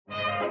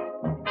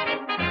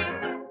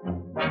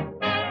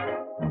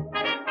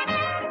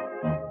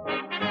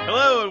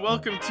Hello and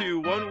welcome to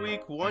 1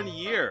 Week, 1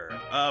 Year,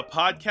 a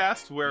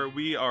podcast where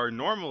we are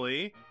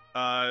normally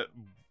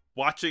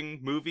watching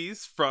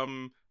movies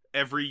from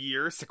every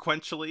year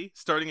sequentially,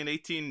 starting in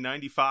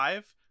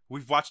 1895.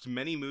 We've watched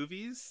many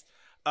movies,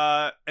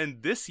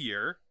 and this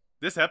year,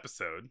 this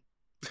episode,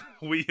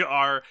 we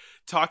are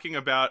talking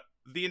about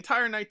the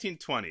entire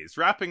 1920s,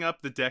 wrapping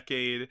up the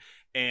decade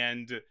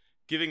and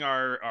giving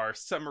our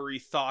summary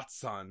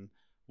thoughts on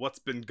what's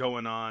been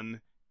going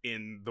on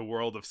in the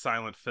world of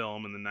silent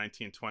film in the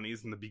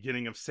 1920s and the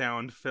beginning of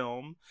sound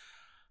film.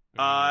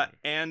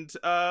 And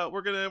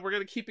we're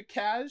gonna keep it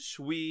cash.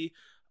 We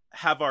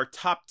have our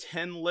top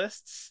 10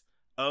 lists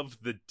of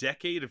the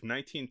decade of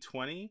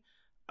 1920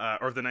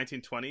 or the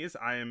 1920s.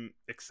 I am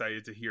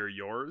excited to hear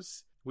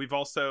yours. We've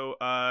also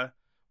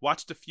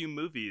watched a few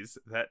movies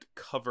that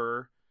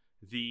cover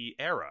the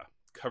era,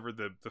 cover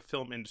the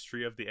film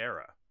industry of the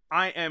era.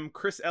 I am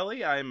Chris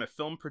Ellie. I am a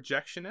film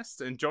projectionist,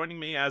 and joining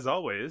me as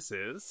always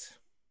is...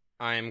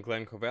 I am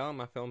Glenn Covell. I'm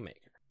a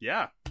filmmaker.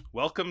 Yeah.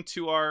 Welcome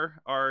to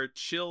our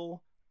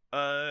chill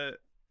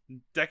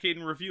decade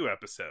in review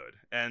episode.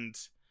 And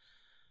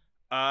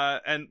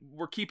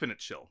we're keeping it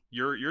chill.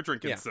 You're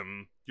drinking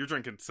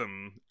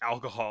some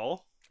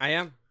alcohol. I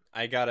am.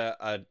 I got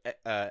a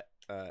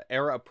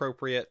era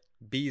appropriate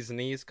bee's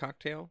knees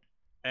cocktail.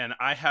 And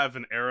I have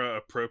an era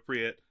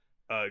appropriate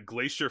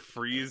Glacier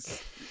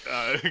Freeze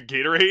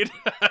Gatorade.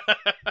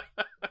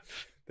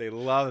 They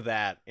love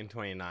that in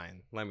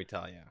 29. Let me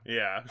tell you.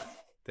 Yeah,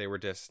 they were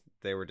just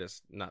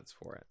nuts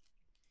for it.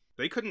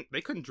 They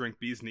couldn't drink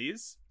bee's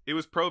knees. It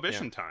was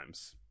Prohibition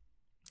times.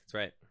 That's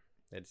right.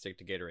 They had to stick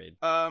to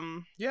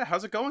Gatorade. Yeah.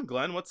 How's it going,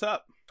 Glenn? What's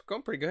up? It's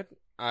going pretty good.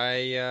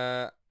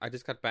 I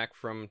just got back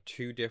from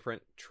 2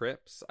 different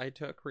trips I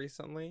took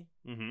recently.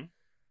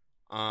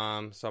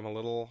 Mm-hmm. So I'm a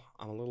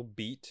little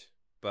beat,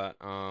 but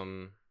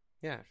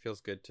yeah, it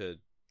feels good to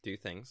do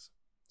things.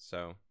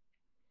 So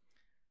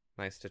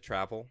nice to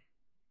travel.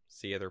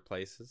 See other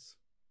places.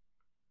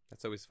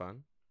 That's always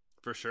fun.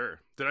 For sure.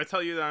 Did I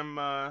tell you that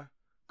I'm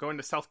going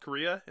to South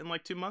Korea in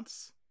like 2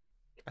 months?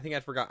 I think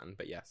I'd forgotten,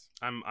 but yes.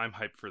 I'm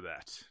hyped for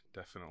that.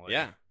 Definitely.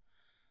 Yeah.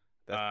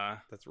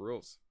 That's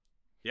rules.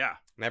 Yeah.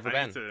 Never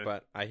been,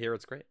 but I hear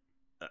it's great.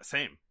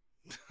 Same.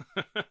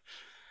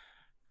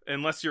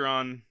 Unless you're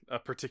on a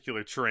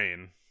particular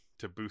train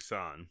to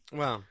Busan.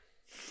 Well.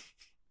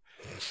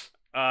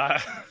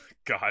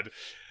 God.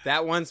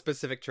 That one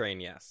specific train,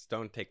 yes.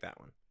 Don't take that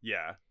one.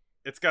 Yeah.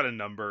 It's got a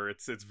number.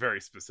 It's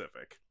very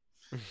specific.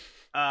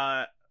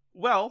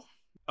 Well,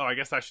 I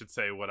guess I should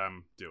say what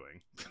I'm doing.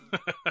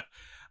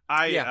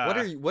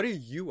 What are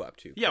you up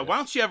to? Yeah, Chris? Why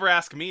don't you ever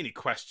ask me any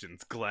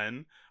questions,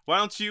 Glenn? Why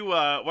don't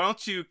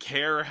you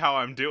care how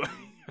I'm doing?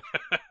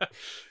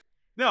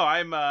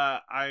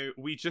 No,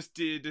 we just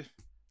did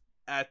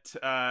at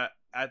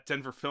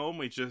Denver Film,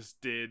 we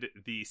just did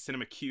the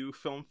Cinema Q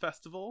Film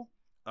Festival.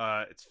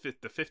 It's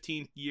the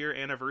 15th year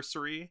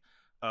anniversary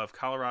of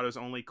Colorado's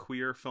only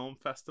queer film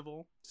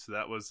festival, so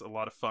that was a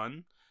lot of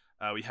fun.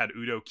 We had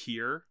Udo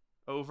Kier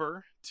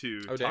over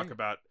to talk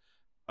about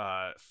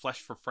Flesh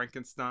for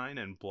Frankenstein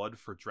and Blood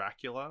for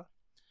Dracula.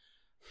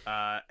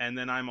 And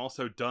then I'm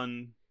also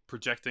done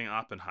projecting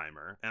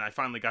Oppenheimer, and I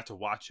finally got to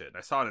watch it.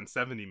 I saw it in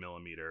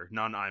 70mm,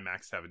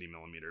 non-IMAX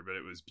 70mm, but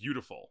it was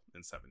beautiful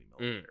in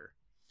 70mm.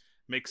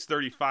 Makes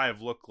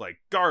 35 look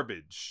like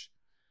garbage.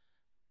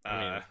 I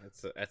mean,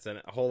 it's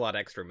a whole lot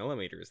extra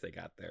millimeters they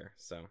got there,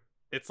 so...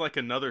 It's like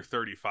another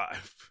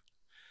 35.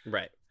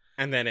 Right.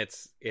 And then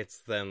it's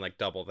then like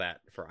double that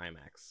for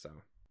IMAX, so.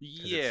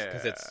 Yeah.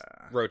 Because it's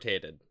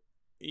rotated.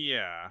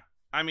 Yeah.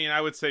 I mean,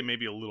 I would say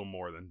maybe a little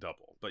more than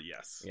double, but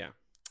yes. Yeah.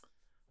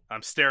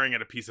 I'm staring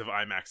at a piece of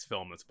IMAX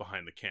film that's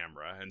behind the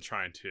camera and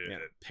trying to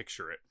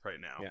picture it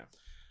right now.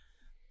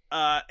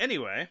 Yeah.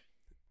 Anyway.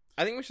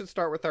 I think we should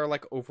start with our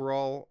like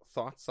overall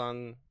thoughts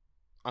on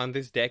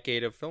this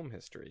decade of film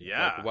history.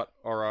 Yeah. Like, what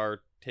are our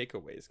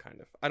takeaways,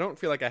 kind of? I don't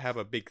feel like I have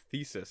a big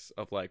thesis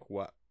of like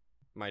what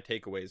my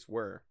takeaways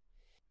were.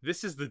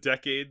 This is the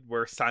decade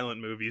where silent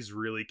movies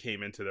really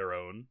came into their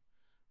own.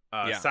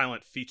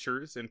 Silent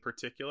features in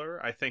particular.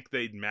 I think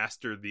they'd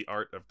mastered the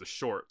art of the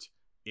short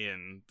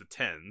in the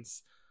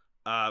 10s.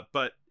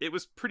 But it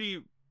was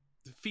pretty,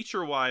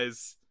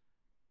 feature-wise,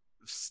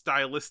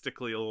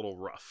 stylistically a little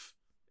rough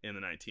in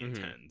the 1910s.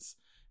 Mm-hmm.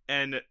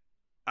 And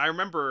I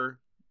remember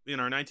in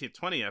our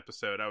 1920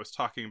 episode, I was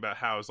talking about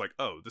how I was like,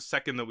 oh, the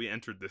second that we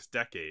entered this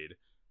decade,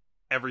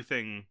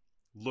 everything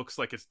looks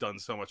like it's done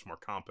so much more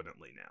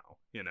competently now,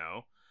 you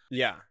know?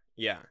 Yeah.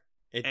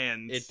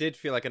 It did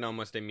feel like an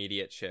almost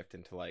immediate shift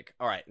into like,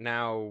 all right,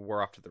 now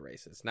we're off to the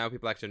races. Now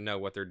people actually know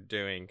what they're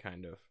doing,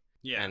 kind of.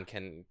 Yeah. And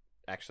can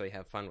actually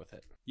have fun with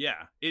it.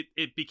 Yeah.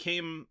 It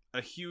became a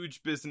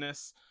huge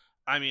business.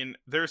 I mean,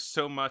 there's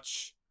so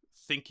much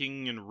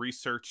thinking and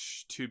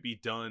research to be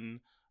done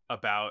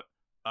about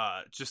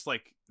just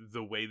like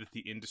the way that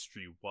the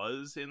industry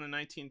was in the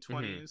 1920s.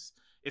 Mm-hmm.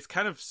 It's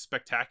kind of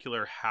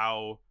spectacular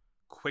how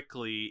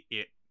quickly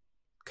it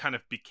kind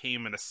of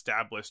became an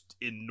established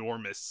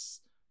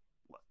enormous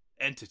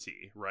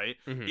entity, right?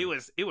 Mm-hmm.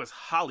 It was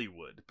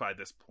Hollywood by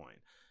this point.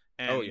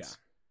 And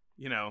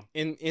you know,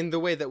 in the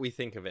way that we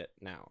think of it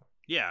now.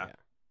 yeah. Yeah.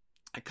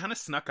 It kind of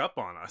snuck up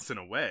on us in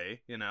a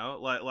way, you know,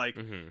 like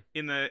Mm-hmm.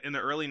 in the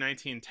early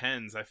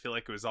 1910s, I feel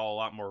like it was all a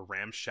lot more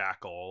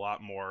ramshackle, a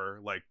lot more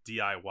like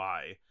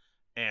DIY,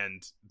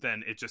 and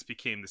then it just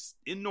became this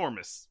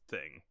enormous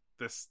thing,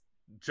 this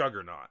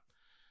juggernaut,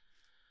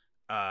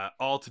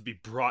 all to be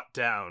brought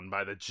down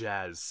by the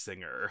jazz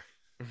singer.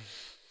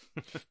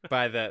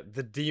 By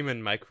the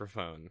demon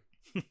microphone.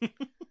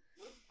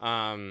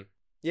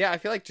 Yeah, I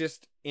feel like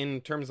just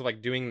in terms of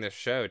like doing this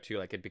show too,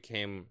 like it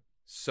became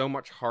so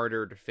much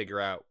harder to figure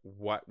out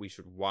what we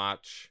should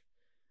watch,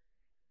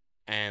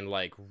 and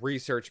like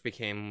research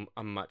became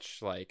a much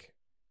like,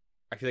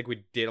 I feel like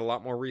we did a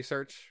lot more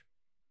research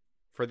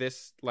for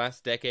this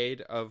last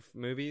decade of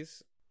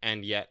movies,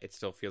 and yet it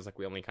still feels like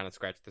we only kind of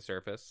scratched the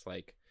surface.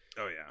 Like,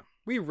 Oh yeah,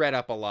 we read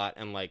up a lot,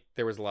 and like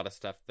there was a lot of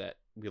stuff that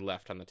we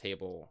left on the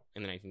table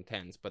in the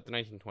 1910s, but the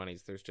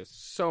 1920s, there's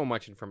just so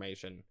much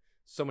information,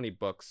 so many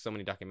books, so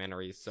many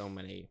documentaries, so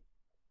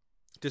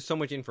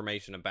much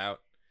information about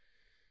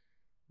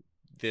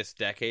this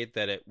decade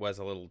that it was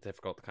a little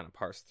difficult to kind of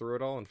parse through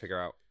it all and figure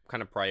out,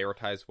 kind of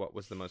prioritize what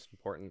was the most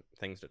important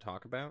things to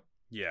talk about.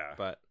 yeah.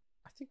 But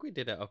I think we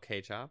did an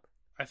okay job.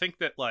 I think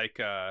that like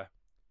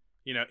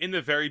you know, in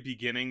the very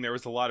beginning there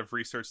was a lot of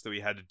research that we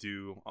had to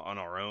do on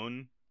our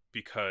own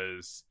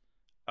because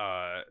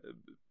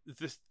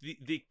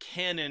the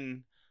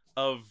canon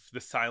of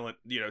the silent,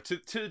 you know, to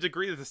the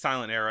degree that the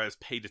silent era is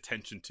paid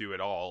attention to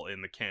at all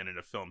in the canon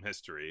of film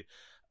history,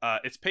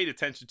 it's paid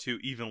attention to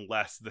even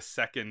less the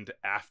second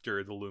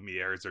after the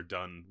Lumieres are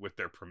done with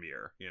their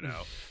premiere, you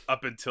know,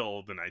 up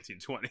until the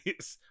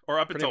 1920s or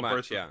up Pretty until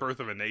much, yeah. Birth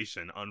of a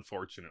Nation,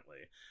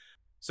 unfortunately.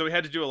 So we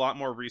had to do a lot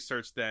more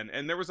research then,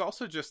 and there was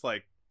also just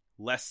like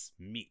less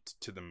meat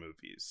to the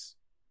movies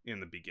in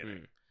the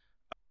beginning.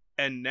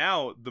 And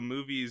now the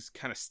movies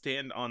kind of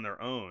stand on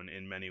their own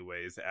in many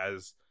ways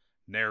as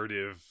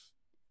narrative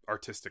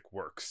artistic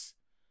works.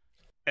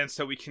 And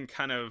so we can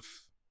kind of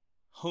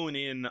hone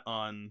in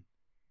on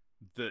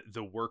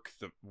the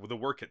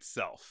work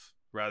itself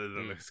rather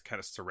than this kind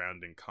of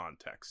surrounding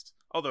context.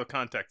 Although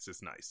context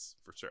is nice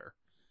for sure.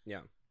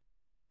 Yeah.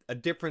 A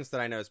difference that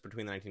I noticed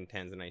between the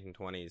 1910s and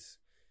 1920s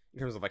in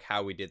terms of like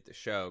how we did the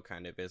show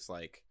kind of is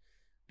like,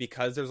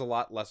 because there's a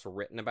lot less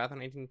written about the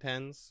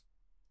 1910s,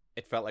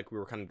 it felt like we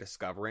were kind of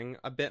discovering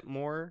a bit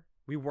more.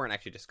 We weren't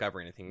actually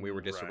discovering anything. We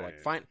were just sort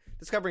of like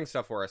discovering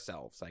stuff for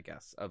ourselves, I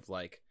guess, of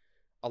like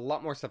a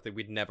lot more stuff that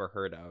we'd never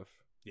heard of.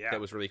 Yeah. That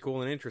was really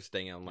cool and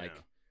interesting, and like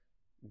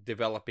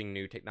developing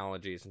new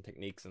technologies and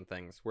techniques and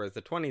things. Whereas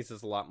the 20s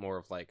is a lot more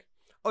of like,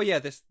 oh yeah,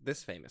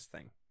 this famous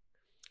thing.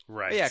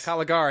 Right. Oh, yeah,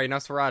 Caligari,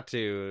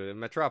 Nosferatu,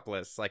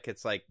 Metropolis. Like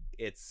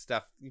it's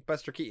stuff,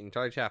 Buster Keaton,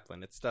 Charlie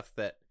Chaplin. It's stuff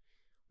that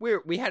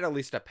we had at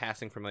least a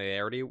passing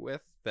familiarity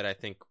with, that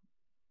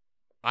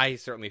I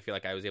certainly feel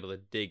like I was able to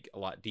dig a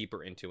lot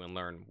deeper into and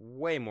learn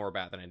way more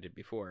about than I did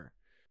before.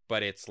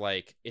 But it's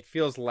like, it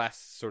feels less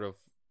sort of,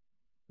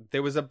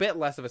 there was a bit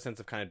less of a sense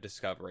of kind of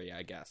discovery,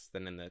 I guess,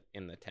 than in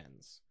the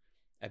 10s.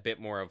 A bit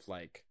more of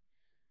like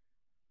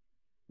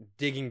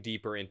digging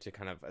deeper into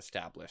kind of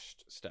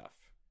established stuff.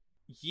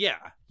 Yeah.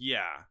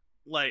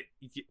 Like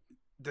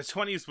the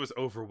 20s was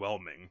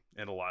overwhelming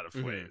in a lot of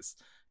ways.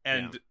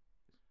 And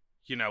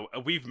you know,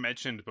 we've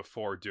mentioned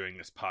before doing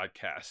this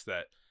podcast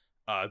that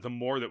the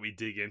more that we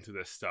dig into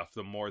this stuff,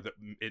 the more that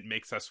it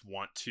makes us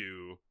want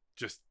to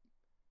just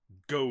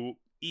go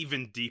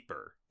even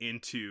deeper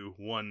into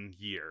one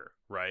year,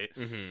 right?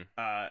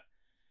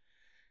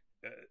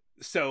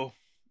 So,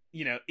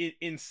 you know,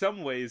 in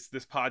some ways,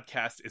 this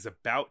podcast is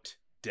about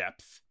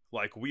depth.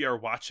 Like, we are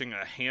watching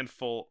a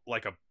handful,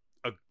 like a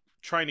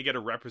trying to get a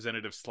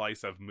representative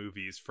slice of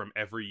movies from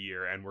every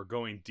year, and we're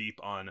going deep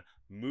on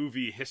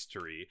movie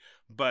history,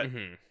 but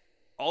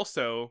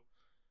also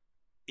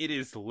it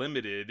is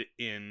limited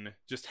in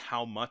just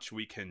how much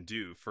we can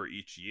do for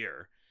each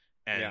year.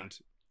 And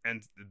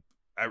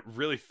I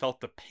really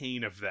felt the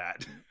pain of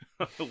that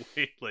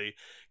lately,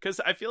 because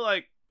I feel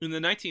like in the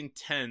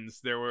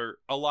 1910s there were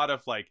a lot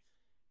of like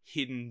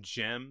hidden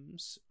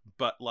gems,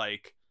 but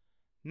like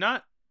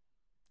not,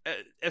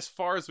 as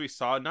far as we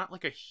saw, not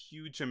like a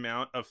huge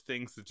amount of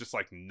things that just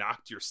like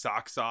knocked your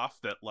socks off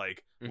that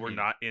like were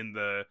not in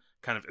the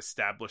kind of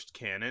established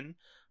canon.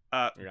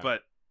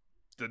 But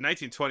the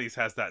 1920s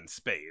has that in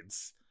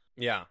spades.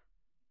 Yeah.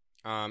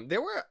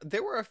 There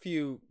were a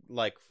few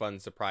like fun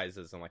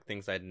surprises and like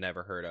things I'd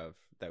never heard of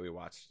that we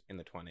watched in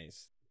the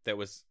 20s. It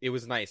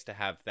was nice to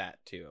have that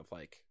too, of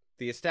like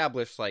the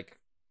established like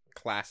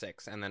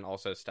classics, and then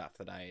also stuff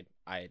that I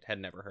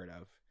had never heard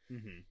of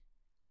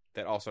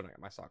that also knocked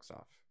my socks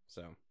off.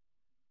 So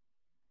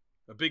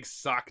a big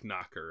sock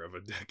knocker of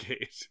a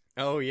decade.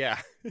 Oh yeah.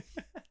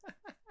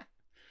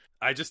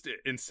 I just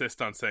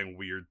insist on saying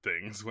weird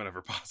things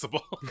whenever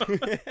possible.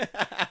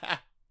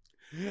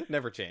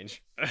 Never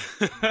change.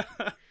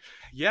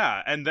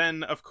 Yeah, and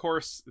then of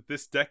course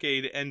this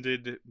decade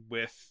ended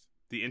with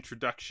the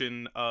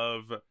introduction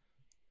of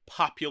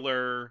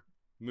popular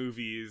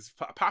movies,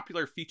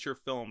 popular feature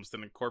films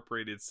that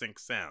incorporated sync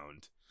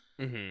sound.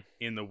 Mm-hmm.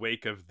 in the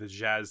wake of the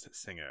jazz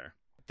singer.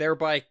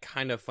 Thereby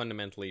kind of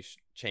fundamentally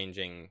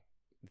changing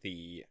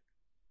the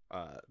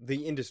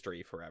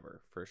industry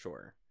forever, for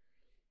sure.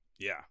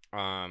 Yeah.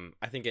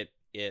 I think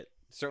it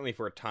certainly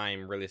for a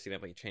time really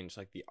significantly changed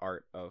like the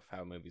art of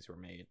how movies were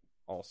made.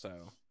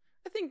 Also,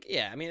 I think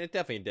I mean it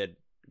definitely did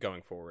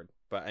going forward,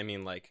 but I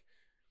mean like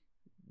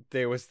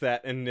there was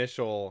that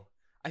initial.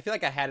 I feel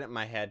like I had it in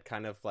my head,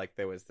 kind of like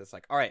there was this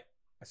like, all right,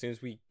 as soon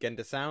as we get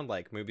into sound,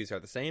 like movies are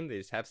the same, they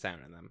just have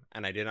sound in them,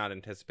 and I did not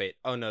anticipate.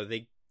 Oh no,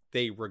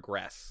 they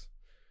regress.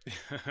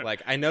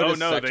 Like I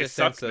noticed oh no, such they a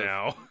suck sense of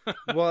now.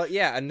 well,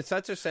 yeah, and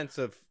such a sense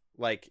of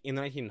like in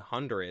the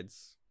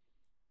 1900s,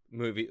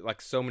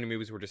 like so many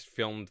movies were just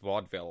filmed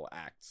vaudeville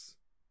acts,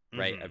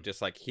 right? Mhm. Of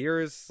just like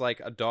here's like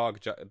a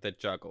dog that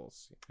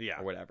juggles, Yeah.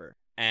 or whatever.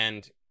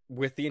 And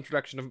with the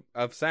introduction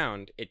of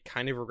sound, it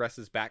kind of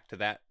regresses back to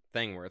that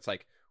thing where it's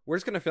like we're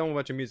just gonna film a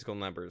bunch of musical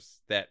numbers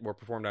that were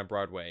performed on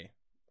Broadway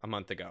a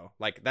month ago.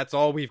 Like that's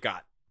all we've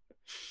got.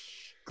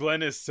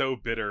 Glenn is so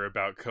bitter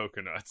about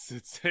coconuts.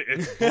 It's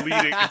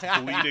bleeding. It's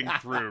bleeding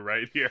through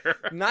right here.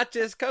 Not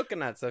just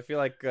coconuts. I feel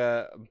like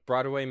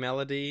Broadway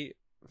Melody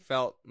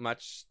felt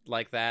much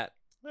like that.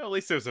 Well, at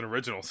least it was an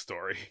original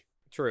story.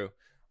 True.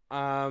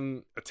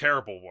 A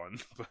terrible one,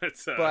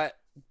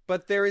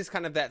 but there is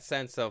kind of that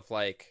sense of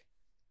like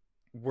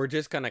we're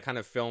just gonna kind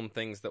of film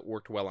things that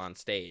worked well on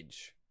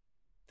stage,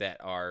 that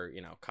are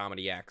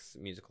comedy acts,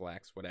 musical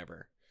acts,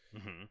 whatever,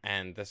 mm-hmm.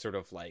 and the sort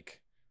of like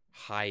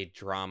high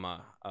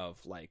drama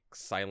of like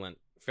silent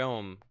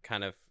film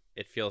kind of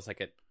it feels like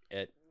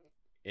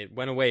it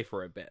went away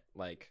for a bit.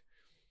 Like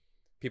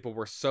people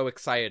were so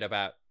excited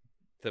about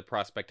the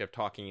prospect of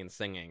talking and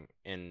singing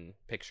in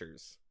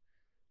pictures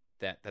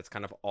that's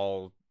kind of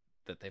all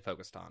that they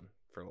focused on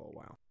for a little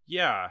while.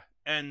 Yeah,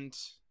 and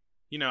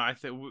I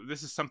think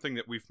this is something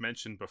that we've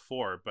mentioned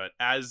before, but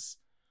as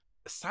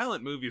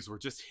silent movies were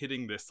just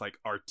hitting this like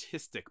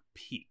artistic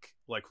peak,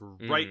 like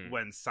right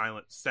when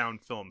silent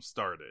sound film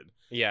started.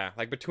 Yeah,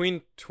 like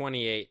between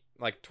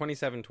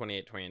 27,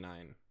 28,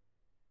 29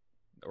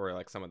 or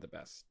like some of the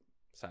best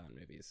silent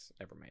movies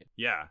ever made.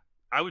 Yeah,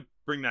 I would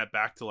bring that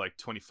back to like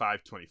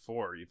 25,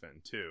 24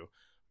 even too.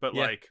 But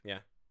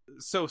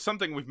so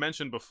something we've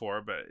mentioned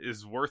before but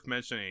is worth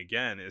mentioning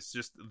again is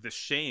just the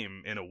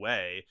shame in a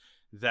way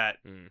that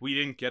we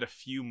didn't get a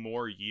few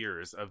more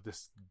years of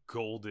this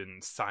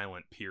golden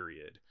silent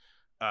period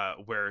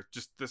where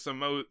just this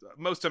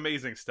most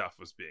amazing stuff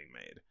was being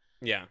made.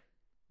 Yeah.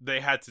 They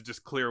had to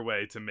just clear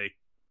way to make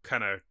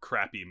kind of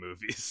crappy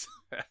movies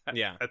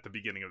at the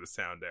beginning of the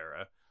sound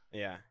era.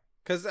 Yeah.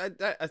 Because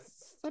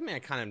something I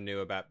kind of knew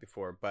about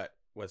before, but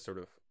was sort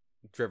of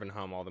driven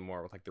home all the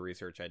more with like the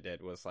research I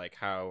did, was like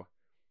how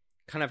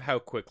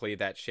quickly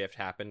that shift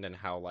happened and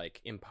how like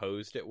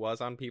imposed it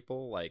was on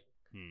people. Like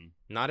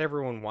not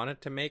everyone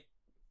wanted to make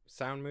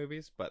sound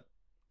movies, but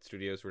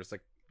studios were just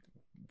like,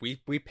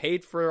 we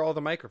paid for all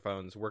the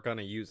microphones, we're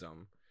gonna use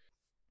them.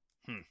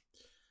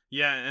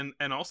 Yeah,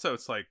 and also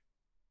it's like,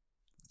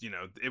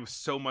 it was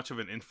so much of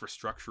an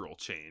infrastructural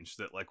change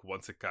that like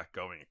once it got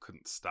going, it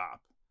couldn't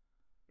stop.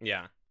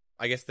 Yeah,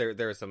 I guess there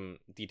are some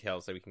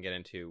details that we can get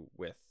into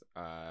with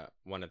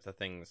one of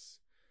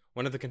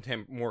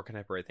the more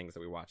contemporary things that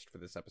we watched for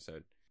this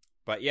episode.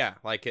 But yeah,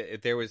 like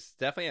there was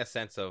definitely a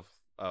sense of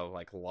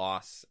like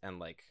loss and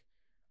like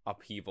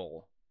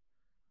upheaval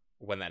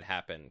when that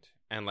happened.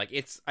 And like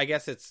I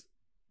guess it's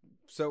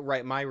so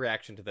right, my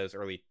reaction to those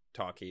early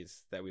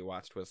talkies that we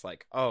watched was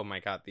like, oh my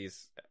god,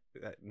 these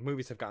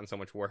movies have gotten so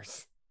much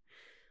worse.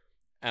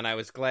 And I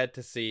was glad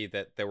to see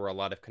that there were a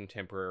lot of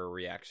contemporary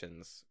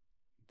reactions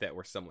that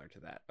were similar to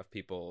that, of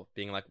people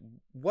being like,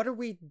 what are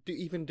we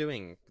even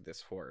doing this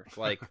for?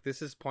 Like,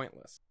 this is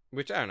pointless.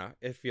 Which, I don't know,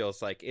 it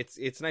feels like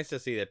it's nice to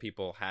see that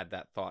people had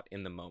that thought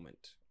in the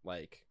moment.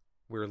 Like,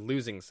 we're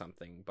losing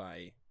something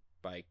by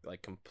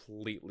like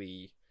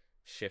completely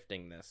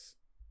shifting this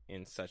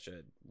in such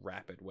a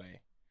rapid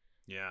way.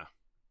 Yeah.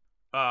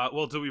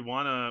 Well, do we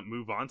want to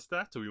move on to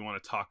that? Do we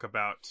want to talk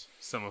about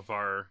some of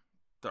our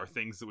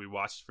things that we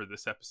watched for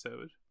this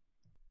episode?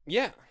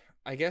 Yeah,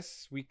 I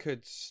guess we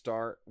could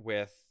start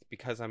with,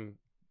 because I'm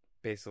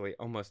basically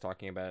almost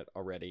talking about it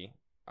already,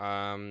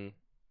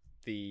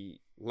 the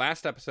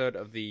last episode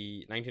of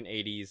the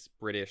 1980s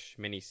British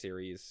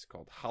miniseries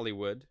called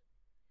Hollywood,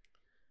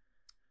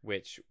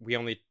 which we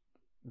only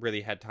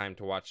really had time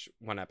to watch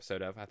one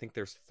episode of. I think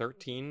there's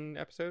 13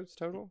 episodes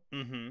total.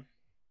 Mm-hmm.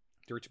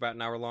 They're each about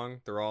an hour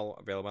long. They're all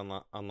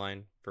available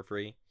online for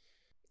free.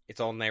 It's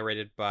all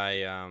narrated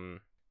by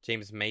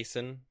James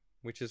Mason,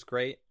 which is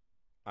great.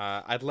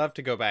 I'd love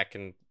to go back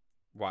and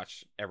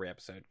watch every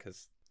episode,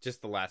 because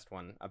just the last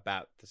one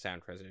about the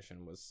sound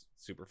transition was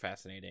super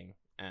fascinating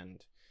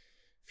and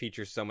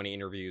features so many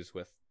interviews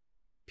with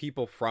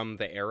people from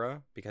the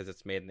era, because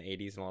it's made in the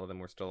 80s and a lot of them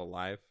were still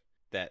alive,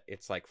 that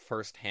it's like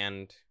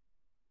first-hand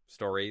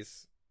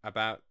stories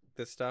about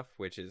this stuff,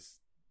 which is,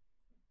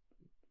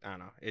 I don't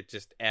know, it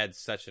just adds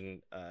such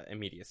an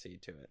immediacy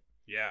to it.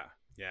 Yeah.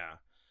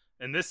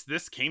 And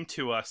this came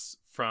to us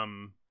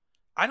from,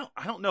 I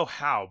don't know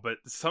how, but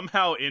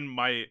somehow in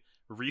my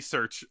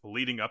research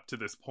leading up to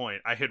this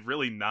point, I had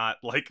really not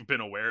like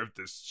been aware of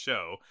this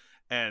show,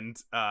 and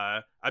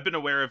I've been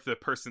aware of the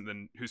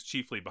person who's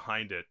chiefly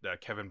behind it,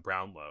 Kevin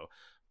Brownlow,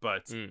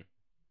 but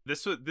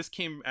this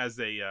came as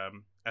a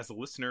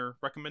listener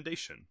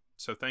recommendation,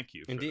 so thank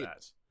you for Indeed.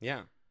 that.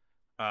 Yeah,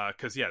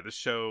 because this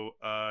show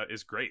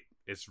is great.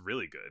 It's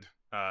really good.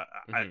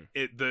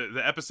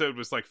 The episode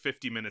was like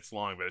 50 minutes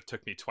long, but it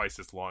took me twice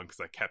as long because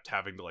I kept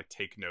having to like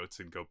take notes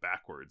and go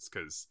backwards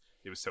because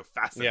it was so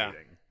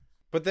fascinating. Yeah.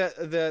 But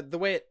the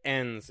way it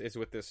ends is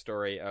with this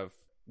story of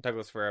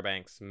Douglas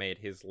Fairbanks made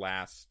his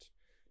last.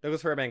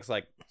 Douglas Fairbanks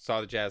like saw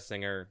The Jazz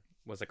Singer,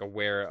 was like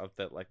aware of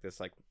this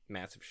like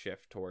massive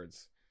shift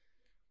towards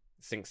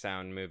sync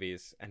sound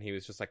movies, and he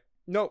was just like,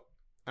 nope,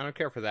 I don't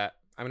care for that.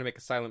 I'm gonna make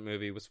a silent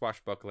movie with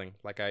swashbuckling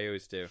like I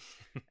always do.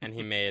 And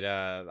he made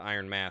The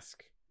Iron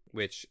Mask,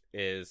 which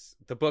is,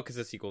 the book is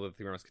a sequel to The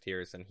Three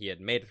Musketeers, and he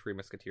had made a Three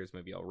Musketeers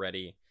movie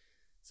already,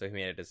 so he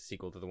made it as a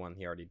sequel to the one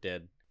he already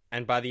did.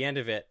 And by the end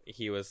of it,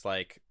 he was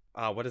like,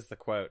 what is the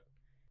quote?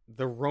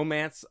 The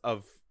romance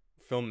of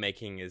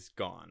filmmaking is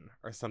gone,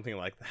 or something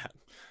like that.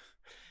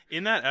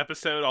 In that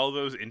episode, all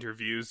those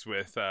interviews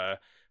with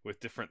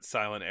different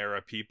silent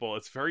era people,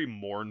 it's very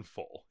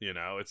mournful,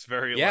 it's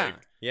very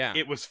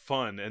it was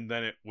fun and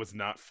then it was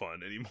not fun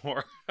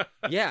anymore.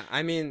 Yeah,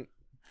 I mean,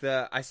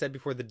 I said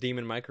before, the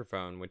demon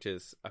microphone, which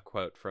is a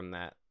quote from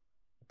that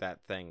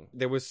thing,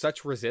 there was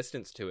such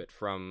resistance to it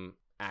from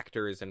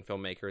actors and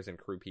filmmakers and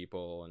crew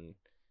people and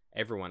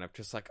everyone, of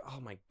just like,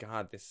 oh my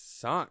god, this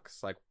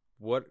sucks. Like,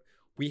 what,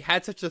 we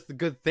had such a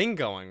good thing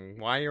going,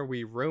 why are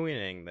we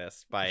ruining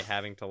this by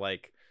having to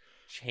like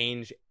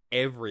change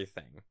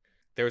everything?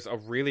 There's a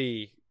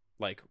really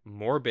like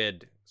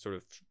morbid sort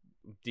of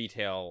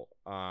detail,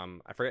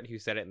 I forget who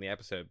said it in the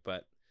episode,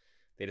 but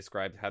they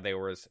described how there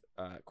was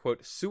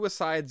quote,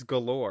 suicides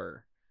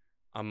galore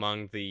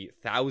among the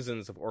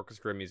thousands of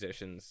orchestra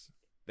musicians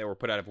that were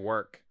put out of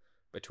work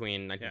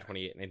between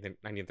 1928 and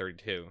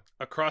 1932.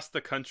 Across the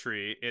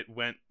country, it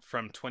went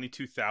from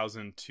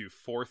 22,000 to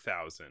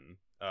 4,000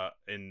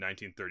 in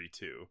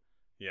 1932.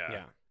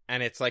 Yeah.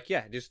 And it's like,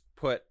 just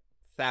put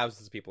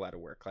thousands of people out of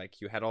work. Like,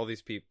 you had all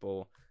these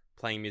people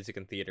playing music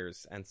in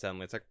theaters, and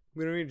suddenly it's like,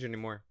 we don't need you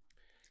anymore.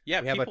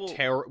 Yeah,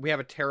 we have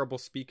a terrible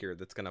speaker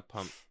that's going to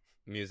pump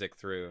music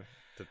through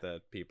to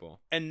the people.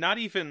 And not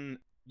even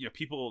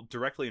people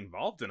directly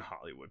involved in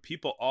Hollywood,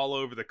 people all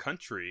over the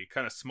country,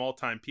 kind of small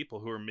time people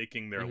who are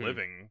making their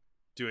living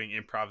doing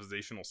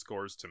improvisational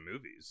scores to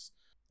movies.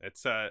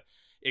 It's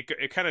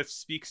it kind of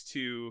speaks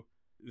to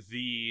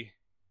the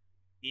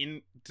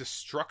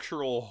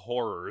structural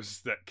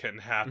horrors that can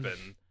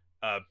happen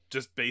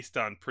just based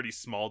on pretty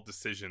small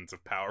decisions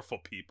of powerful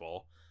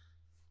people.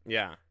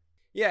 Yeah,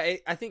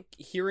 I think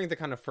hearing the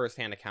kind of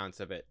firsthand accounts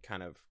of it,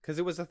 kind of, because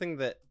it was a thing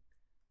that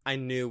I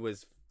knew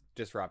was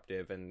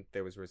disruptive and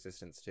there was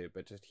resistance to,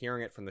 but just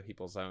hearing it from the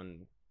people's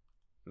own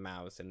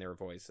mouths and their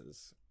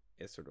voices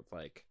is sort of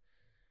like,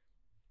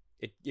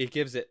 it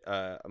gives it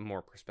a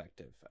more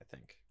perspective, I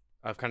think,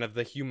 of kind of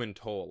the human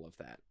toll of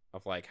that,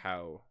 of like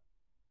how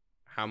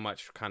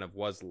much kind of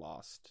was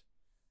lost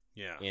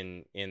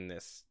in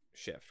this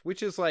shift,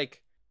 which is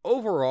like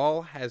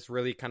overall has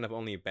really kind of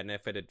only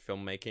benefited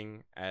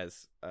filmmaking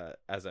as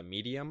a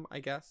medium, I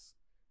guess,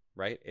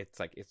 right? It's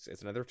like it's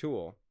another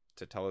tool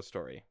to tell a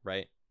story,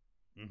 right?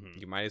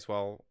 You might as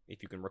well,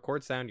 if you can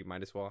record sound, you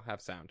might as well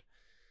have sound.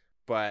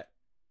 But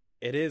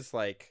it is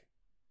like,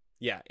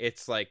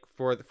 it's like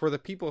for the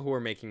people who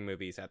are making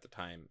movies at the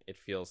time, it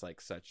feels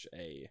like such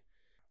a,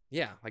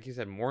 like you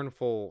said,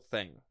 mournful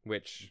thing,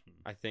 which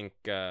I think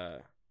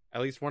at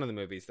least one of the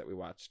movies that we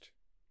watched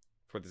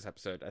for this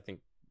episode, I think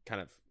kind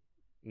of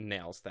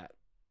nails that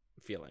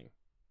feeling.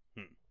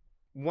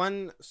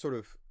 One sort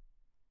of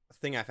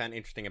thing I found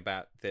interesting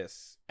about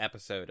this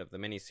episode of the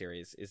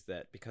miniseries is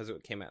that because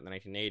it came out in the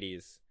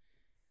 1980s,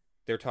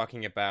 they're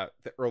talking about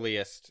the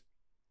earliest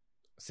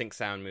sync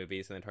sound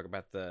movies, and they talk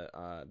about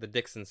the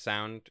Dixon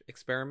Sound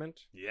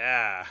Experiment,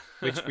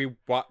 which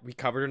we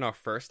covered in our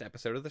first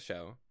episode of the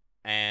show,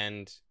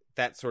 and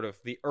that's sort of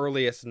the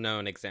earliest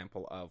known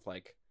example of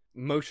like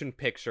motion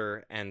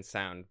picture and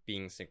sound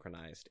being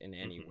synchronized in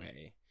any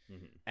way.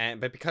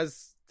 But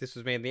because this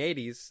was made in the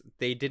 80s,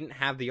 they didn't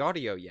have the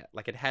audio yet.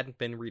 Like, it hadn't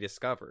been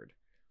rediscovered.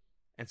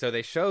 And so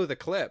they show the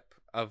clip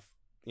of,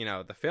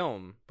 the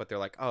film, but they're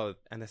like, oh,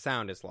 and the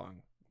sound is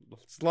long.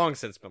 It's long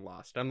since been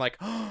lost. I'm like,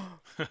 oh,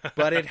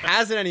 but it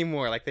hasn't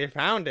anymore. Like, they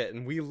found it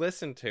and we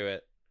listened to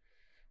it.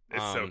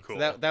 It's so cool.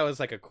 So that was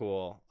like a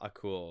cool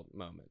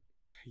moment.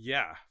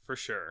 Yeah, for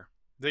sure.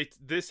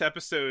 This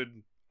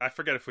episode, I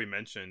forget if we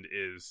mentioned,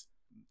 is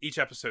each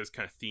episode is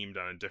kind of themed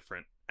on a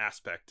different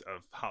aspect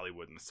of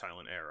Hollywood in the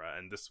silent era,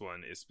 and this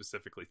one is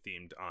specifically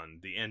themed on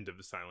the end of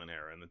the silent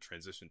era and the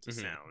transition to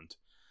sound.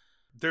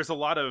 There's a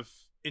lot of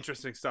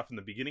interesting stuff in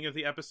the beginning of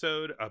the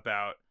episode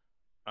about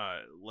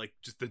like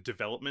just the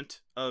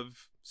development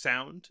of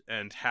sound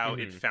and how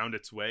it found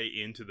its way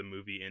into the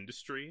movie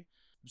industry.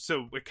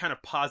 So it kind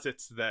of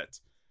posits that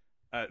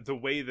the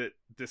way that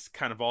this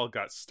kind of all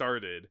got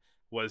started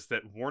was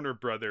that Warner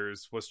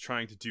Brothers was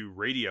trying to do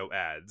radio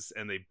ads,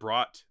 and they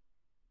brought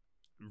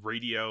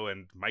radio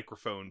and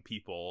microphone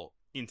people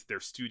into their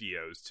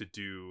studios to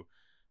do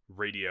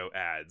radio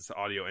ads,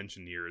 audio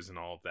engineers and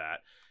all of that.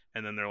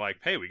 And then they're like,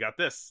 hey, we got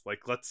this,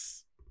 like,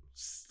 let's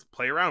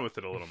play around with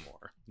it a little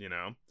more, you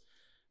know?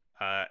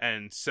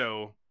 And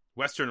so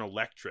Western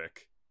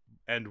Electric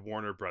and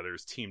Warner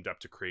Brothers teamed up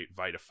to create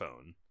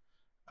Vitaphone,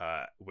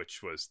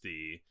 which was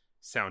the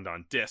sound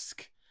on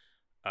disc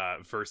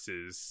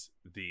versus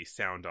the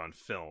sound on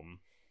film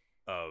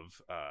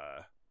of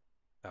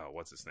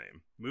what's his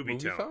name?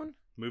 Movietone.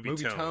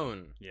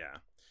 Movietone. Yeah.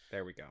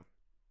 There we go.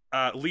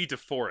 Lee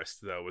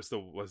DeForest, though,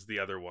 was the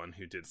other one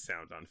who did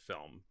sound on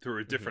film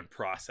through a different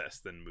process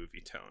than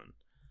Movietone.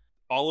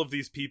 All of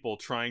these people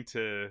trying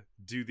to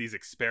do these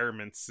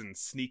experiments and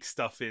sneak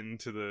stuff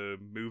into the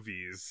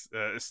movies,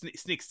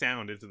 sneak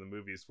sound into the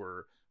movies,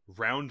 were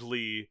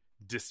roundly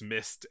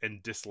dismissed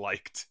and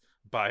disliked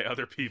by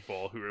other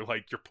people who are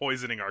like, you're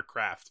poisoning our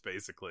craft,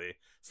 basically.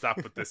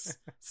 Stop with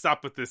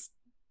this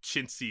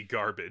chintzy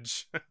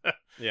garbage.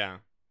 Yeah.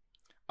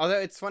 Although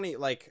it's funny,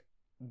 like,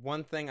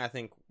 one thing I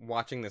think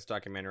watching this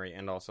documentary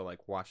and also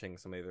like watching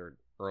some of their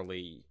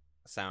early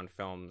sound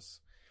films,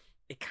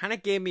 it kind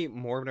of gave me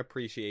more of an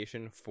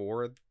appreciation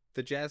for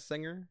the jazz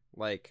singer.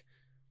 Like,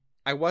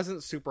 I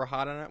wasn't super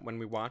hot on it when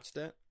we watched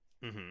it.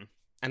 Mm-hmm.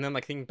 And then,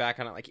 like, thinking back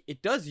on it, like,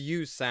 it does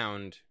use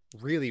sound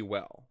really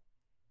well.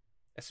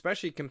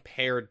 Especially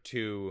compared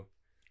to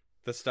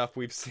the stuff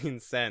we've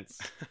seen since.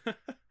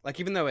 Like,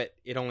 even though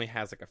it only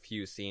has, like, a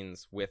few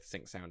scenes with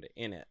sync sound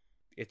in it,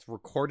 it's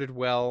recorded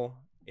well.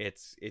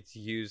 It's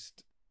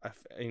used,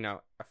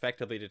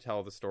 effectively to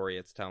tell the story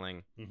it's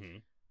telling. Mm-hmm.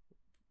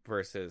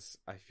 Versus,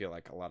 I feel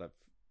like a lot of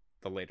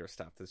the later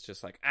stuff is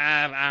just like,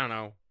 I don't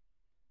know,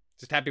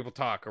 just have people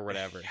talk or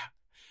whatever.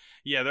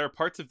 Yeah, there are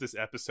parts of this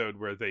episode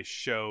where they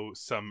show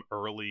some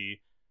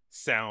early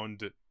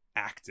sound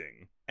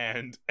acting,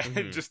 and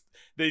they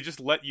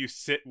just let you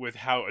sit with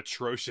how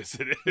atrocious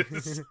it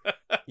is.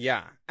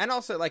 Yeah, and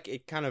also, like,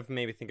 it kind of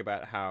made me think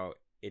about how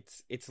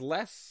it's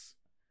less,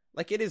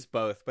 like, it is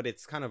both, but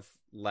it's kind of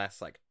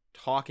less like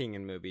talking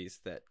in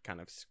movies that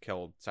kind of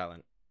killed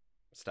silent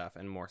stuff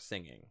and more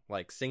singing.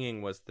 Like,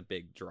 singing was the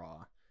big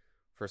draw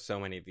for so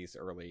many of these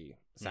early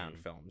sound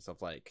films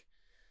of, like,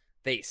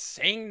 they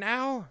sing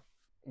now,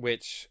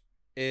 which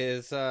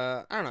is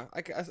I don't know,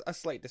 like a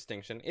slight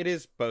distinction. It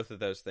is both of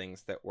those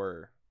things that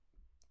were,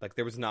 like,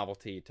 there was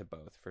novelty to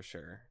both for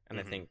sure. And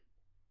I think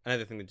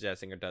another thing the jazz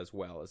singer does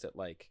well is it,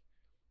 like,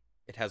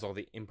 it has all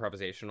the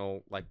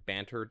improvisational, like,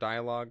 banter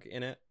dialogue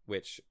in it,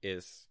 which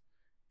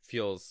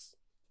feels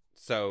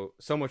so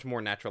much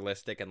more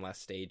naturalistic and less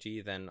stagey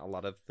than a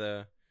lot of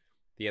the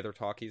other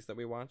talkies that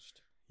we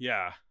watched.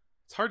 Yeah,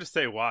 it's hard to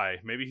say why.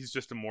 Maybe he's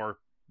just a more,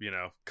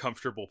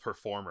 comfortable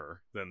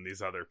performer than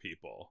these other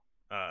people.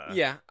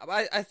 Yeah,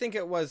 I think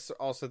it was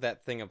also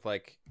that thing of,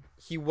 like,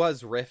 he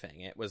was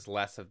riffing. It was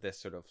less of this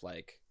sort of,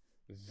 like,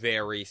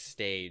 very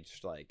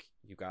staged, like,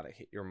 you gotta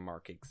hit your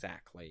mark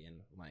exactly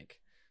and, like,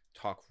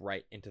 talk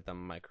right into the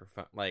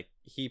microphone. Like,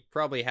 he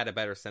probably had a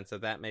better sense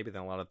of that maybe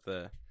than a lot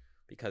of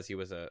because he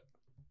was a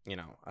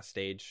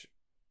stage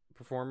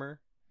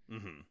performer.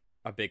 Mm-hmm.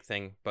 A big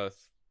thing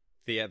both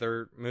the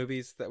other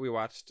movies that we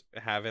watched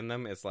have in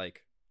them is,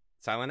 like,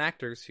 silent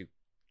actors who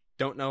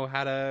don't know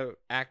how to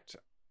act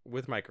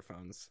with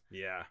microphones.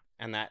 Yeah.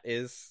 And that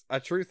is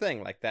a true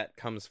thing. Like, that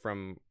comes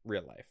from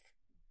real life.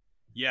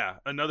 Yeah.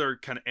 Another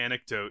kind of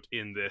anecdote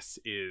in this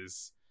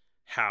is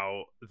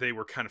how they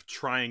were kind of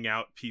trying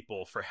out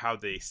people for how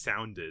they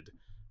sounded.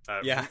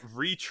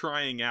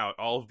 Retrying out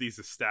all of these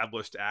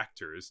established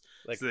actors.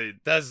 Like, so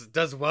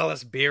does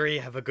Wallace Beery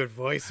have a good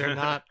voice or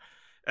not?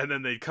 And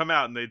then they'd come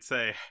out and they'd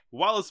say,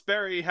 Wallace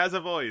Beery has a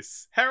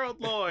voice.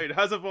 Harold Lloyd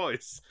has a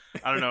voice.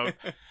 I don't know.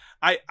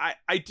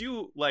 I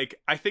do, like,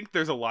 I think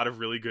there's a lot of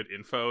really good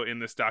info in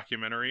this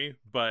documentary,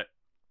 but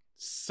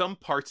some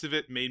parts of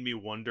it made me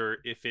wonder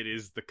if it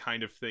is the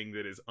kind of thing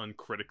that is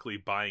uncritically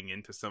buying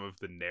into some of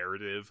the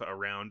narrative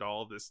around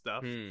all of this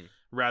stuff,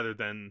 rather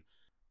than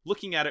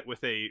looking at it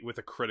with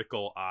a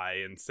critical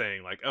eye and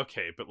saying, like,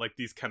 okay, but, like,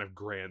 these kind of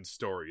grand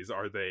stories,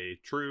 are they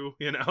true?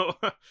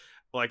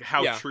 Like,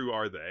 how true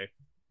are they?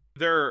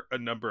 There are a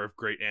number of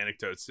great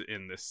anecdotes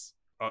in this,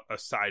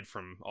 aside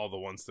from all the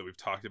ones that we've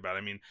talked about.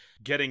 I mean,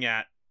 getting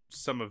at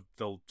some of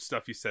the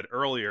stuff you said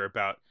earlier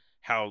about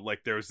how,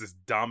 like, there was this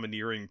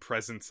domineering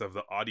presence of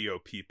the audio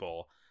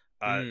people.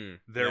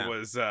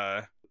 Was,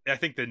 I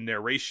think the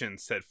narration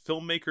said,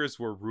 filmmakers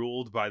were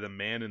ruled by the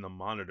man in the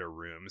monitor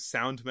room.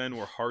 Soundmen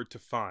were hard to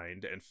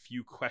find, and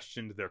few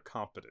questioned their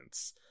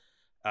competence.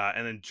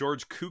 And then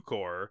George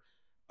Cukor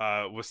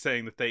was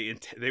saying that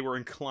they were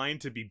inclined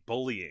to be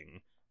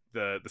bullying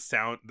the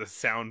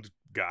sound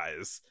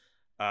guys,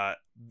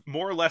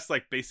 more or less,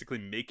 like, basically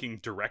making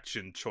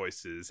direction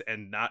choices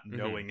and not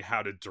knowing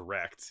how to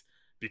direct,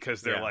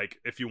 because they're like,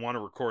 if you want to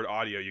record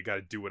audio, you got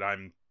to do what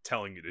I'm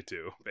telling you to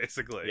do,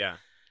 basically. Yeah,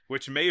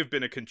 which may have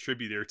been a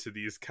contributor to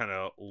these kind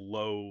of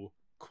low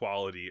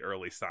quality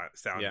early sound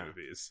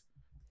movies.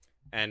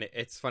 And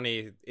it's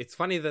funny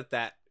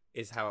that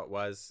is how it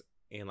was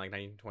in like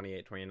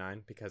 1928,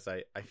 29, because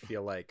I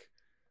feel like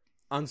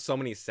on so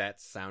many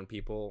sets, sound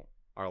people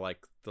are like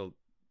the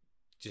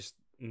just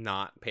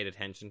not paid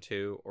attention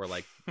to or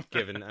like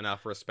given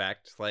enough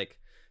respect. Like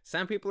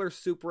sound people are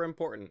super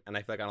important, and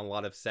I feel like on a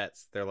lot of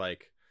sets they're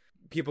like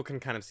people can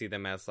kind of see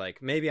them as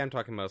like, maybe I'm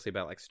talking mostly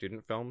about like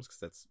student films because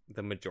that's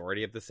the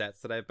majority of the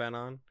sets that I've been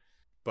on,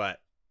 but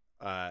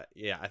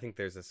yeah, I think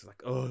there's this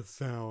like, oh,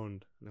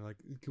 sound, and they're like,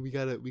 we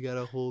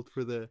gotta hold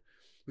for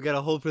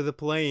the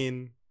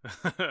plane.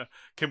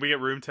 Can we get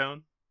room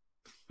tone?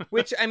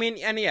 Which, I mean,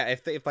 and yeah,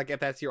 if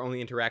that's your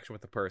only interaction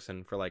with the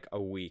person for like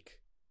a week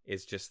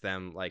is just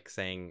them like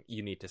saying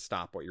you need to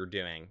stop what you're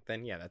doing,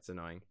 then yeah, that's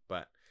annoying.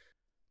 But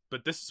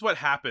this is what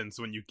happens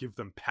when you give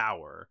them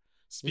power.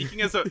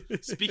 Speaking as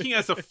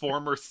a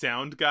former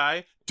sound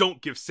guy, don't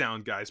give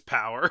sound guys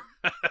power.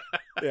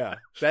 Yeah,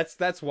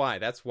 that's why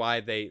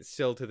they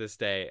still to this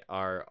day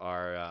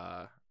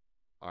are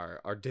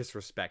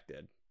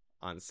disrespected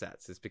on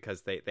sets, is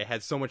because they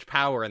had so much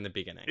power in the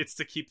beginning. It's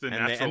to keep the and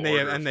natural they,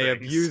 order and of they things.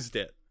 abused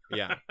it.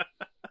 Yeah.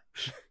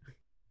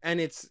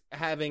 And it's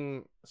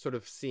having sort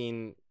of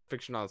seen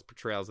fictionalized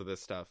portrayals of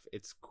this stuff,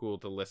 it's cool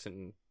to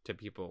listen to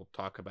people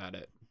talk about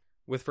it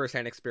with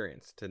firsthand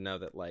experience to know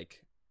that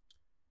like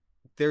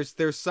there's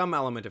some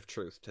element of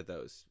truth to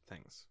those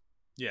things.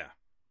 Yeah.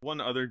 One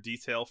other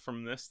detail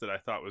from this that I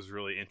thought was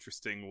really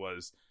interesting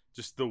was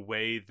just the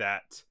way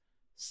that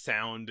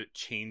sound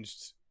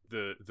changed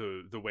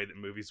the way that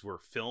movies were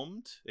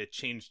filmed. It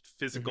changed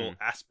physical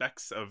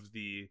aspects of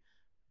the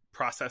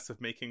process of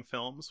making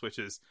films, which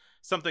is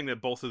something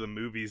that both of the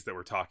movies that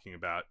we're talking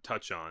about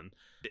touch on.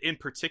 In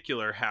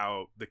particular,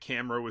 how the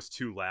camera was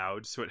too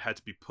loud, so it had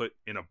to be put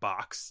in a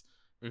box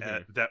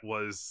that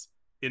was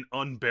an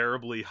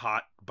unbearably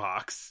hot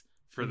box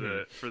for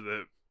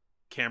the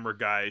camera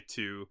guy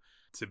to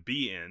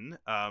be in.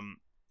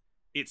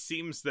 It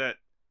seems that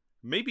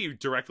maybe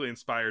directly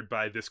inspired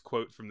by this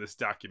quote from this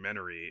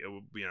documentary.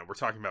 We're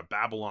talking about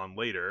Babylon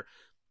later,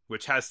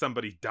 which has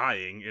somebody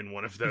dying in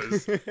one of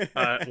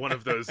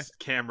those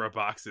camera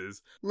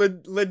boxes.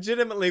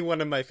 Legitimately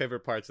one of my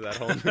favorite parts of that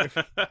whole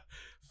movie.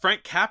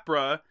 Frank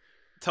Capra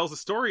tells a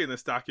story in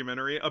this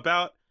documentary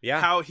about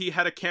how he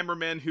had a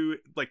cameraman who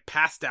like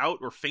passed out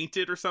or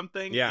fainted or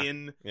something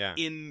in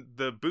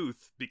the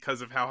booth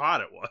because of how hot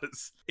it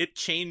was. It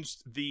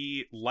changed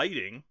the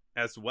lighting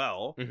as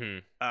well.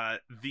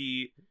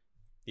 The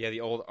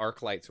old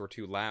arc lights were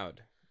too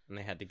loud, and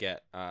they had to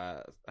get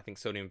I think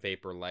sodium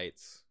vapor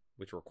lights,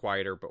 which were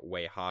quieter but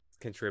way hot,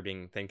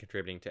 contributing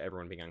to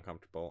everyone being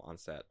uncomfortable on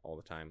set all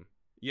the time.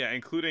 Yeah,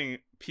 including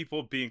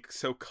people being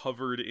so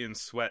covered in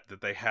sweat that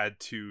they had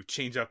to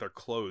change out their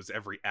clothes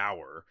every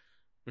hour,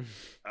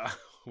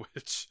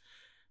 which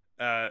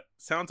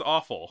sounds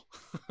awful.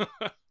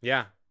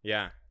 Yeah.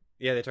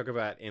 They talk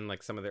about in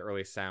like some of the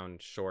early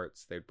sound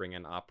shorts, they'd bring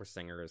in opera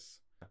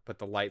singers, but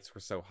the lights were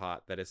so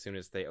hot that as soon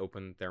as they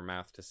opened their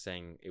mouth to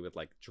sing, it would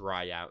like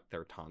dry out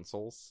their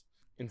tonsils.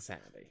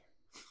 Insanity.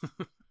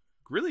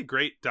 Really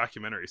great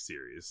documentary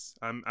series.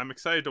 I'm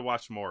excited to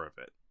watch more of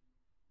it.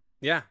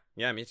 Yeah,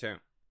 me too.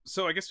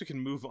 So I guess we can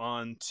move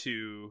on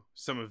to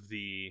some of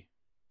the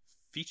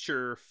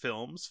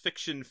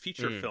fiction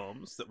feature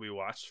films that we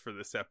watched for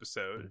this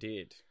episode.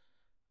 Indeed.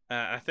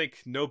 I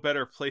think no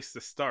better place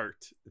to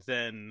start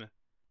than...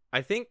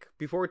 I think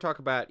before we talk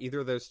about either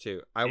of those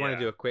two, I want to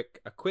do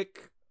a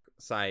quick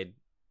side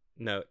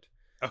note.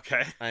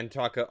 Okay. And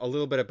talk a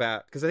little bit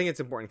about, because I think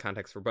it's important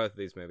context for both of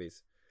these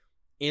movies.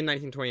 In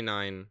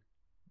 1929,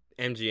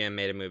 MGM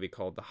made a movie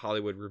called The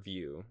Hollywood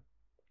Review,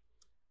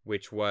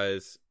 which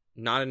was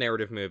not a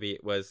narrative movie.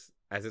 It was,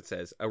 as it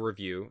says, a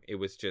review. It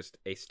was just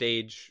a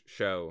stage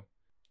show,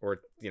 or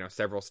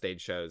several stage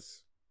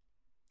shows.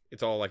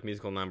 It's all like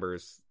musical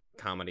numbers,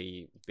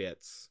 comedy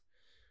bits.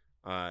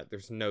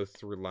 There's no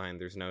through line.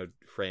 There's no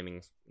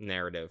framing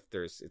narrative.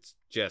 It's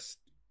just,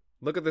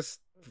 look at this,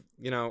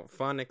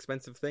 fun,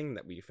 expensive thing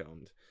that we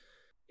filmed.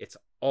 It's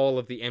all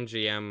of the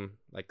MGM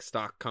like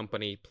stock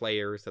company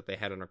players that they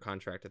had under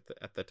contract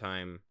at the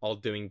time, all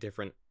doing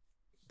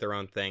their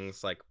own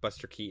things. Like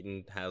Buster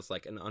Keaton has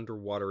like an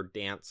underwater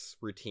dance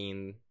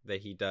routine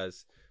that he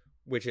does,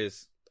 which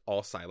is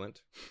all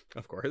silent,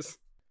 of course.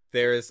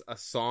 There's a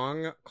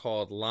song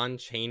called Lon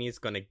Chaney's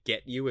Gonna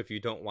Get You If You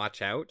Don't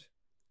Watch Out,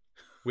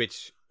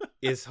 which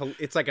is,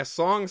 it's like a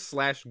song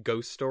 /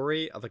 ghost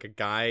story of like a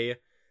guy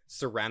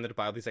surrounded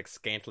by all these like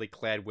scantily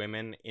clad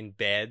women in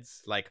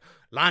beds, like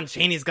Lon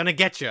Chaney's gonna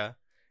get you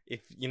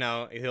if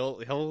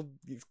he'll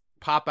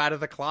pop out of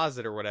the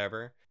closet or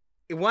whatever.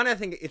 I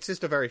think it's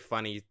just a very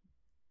funny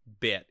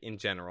bit in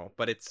general,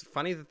 but it's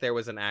funny that there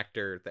was an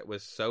actor that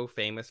was so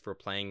famous for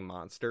playing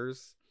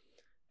monsters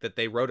that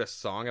they wrote a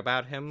song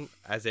about him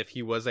as if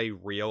he was a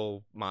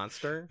real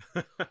monster.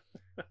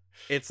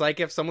 It's like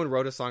if someone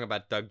wrote a song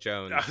about Doug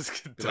Jones.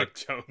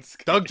 Jones.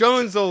 Doug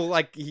Jones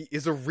he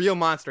is a real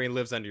monster and he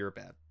lives under your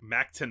bed.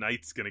 Mac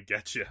Tonight's gonna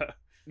get you.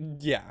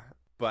 Yeah,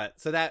 but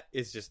so that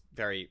is just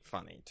very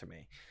funny to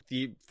me.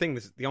 The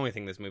only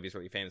thing this movie is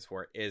really famous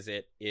for is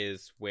it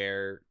is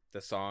where the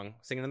song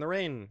 "Singing in the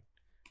Rain"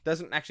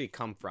 doesn't actually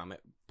come from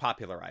it.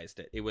 Popularized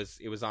it. It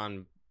was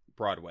on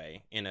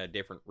Broadway in a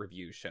different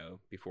review show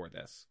before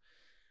this,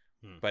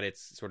 but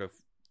it's sort of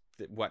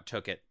what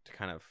took it to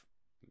kind of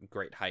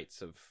great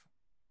heights of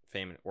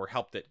fame, or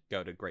helped it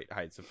go to great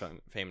heights of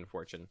fame and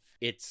fortune.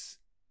 It's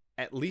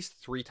at least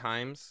 3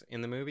 times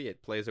in the movie.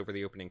 It plays over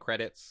the opening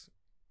credits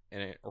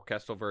in an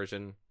orchestral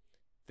version.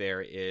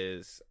 There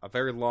is a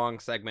very long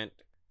segment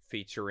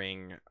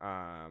featuring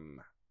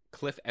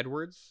Cliff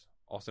Edwards,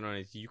 also known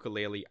as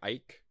Ukulele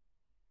Ike,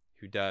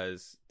 who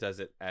does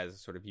it as a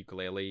sort of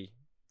ukulele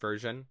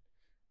version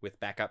with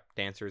backup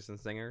dancers and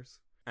singers.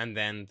 And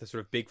then the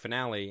sort of big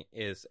finale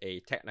is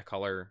a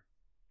Technicolor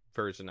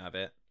version of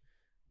it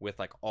with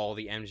like all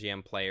the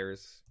MGM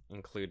players,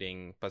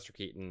 including Buster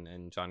Keaton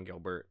and John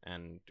Gilbert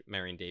and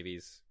Marion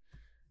Davies,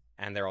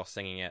 and they're all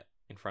singing it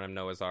in front of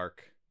Noah's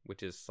Ark,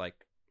 which is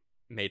like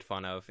made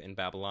fun of in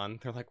Babylon.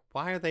 They're like,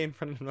 why are they in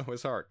front of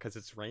Noah's Ark? Because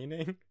it's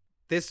raining?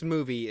 This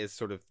movie is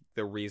sort of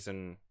the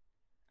reason,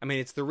 I mean,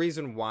 it's the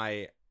reason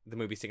why the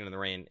movie Singing in the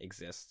Rain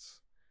exists.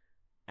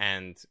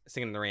 And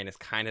Singing in the Rain is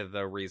kind of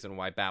the reason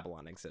why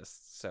Babylon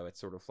exists. So it's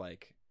sort of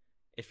like,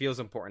 it feels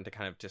important to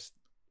kind of just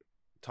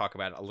talk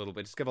about it a little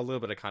bit, just give a little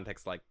bit of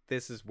context, like,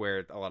 this is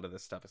where a lot of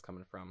this stuff is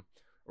coming from.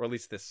 Or at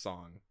least this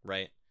song,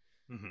 right?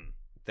 Mm-hmm.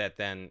 That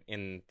then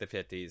in the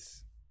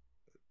 50s,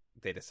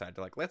 they decided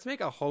to like, let's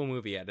make a whole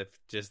movie out of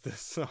just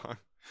this song.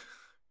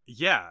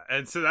 Yeah,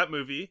 and so that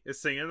movie is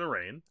Singing in the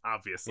Rain,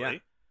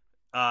 obviously.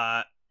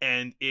 Yeah.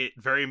 And it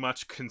very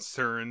much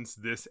concerns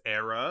this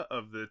era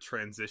of the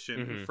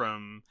transition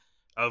from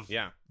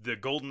the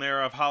golden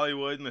era of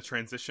Hollywood and the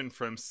transition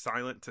from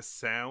silent to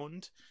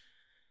sound.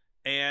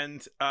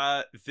 And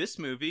this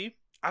movie,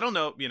 I don't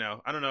know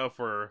if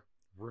we're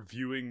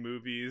reviewing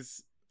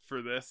movies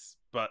for this,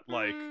 but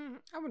like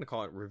I wouldn't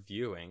call it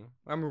reviewing.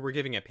 I mean, we're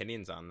giving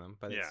opinions on them,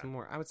 but it's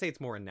more, I would say it's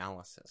more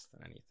analysis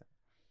than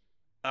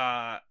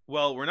anything.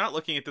 Well, we're not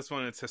looking at this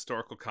one in its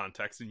historical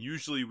context, and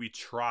usually we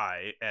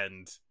try,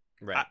 and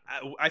right.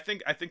 I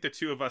think the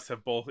two of us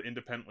have both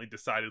independently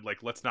decided,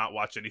 like, let's not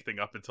watch anything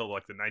up until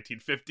like the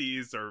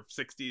 1950s or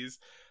 60s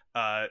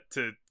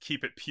to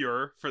keep it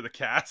pure for the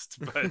cast.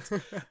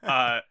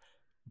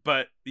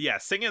 But yeah,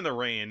 Singing in the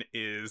Rain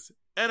is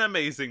an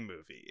amazing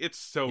movie. It's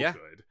so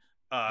good.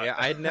 Yeah,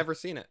 I had never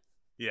seen it.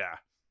 Yeah.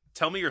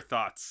 Tell me your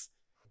thoughts.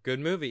 Good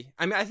movie.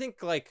 I mean, I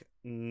think like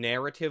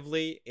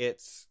narratively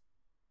it's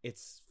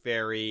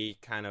very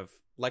kind of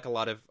like a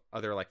lot of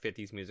other like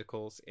 50s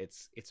musicals.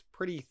 It's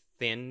pretty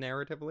thin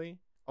narratively.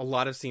 A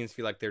lot of scenes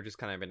feel like they're just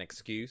kind of an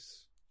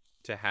excuse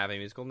to have a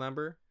musical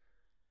number.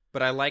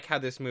 But I like how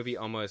this movie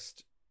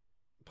almost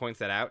points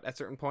that out at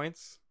certain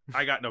points.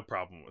 I got no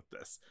problem with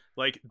this.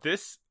 Like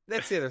this,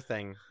 that's the other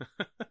thing.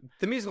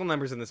 The musical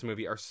numbers in this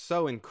movie are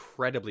so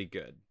incredibly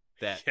good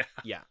that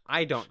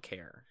I don't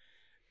care.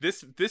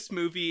 This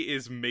movie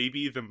is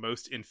maybe the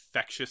most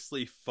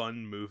infectiously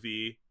fun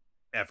movie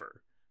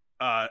ever.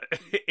 I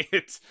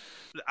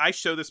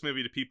show this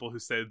movie to people who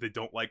say they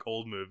don't like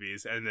old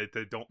movies and that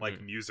they don't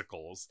like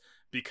musicals,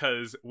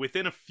 because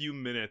within a few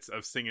minutes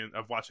of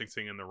watching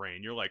Singing in the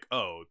Rain, you're like,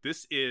 oh,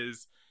 this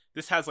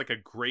has like a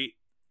great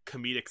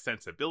comedic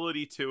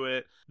sensibility to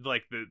it.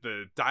 Like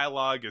the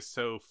dialogue is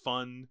so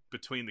fun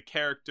between the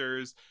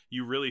characters.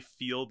 You really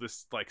feel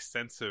this like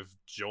sense of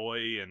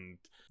joy, and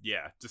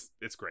just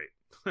it's great.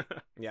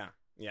 Yeah.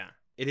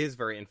 It is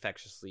very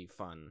infectiously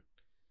fun.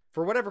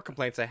 For whatever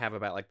complaints I have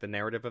about like the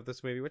narrative of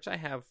this movie, which I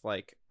have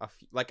like a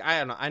few, like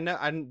I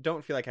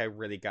don't feel like I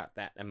really got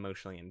that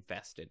emotionally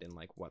invested in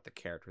like what the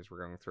characters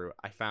were going through.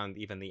 I found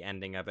even the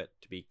ending of it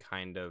to be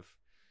kind of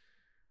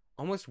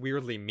almost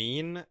weirdly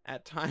mean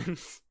at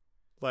times.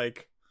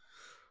 Like,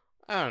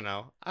 I don't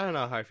know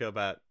how I feel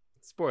about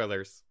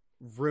spoilers,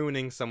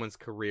 ruining someone's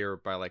career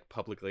by like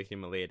publicly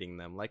humiliating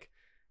them. Like,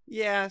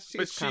 yeah,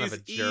 she's kind of a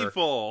jerk.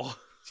 Evil.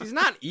 She's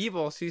not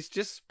evil. She's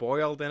just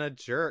spoiled and a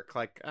jerk.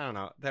 Like, I don't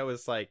know. That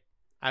was like,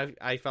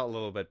 I felt a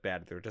little bit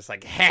bad. They were just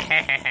like,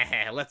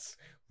 let's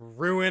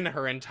ruin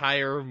her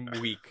entire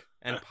week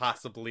and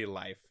possibly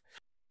life.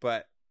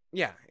 But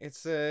yeah,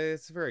 it's a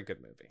very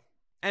good movie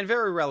and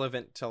very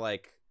relevant to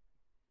like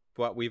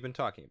what we've been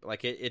talking about.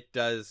 Like it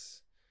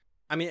does.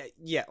 I mean,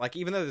 yeah, like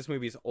even though this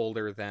movie is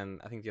older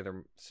than I think the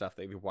other stuff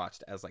that we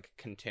watched as like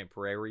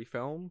contemporary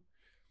film,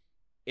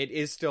 it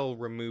is still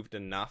removed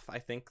enough, I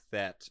think,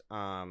 that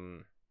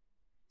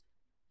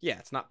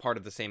it's not part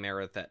of the same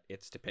era that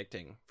it's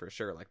depicting, for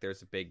sure. Like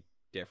there's a big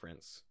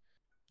difference.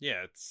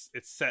 Yeah, it's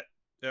set,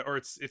 or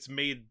it's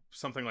made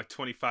something like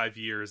 25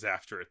 years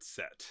after it's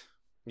set.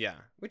 Yeah,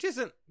 which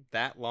isn't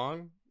that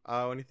long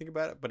when you think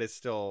about it, but it's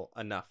still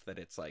enough that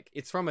it's like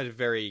it's from a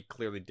very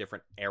clearly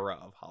different era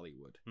of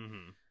Hollywood.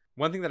 Mm-hmm.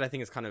 One thing that I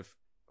think is kind of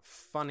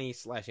funny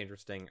 /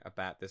 interesting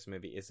about this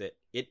movie is it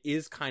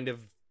is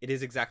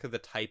exactly the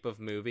type of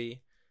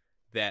movie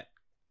that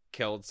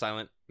killed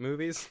silent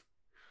movies,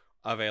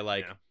 of a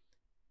like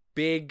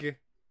big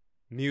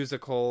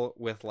musical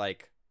with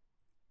like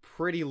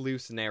pretty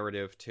loose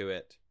narrative to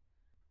it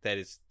that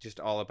is just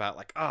all about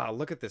like,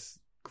 look at this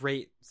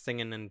great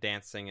singing and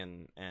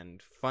dancing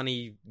and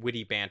funny,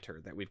 witty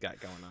banter that we've got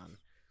going on.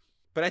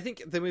 But I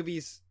think the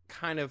movie's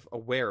kind of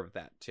aware of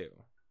that too,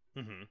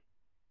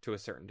 to a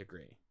certain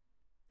degree.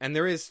 And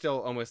there is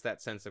still almost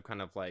that sense of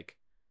kind of like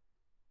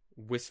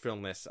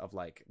wistfulness of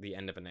like the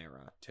end of an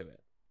era to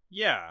it.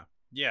 Yeah.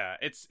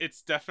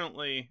 It's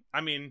definitely.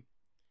 I mean,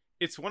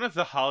 it's one of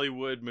the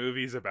Hollywood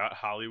movies about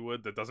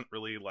Hollywood that doesn't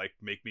really like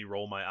make me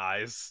roll my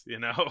eyes. You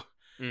know,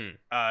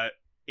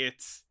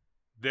 it's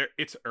there.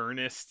 It's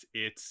earnest.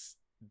 It's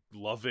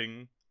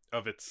loving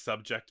of its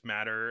subject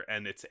matter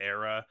and its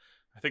era.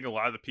 I think a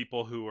lot of the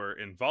people who were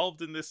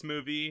involved in this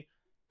movie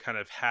kind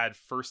of had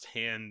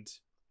firsthand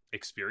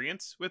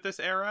experience with this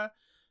era.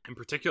 In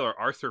particular,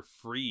 Arthur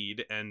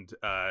Freed and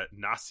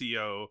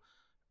Nacio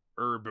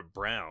Herb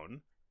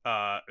Brown,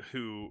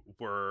 who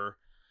were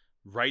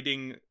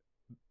writing.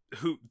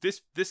 Who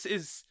this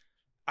is?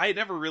 I had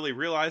never really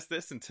realized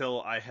this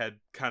until I had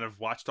kind of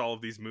watched all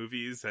of these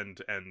movies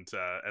and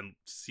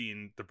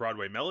seen the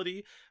Broadway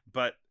Melody.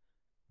 But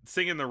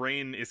Sing in the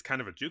Rain is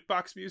kind of a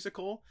jukebox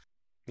musical.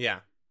 Yeah.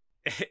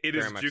 It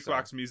is a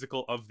jukebox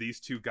musical of these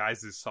two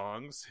guys'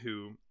 songs,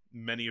 who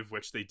many of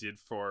which they did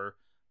for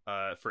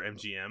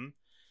MGM.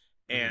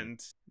 And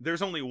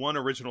there's only one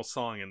original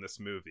song in this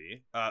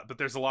movie, but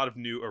there's a lot of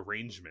new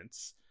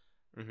arrangements,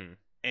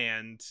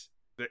 and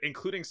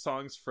including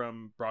songs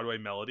from Broadway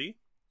Melody,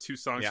 2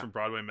 songs from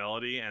Broadway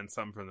Melody, and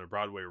some from the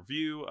Broadway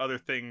Review, other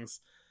things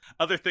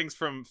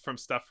from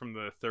stuff from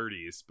the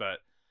 30s. But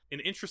an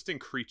interesting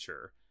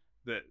creature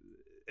that,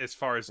 as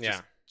far as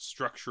just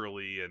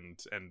structurally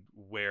and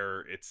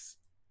where its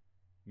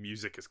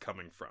music is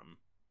coming from.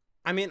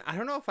 I mean, I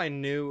don't know if I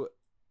knew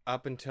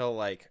up until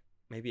like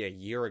maybe a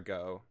year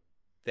ago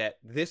that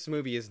this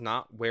movie is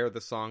not where the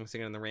song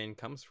Singing in the Rain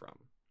comes from.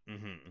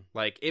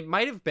 Like, it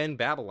might have been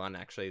Babylon,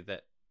 actually,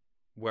 that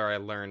where I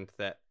learned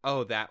that,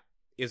 oh, that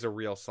is a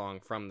real song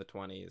from the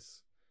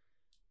 20s.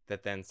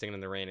 That then Singing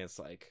in the Rain is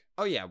like,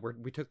 oh yeah,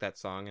 we took that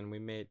song and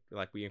we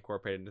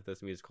incorporated into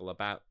this musical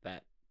about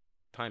that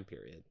time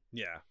period.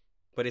 Yeah.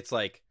 But it's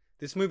like,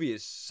 this movie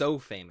is so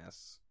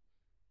famous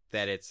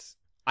that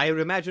I would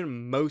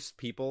imagine most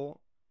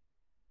people,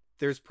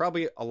 there's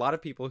probably a lot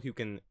of people who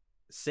can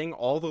sing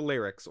all the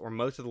lyrics or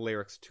most of the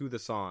lyrics to the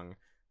song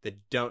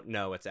that don't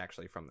know it's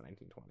actually from the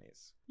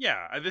 1920s.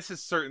 Yeah, this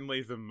is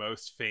certainly the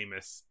most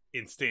famous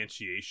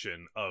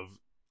instantiation of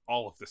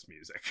all of this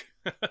music.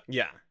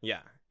 Yeah.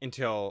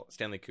 Until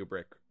Stanley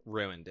Kubrick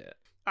ruined it.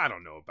 I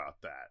don't know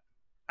about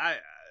that.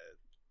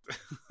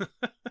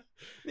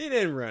 He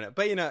didn't ruin it,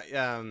 but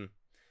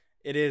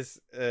it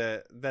is.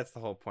 That's the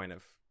whole point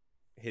of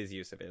his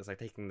use of it. Is like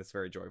taking this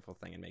very joyful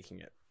thing and making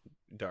it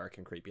dark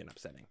and creepy and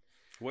upsetting.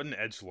 What an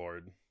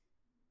edgelord!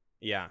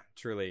 Yeah,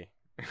 truly.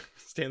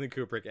 Stanley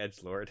Kubrick,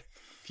 edgelord.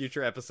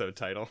 Future episode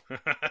title.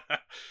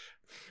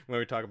 When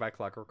we talk about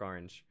Clockwork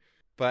Orange.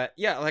 But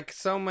yeah, like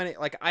so many,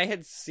 like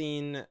I'd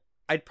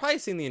probably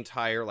seen the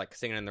entire like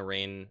Singing in the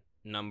Rain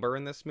number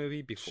in this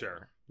movie before.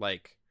 Sure.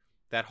 Like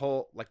that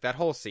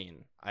whole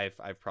scene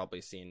I've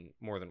probably seen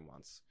more than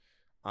once.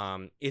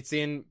 It's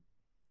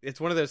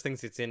one of those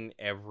things that's in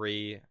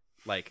every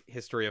like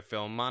history of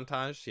film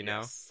montage, you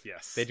know?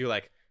 Yes. They do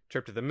like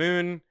Trip to the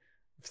Moon,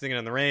 Singing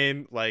in the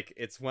Rain, like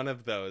it's one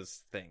of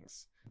those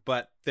things.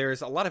 But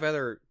there's a lot of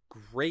other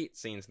great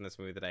scenes in this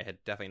movie that I had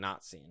definitely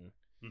not seen.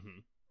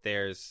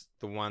 There's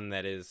the one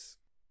that is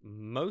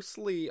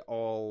mostly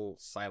all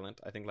silent,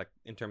 I think, like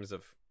in terms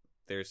of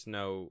there's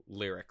no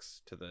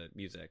lyrics to the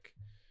music,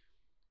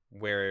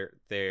 where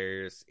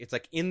it's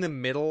like in the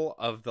middle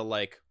of the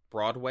like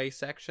Broadway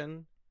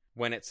section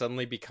when it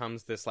suddenly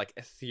becomes this like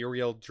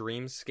ethereal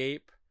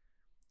dreamscape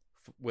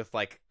with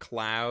like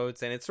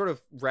clouds, and it's sort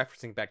of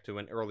referencing back to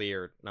an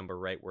earlier number,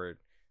 right, where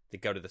they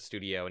go to the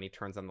studio and he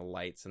turns on the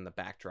lights and the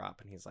backdrop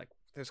and he's like,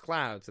 there's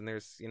clouds and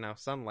there's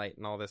sunlight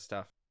and all this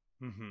stuff.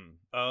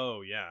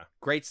 Oh yeah,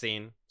 great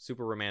scene,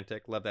 super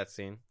romantic, love that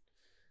scene.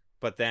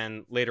 But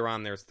then later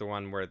on there's the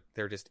one where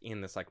they're just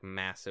in this like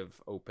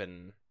massive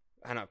open,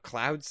 I don't know,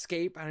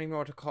 cloudscape, I don't even know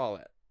what to call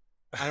it.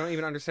 I don't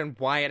even understand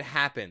why it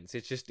happens.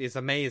 It just is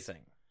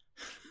amazing.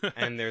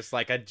 And there's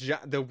like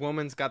the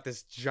woman's got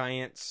this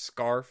giant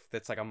scarf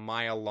that's like a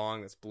mile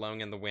long that's blowing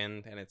in the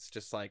wind, and it's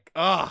just like,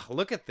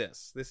 look at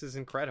this is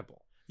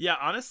incredible. Yeah,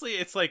 honestly,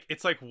 it's like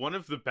one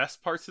of the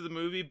best parts of the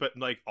movie, but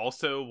like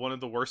also one of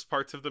the worst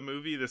parts of the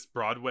movie, this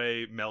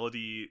Broadway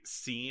Melody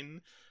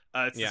scene.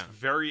 It's this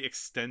very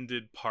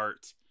extended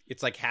part.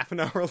 It's like half an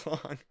hour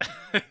long.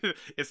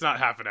 It's not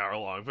half an hour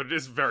long, but it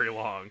is very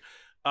long.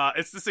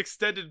 It's this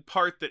extended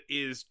part that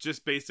is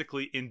just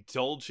basically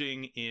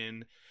indulging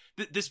in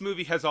this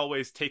movie has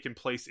always taken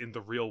place in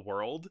the real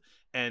world,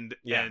 and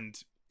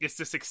it's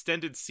this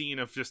extended scene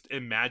of just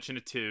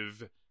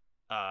imaginative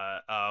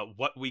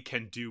what we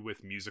can do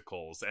with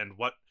musicals and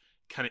what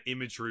kind of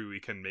imagery we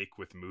can make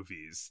with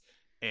movies,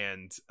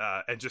 and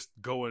just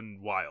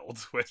going wild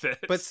with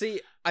it. But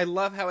see, I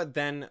love how it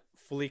then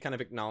fully kind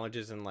of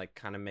acknowledges and like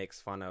kind of makes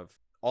fun of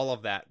all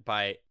of that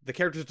by the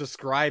characters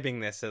describing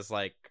this as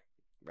like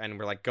and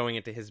we're like going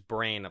into his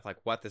brain of like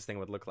what this thing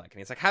would look like, and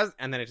he's like, how's,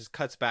 and then it just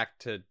cuts back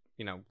to,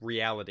 you know,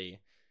 reality,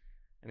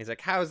 and he's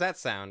like, how does that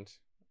sound?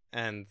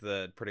 And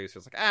the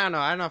producer's like, I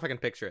don't know if I can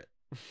picture it.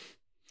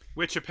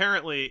 Which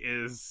apparently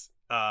is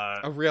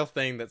a real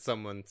thing that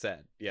someone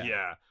said.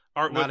 Yeah.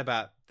 Not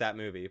about that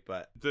movie,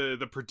 but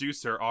the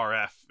producer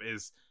RF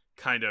is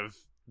kind of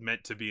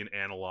meant to be an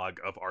analog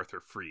of Arthur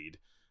Freed,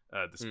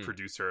 this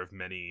producer of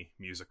many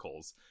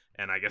musicals,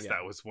 and I guess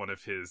that was one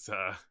of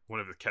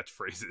the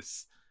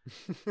catchphrases.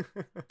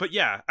 But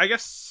yeah, I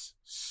guess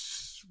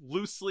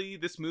loosely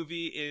this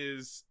movie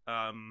is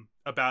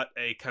about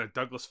a kind of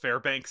Douglas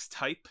Fairbanks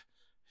type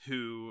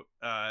who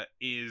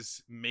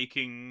is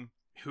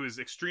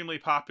extremely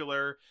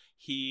popular.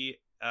 He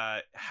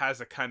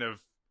has a kind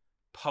of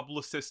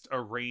publicist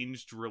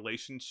arranged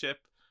relationship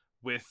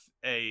with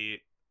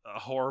a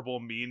horrible,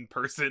 mean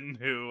person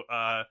who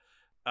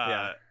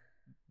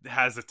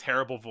has a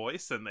terrible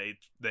voice, and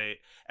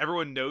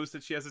everyone knows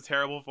that she has a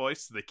terrible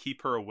voice, so they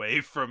keep her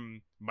away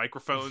from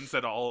microphones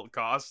at all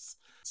costs.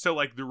 So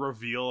like the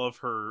reveal of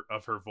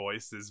her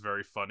voice is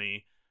very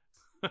funny.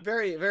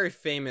 Very, very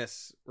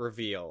famous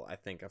reveal, I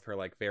think, of her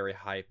like very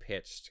high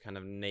pitched kind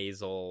of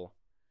nasal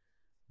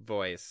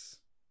voice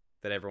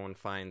that everyone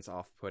finds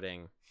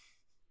off-putting.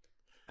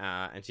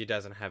 And she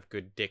doesn't have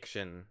good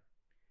diction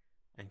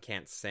and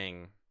can't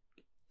sing.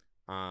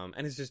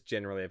 And is just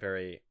generally a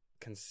very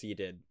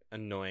conceited,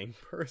 annoying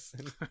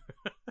person.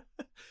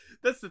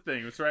 That's the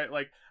thing, it's right.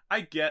 Like,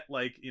 I get,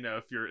 like, you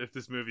know, if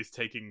this movie's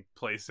taking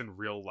place in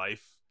real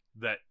life,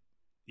 that,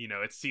 you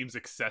know, it seems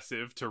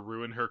excessive to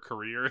ruin her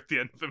career at the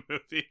end of the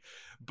movie.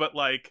 But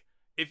like,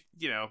 if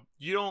you know,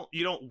 you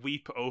don't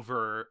weep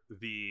over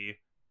the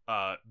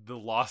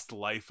lost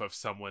life of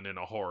someone in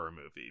a horror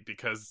movie,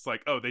 because it's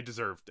like, oh, they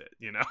deserved it,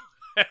 you know.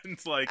 And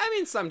it's like, I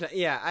mean, sometimes,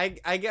 yeah,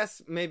 I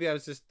guess maybe I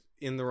was just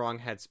in the wrong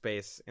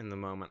headspace in the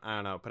moment. I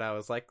don't know, but I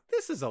was like,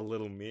 this is a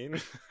little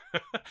mean.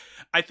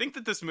 I think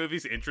that this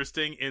movie's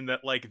interesting in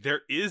that, like,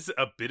 there is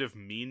a bit of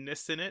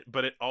meanness in it,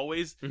 but it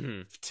always,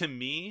 to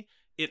me,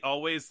 it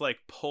always like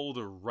pulled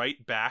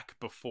right back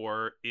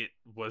before it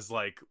was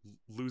like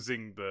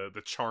losing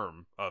the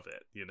charm of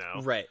it, you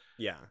know? Right.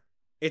 Yeah.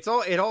 It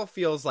all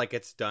feels like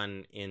it's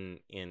done in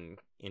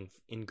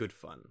good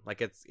fun.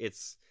 Like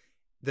it's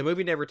the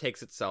movie never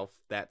takes itself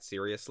that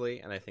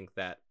seriously, and I think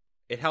that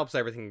it helps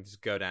everything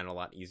just go down a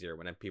lot easier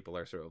when people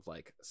are sort of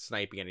like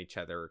sniping at each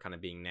other or kind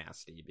of being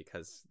nasty,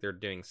 because they're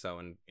doing so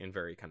in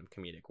very kind of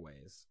comedic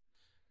ways.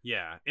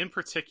 Yeah. In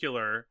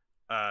particular,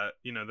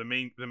 you know, the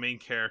main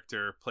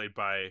character played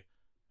by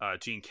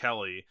Gene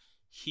Kelly,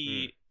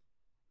 he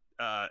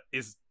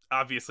is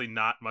obviously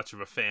not much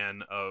of a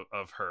fan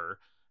of her,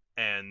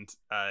 and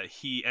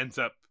he ends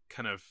up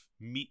kind of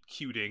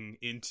meet-cuting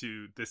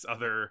into this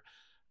other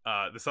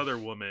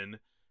woman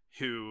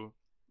who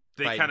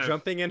they by kind of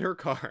jumping in her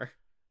car.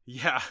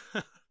 Yeah.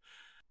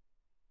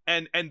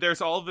 And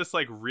there's all this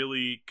like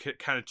really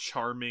kind of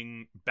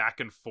charming back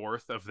and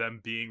forth of them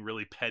being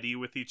really petty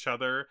with each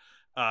other.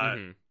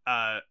 But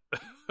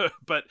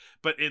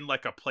in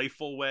like a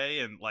playful way,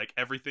 and like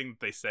everything that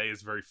they say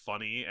is very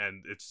funny,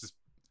 and it's just,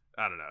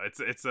 I don't know,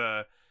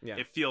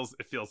 it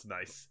feels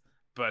nice.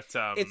 But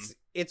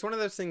it's one of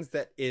those things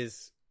that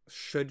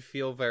should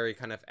feel very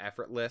kind of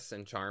effortless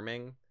and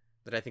charming,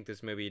 that I think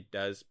this movie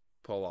does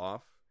pull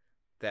off,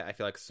 that I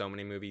feel like so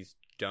many movies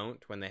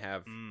don't, when they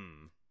have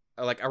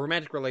like a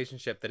romantic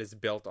relationship that is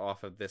built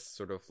off of this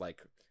sort of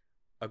like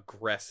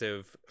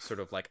aggressive sort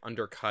of like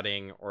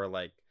undercutting, or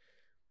like,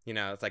 you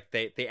know, it's like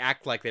they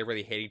act like they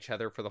really hate each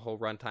other for the whole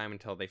runtime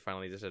until they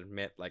finally just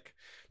admit, like,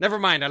 never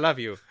mind, I love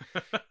you.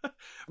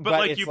 but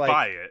like, you like,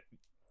 buy it.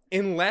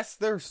 Unless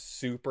they're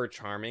super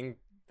charming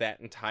that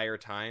entire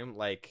time,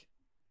 like,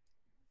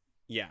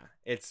 yeah,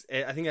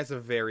 I think that's a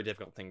very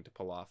difficult thing to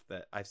pull off,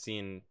 that I've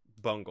seen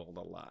bungled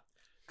a lot.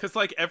 Because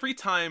like every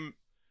time,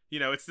 you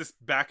know, it's this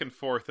back and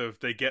forth of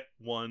they get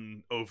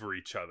one over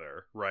each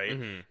other, right?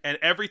 And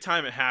every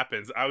time it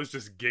happens, I was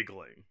just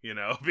giggling, you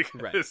know,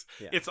 because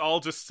it's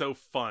all just so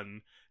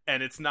fun,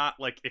 and it's not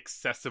like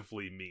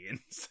excessively mean,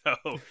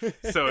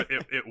 so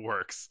it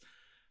works.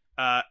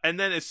 And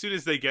then as soon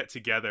as they get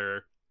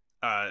together,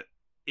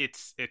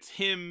 it's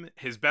him,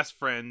 his best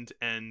friend,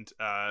 and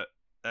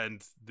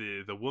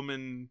the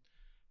woman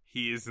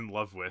he is in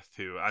love with,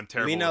 who I'm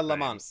terrible Lena with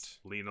Lamont.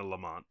 Lena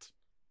Lamont,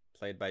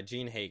 played by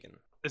Jean Hagen.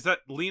 Is that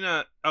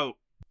Lena? Oh,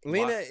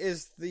 Lena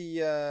is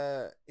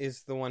the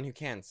one who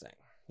can sing.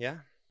 Yeah.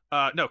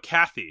 No,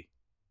 Kathy.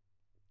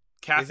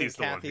 Kathy's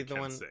the one who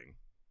can sing.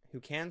 Who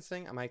can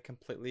sing? Am I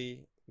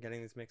completely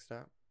getting these mixed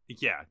up?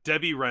 Yeah,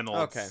 Debbie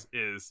Reynolds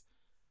is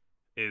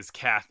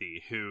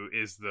Kathy, who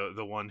is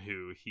the one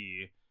who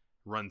he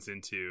runs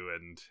into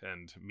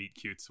and meet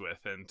cutes with,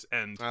 and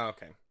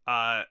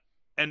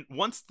and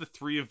once the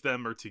three of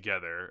them are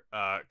together,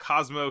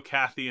 Cosmo,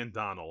 Kathy, and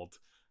Donald,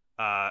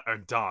 or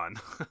Don,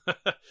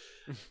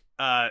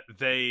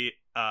 they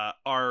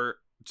are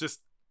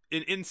just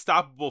an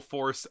unstoppable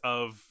force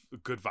of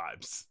good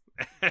vibes.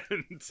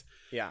 And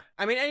Yeah.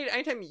 I mean,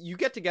 anytime you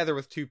get together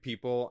with two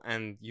people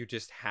and you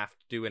just have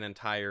to do an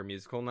entire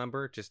musical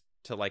number just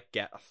to like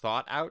get a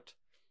thought out,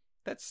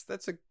 that's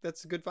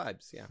good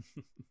vibes. Yeah.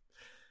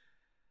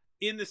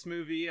 in this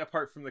movie,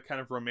 apart from the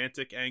kind of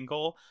romantic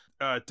angle,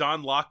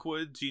 Don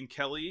Lockwood, Gene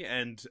Kelly,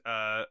 and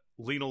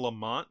Lena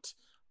Lamont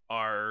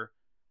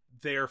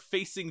they're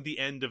facing the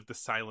end of the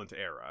silent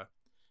era.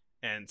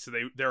 And so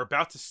they're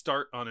about to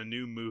start on a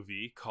new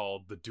movie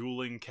called The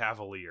Dueling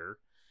Cavalier.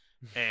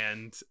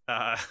 And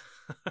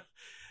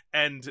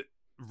and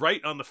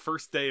right on the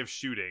first day of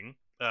shooting,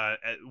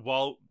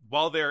 while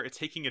they're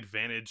taking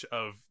advantage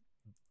of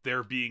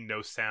there being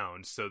no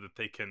sound so that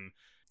they can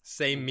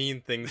say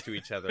mean things to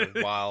each other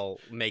while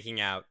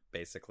making out,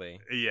 basically.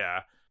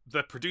 Yeah.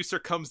 The producer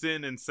comes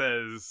in and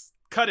says,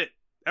 "Cut it.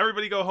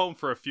 Everybody go home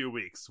for a few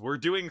weeks. We're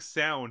doing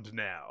sound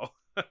now."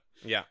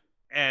 Yeah.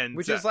 And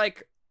which is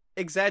like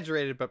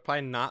exaggerated, but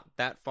probably not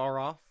that far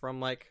off from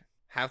like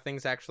how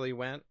things actually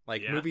went.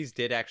 Like movies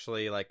did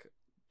actually like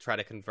try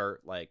to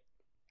convert like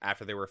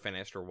after they were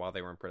finished or while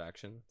they were in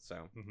production.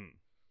 So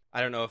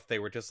I don't know if they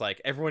were just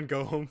like, everyone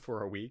go home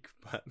for a week,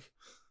 but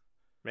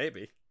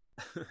maybe.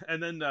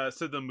 And then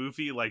so the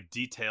movie like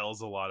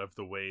details a lot of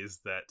the ways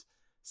that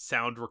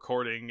sound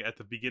recording at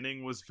the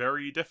beginning was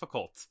very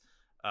difficult.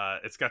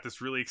 It's got this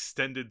really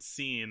extended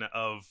scene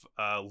of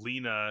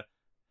Lena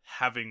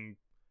having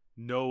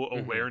no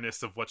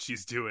awareness of what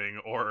she's doing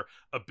or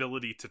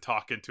ability to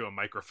talk into a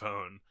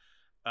microphone.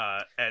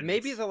 And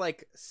maybe the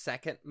like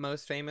second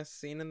most famous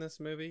scene in this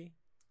movie.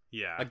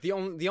 Yeah. Like the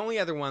only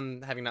other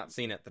one, having not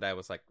seen it, that I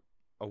was like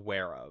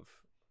aware of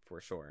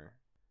for sure.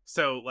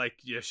 So, like,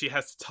 yeah, she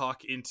has to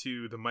talk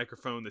into the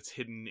microphone that's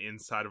hidden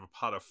inside of a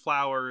pot of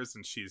flowers,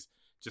 and she's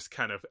just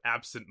kind of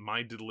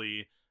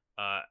absent-mindedly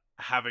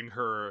having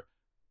her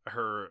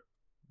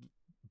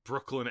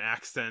Brooklyn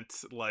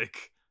accent,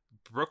 like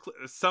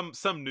some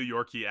New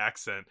Yorkie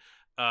accent,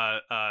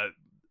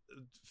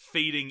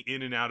 fading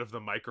in and out of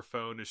the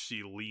microphone as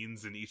she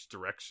leans in each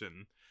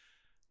direction.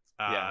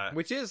 Yeah,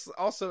 which is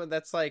also,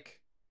 that's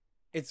like,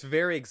 it's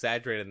very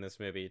exaggerated in this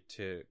movie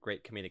to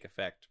great comedic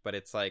effect, but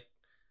it's like,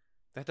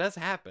 that does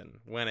happen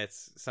when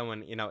it's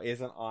someone, you know,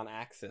 isn't on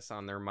axis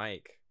on their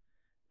mic,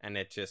 and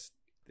it just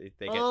they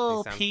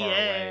sound far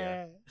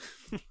away.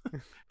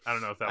 I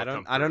don't know if that.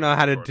 I don't know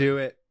how to do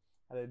it.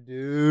 How to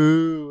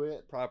do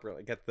it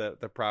properly? Get the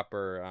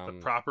proper the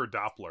proper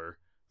Doppler.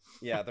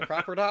 Yeah, the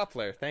proper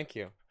Doppler. Thank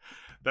you.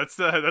 That's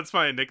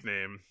my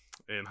nickname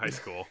in high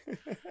school.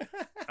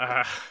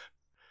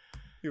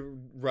 You're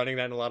running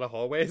down a lot of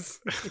hallways.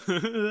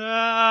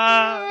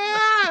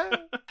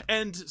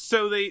 And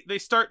so they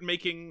start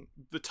making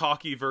the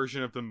talkie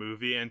version of the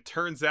movie, and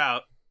turns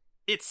out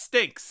it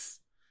stinks.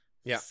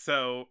 Yeah.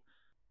 So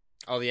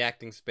all the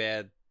acting's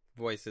bad,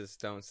 voices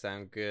don't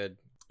sound good.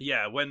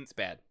 Yeah, when it's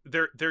bad.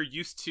 They're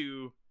used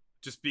to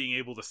just being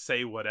able to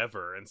say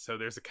whatever, and so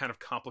there's a kind of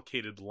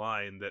complicated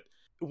line that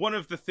one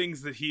of the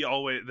things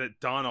that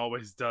Don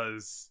always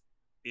does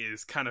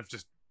is kind of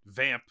just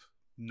vamp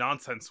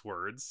nonsense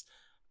words.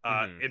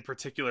 In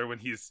particular when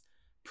he's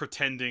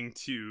pretending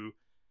to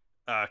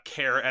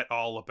care at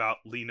all about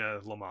Lena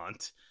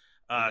Lamont.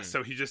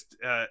 So he just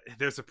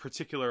there's a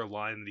particular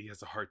line that he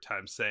has a hard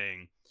time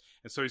saying,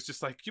 and so he's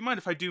just like, "Do you mind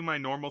if I do my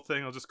normal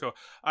thing? I'll just go,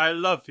 I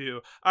love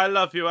you, I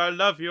love you, I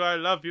love you, I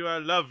love you, I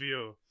love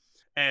you."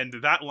 And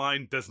that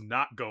line does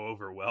not go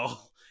over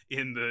well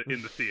in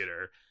the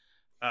theater.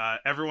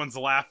 Everyone's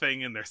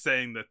laughing, and they're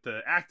saying that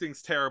the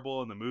acting's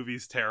terrible and the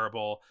movie's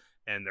terrible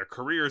and their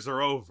careers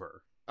are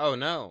over. Oh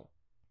no.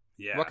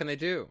 Yeah. What can they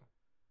do?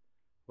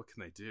 What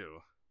can they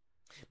do?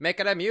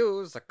 Make it a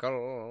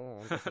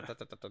musical.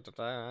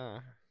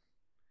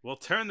 We'll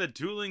turn the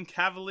Dueling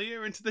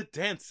Cavalier into the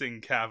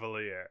Dancing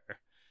Cavalier.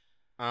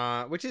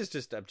 Which is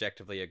just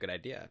objectively a good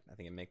idea. I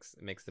think it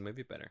makes the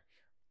movie better.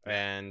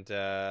 And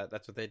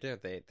that's what they do.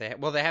 They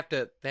have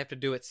to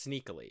do it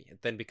sneakily.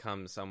 It then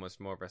becomes almost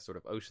more of a sort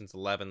of Ocean's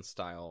 11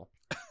 style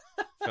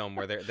film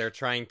where they're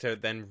trying to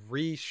then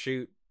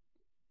reshoot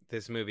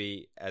this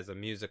movie as a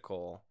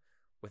musical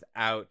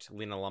without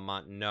Lena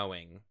Lamont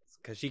knowing,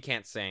 because she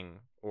can't sing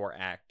or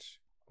act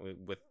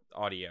with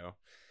audio.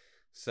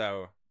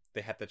 So they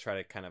have to try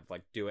to kind of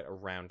like do it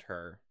around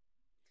her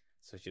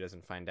so she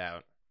doesn't find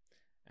out.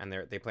 And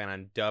they plan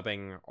on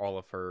dubbing all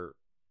of her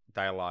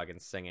dialogue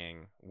and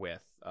singing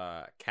with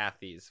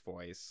Kathy's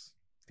voice,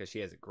 because she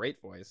has a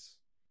great voice.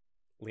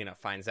 Lena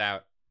finds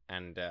out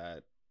and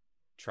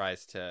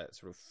tries to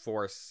sort of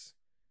force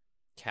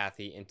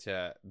Kathy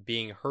into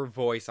being her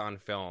voice on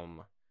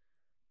film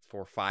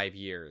for 5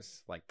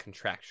 years, like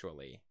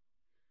contractually,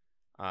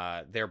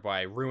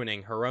 thereby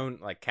ruining her own,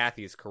 like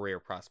Kathy's career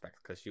prospects,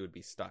 because she would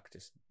be stuck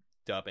just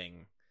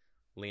dubbing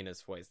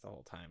Lena's voice the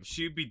whole time.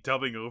 She'd be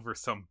dubbing over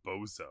some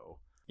bozo.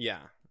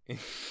 Yeah.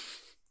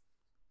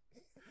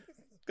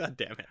 God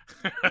damn it.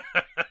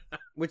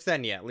 Which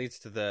then, yeah, leads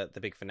to the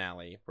big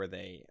finale where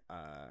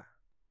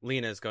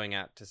Lena's going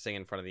out to sing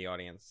in front of the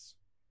audience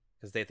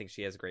because they think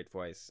she has a great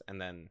voice,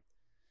 and then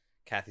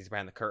Kathy's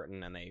behind the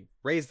curtain, and they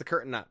raise the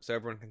curtain up so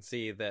everyone can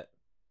see that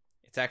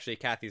it's actually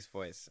Kathy's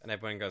voice, and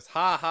everyone goes,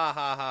 ha ha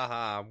ha ha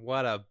ha,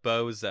 what a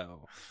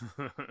bozo.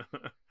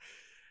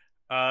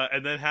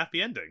 And then happy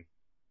ending.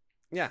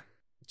 Yeah,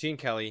 Gene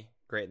Kelly,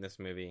 great in this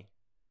movie.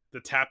 The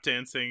tap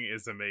dancing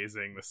is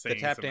amazing. The singing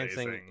The tap is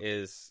amazing. dancing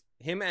is,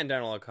 him and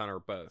Donald O'Connor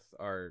both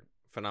are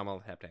phenomenal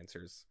tap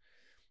dancers.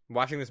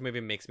 Watching this movie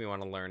makes me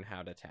want to learn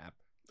how to tap.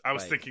 I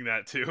was thinking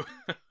that too.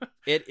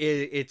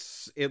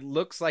 It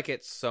looks like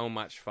it's so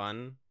much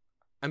fun.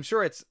 I'm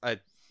sure it's a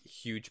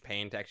huge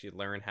pain to actually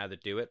learn how to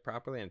do it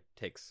properly, and it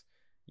takes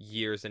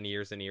years and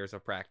years and years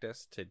of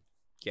practice to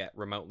get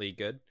remotely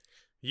good.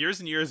 Years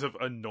and years of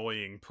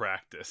annoying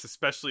practice,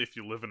 especially if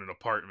you live in an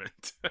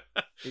apartment.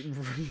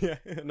 Yeah,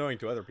 annoying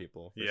to other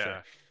people. For Yeah.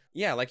 sure.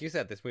 Yeah, like you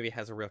said, this movie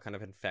has a real kind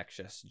of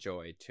infectious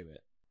joy to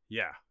it.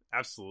 Yeah,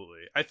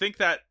 absolutely. I think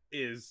that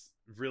is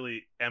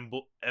really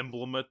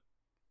emblematic.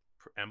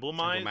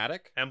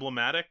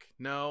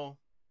 No,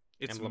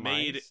 it's made.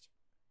 Emblemized?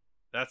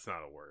 That's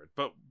not a word,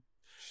 but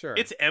Sure.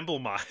 it's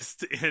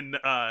emblemized in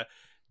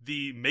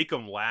the Make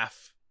 'em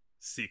Laugh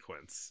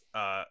sequence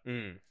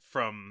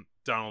from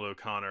Donald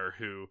O'Connor,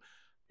 who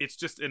it's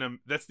just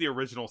that's the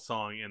original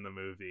song in the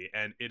movie,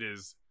 and it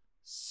is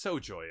so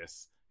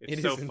joyous.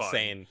 It's so fun.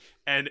 Insane.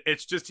 And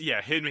it's just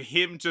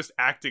him just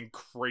acting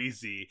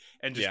crazy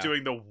and just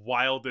doing the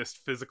wildest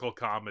physical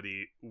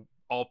comedy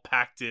all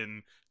packed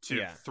in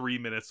to 3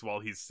 minutes while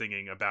he's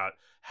singing about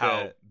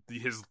how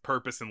his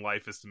purpose in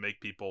life is to make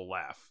people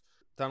laugh.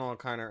 Donald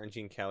O'Connor and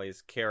Gene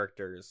Kelly's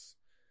characters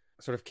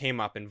sort of came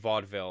up in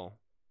vaudeville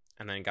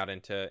and then got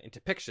into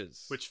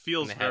pictures, which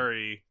feels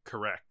very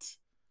correct.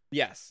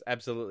 Yes,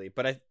 absolutely.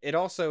 But it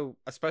also,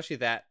 especially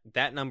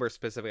that number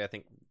specifically, I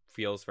think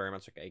feels very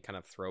much like a kind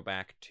of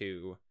throwback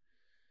to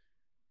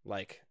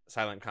like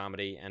silent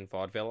comedy and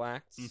vaudeville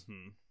acts.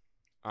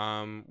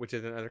 Which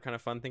is another kind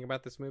of fun thing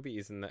about this movie,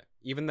 is that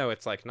even though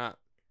it's like not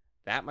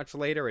that much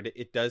later,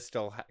 it does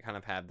still kind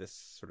of have this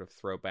sort of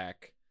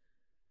throwback,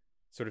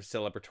 sort of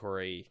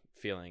celebratory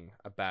feeling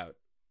about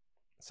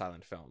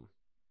silent film,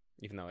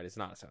 even though it is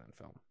not a silent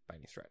film by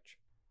any stretch.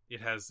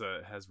 It has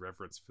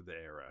reverence for the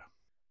era.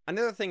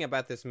 Another thing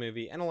about this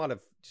movie, and a lot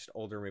of just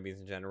older movies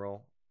in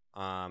general,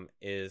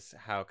 is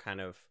how I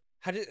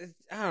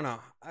don't know.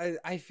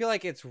 I feel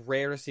like it's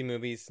rare to see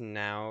movies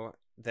now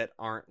that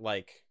aren't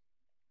like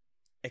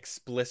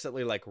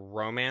explicitly like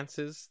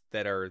romances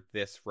that are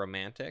this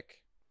romantic.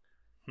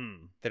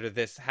 That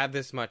are have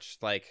this much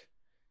like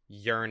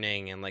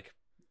yearning and like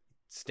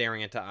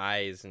staring into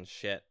eyes and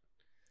shit.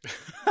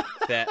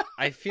 That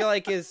I feel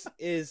like is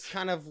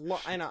kind of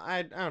I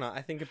don't know.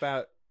 I think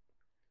about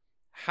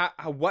how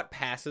what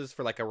passes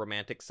for like a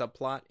romantic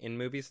subplot in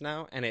movies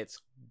now, and it's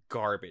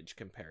garbage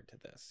compared to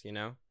this, you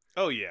know?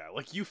 Oh yeah,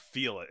 like you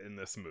feel it in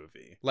this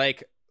movie.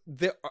 Like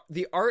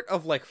the art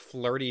of like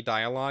flirty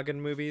dialogue in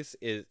movies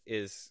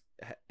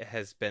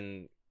has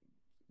been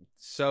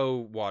so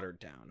watered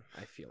down,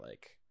 I feel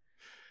like.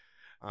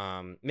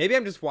 Maybe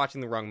I'm just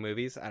watching the wrong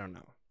movies, I don't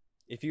know.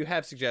 If you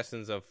have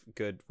suggestions of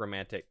good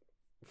romantic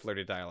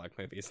flirty dialogue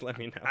movies, let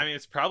me know. I mean,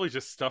 it's probably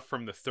just stuff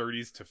from the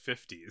 30s to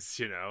 50s,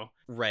 you know?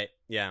 Right,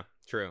 yeah,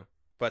 true.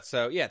 But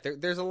so, yeah,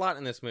 there's a lot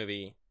in this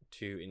movie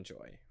to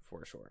enjoy,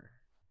 for sure.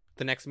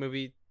 The next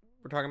movie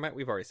we're talking about,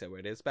 we've already said what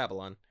it is,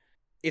 Babylon.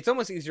 It's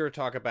almost easier to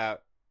talk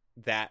about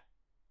that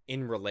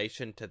in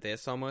relation to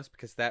this, almost,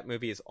 because that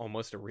movie is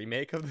almost a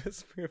remake of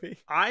this movie.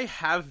 I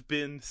have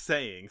been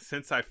saying,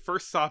 since I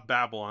first saw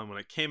Babylon when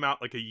it came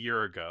out like a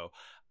year ago,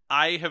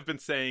 I have been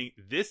saying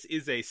this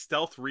is a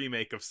stealth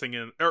remake of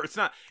Singing, or it's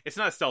not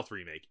a stealth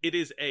remake. It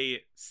is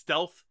a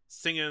stealth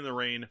Singing in the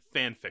Rain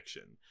fan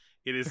fiction.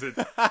 It is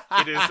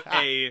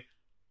a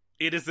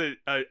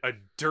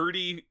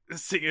dirty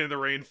Singing in the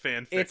Rain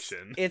fan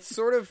fiction. It's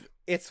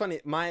funny.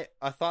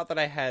 A thought that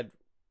I had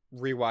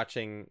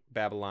rewatching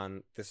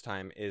Babylon this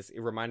time is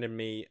it reminded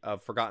me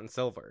of Forgotten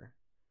Silver.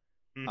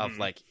 Of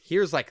like,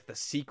 here's like the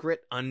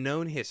secret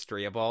unknown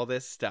history of all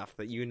this stuff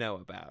that you know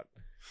about.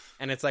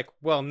 And it's like,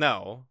 well,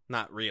 no,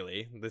 not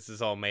really. This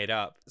is all made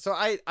up. So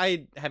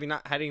I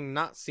having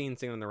not seen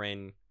Singing in the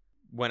Rain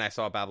when I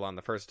saw Babylon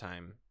the first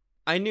time,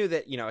 I knew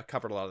that, you know, it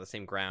covered a lot of the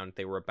same ground.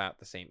 They were about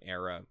the same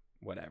era,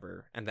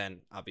 whatever. And then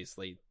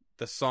obviously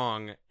the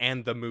song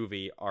and the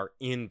movie are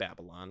in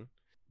Babylon.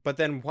 But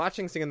then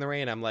watching Singing in the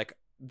Rain, I'm like,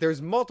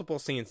 there's multiple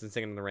scenes in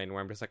Singing in the Rain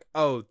where I'm just like,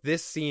 oh,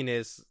 this scene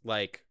is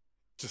like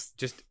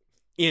just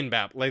in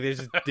Babylon. Like they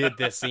just did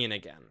this scene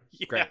again.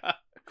 Yeah. Great.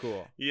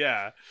 Cool.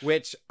 Yeah.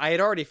 Which I had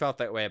already felt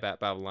that way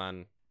about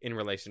Babylon in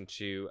relation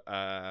to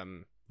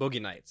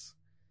Boogie Nights.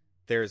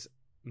 There's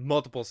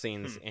multiple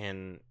scenes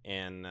in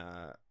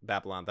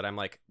Babylon that I'm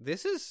like,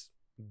 this is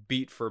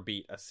beat for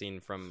beat a scene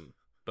from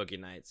Boogie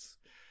Nights.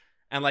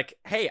 And like,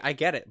 hey, I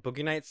get it.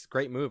 Boogie Nights,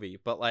 great movie,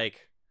 but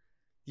like,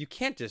 you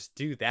can't just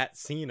do that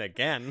scene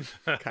again.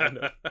 Kind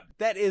of.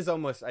 That is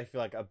almost, I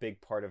feel like, a big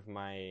part of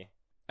my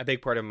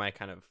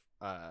kind of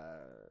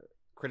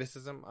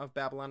criticism of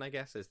Babylon, I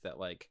guess, is that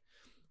like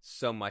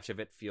so much of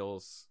it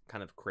feels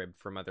kind of cribbed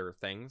from other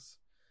things.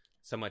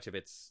 So much of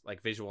its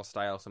like visual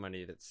style, so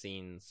many of its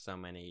scenes, so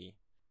many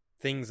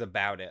things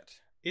about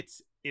it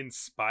It's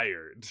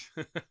inspired.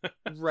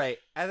 Right.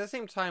 At the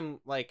same time,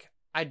 like,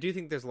 I do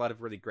think there's a lot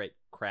of really great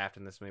craft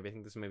in this movie. I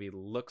think this movie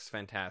looks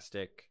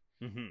fantastic.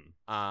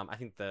 I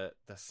think the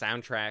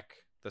soundtrack,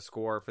 the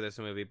score for this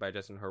movie by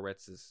Justin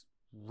Hurwitz is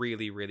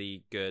really,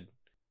 really good.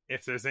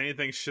 If there's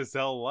anything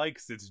Chazelle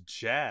likes, it's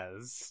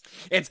jazz.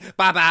 It's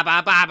ba ba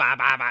ba ba ba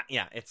ba ba.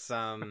 Yeah, it's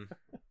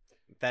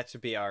that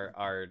should be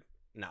our.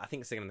 No, I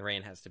think "Singing in the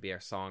Rain" has to be our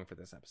song for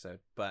this episode.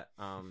 But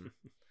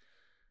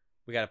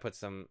we got to put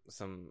some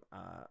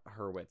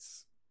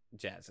Hurwitz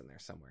jazz in there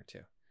somewhere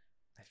too.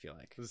 I feel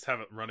like just have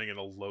it running at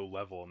a low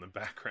level in the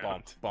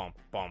background. Bump, bump,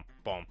 bump,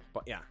 bump.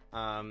 But yeah,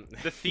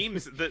 the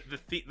themes,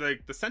 the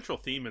central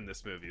theme in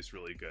this movie is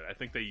really good. I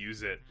think they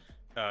use it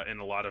in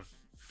a lot of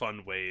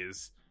fun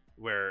ways.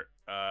 Where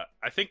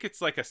I think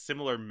it's like a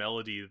similar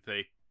melody that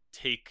they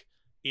take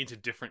into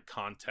different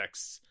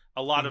contexts.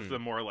 A lot of the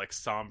more like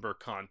somber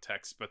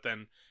context, but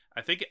then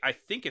I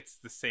think it's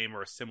the same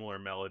or a similar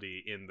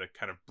melody in the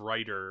kind of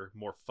brighter,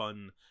 more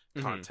fun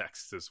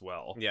contexts as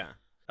well. Yeah.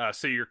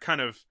 So you're kind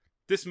of,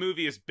 this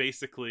movie is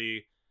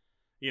basically,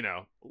 you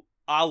know,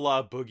 a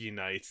la Boogie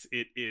Nights.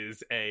 It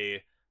is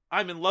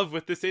I'm in love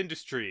with this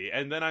industry,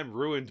 and then I'm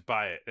ruined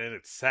by it, and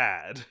it's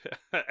sad.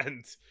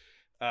 And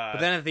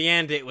but then at the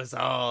end, it was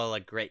all a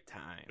great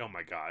time. Oh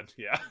my god,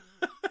 yeah.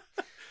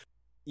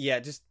 Yeah,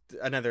 just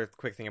another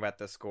quick thing about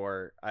the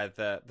score.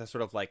 The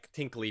sort of like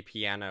tinkly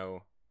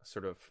piano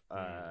sort of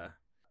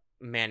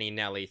Manny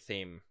Nelly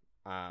theme.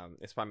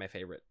 It's probably my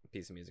favorite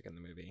piece of music in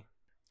the movie.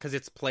 Because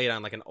it's played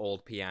on like an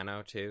old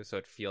piano too, so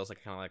it feels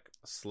like kind of like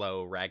a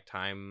slow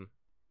ragtime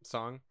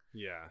song.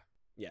 Yeah.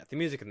 Yeah, the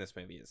music in this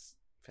movie is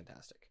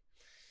fantastic.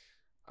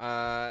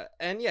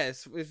 And yeah,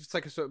 it's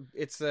like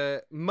it's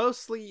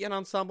mostly an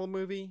ensemble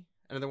movie.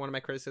 Another one of my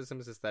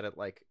criticisms is that it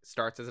like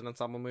starts as an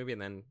ensemble movie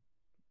and then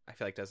I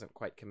feel like doesn't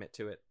quite commit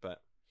to it.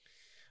 But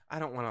I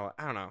don't know.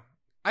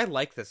 I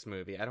like this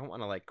movie. I don't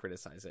want to like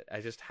criticize it.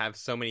 I just have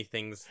so many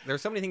things.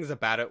 There's so many things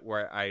about it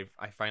where I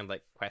find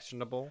like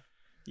questionable.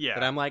 Yeah.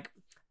 But I'm like,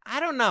 I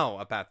don't know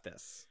about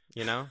this,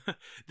 you know?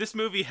 This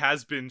movie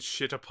has been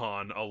shit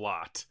upon a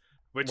lot,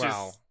 which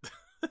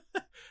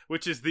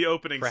is the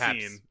opening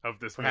scene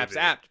of this movie. Perhaps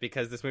apt,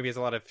 because this movie has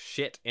a lot of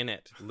shit in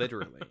it,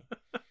 literally.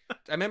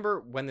 I remember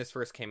when this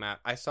first came out,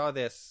 I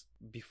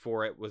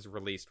before it was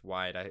released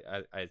wide.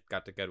 I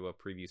got to go to a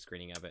preview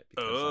screening of it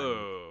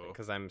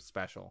because I'm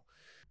special.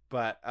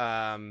 But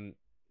no,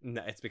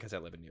 it's because I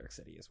live in New York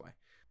City is why.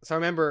 So I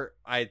remember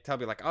I tell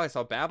people like, oh, I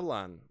saw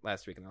Babylon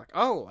last week, and they're like,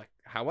 oh, like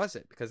how was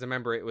it? Because I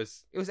remember it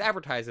was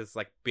advertised as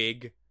like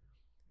big,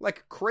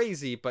 like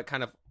crazy, but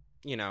kind of,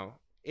 you know,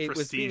 it prestige-y.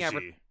 was being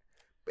advertised.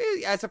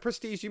 Yeah, it's a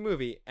prestige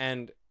movie,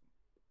 and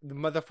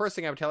the first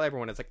thing I would tell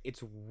everyone is like,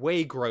 it's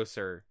way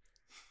grosser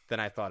than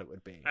I thought it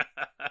would be.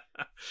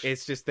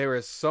 It's just there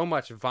is so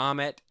much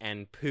vomit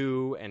and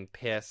poo and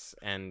piss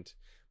and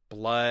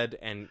blood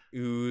and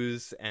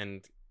ooze,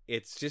 and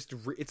it's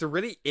a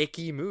really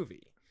icky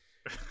movie.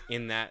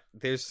 In that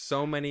there's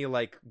so many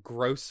like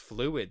gross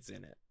fluids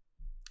in it.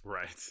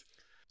 Right.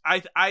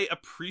 I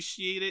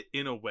appreciate it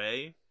in a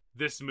way.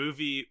 This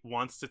movie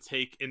wants to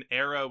take an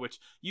era which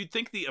you'd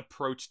think the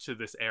approach to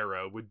this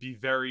era would be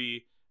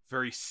very,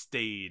 very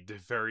staid,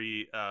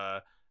 very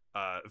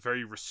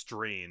very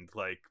restrained.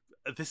 Like,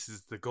 this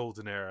is the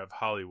golden era of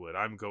Hollywood.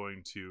 I'm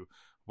going to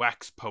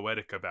wax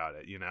poetic about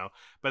it, you know?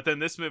 But then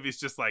this movie's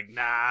just like,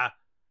 nah,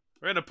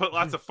 we're gonna put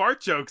lots of fart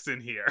jokes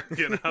in here,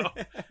 you know.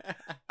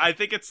 I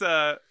think it's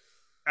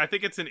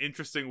an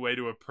interesting way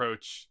to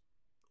approach,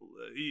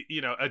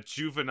 you know, a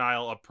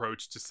juvenile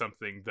approach to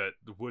something that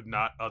would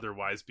not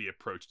otherwise be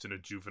approached in a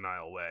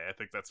juvenile way. I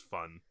think that's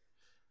fun.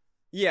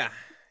 Yeah.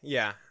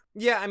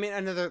 I mean,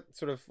 another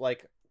sort of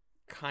like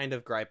kind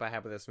of gripe I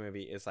have with this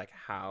movie is like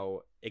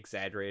how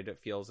exaggerated it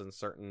feels in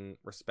certain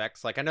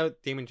respects. Like I know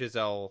Damien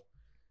Chazelle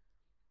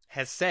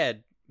has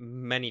said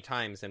many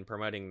times in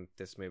promoting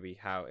this movie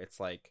how it's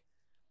like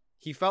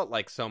he felt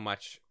like so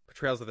much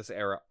portrayals of this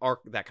era are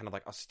that kind of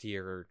like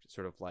austere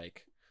sort of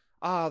like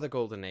the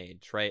golden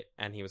age, right?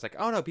 And he was like,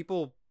 oh no,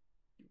 people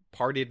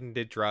partied and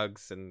did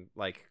drugs and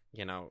like,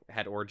 you know,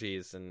 had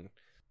orgies and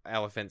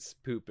elephants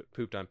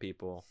pooped on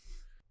people.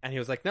 And he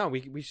was like, no,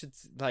 we should,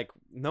 like,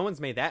 no one's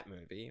made that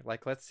movie,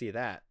 like, let's see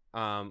that.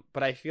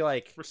 But I feel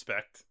like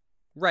respect,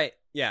 right?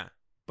 Yeah,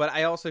 but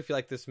I also feel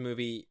like this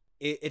movie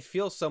it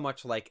feels so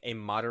much like a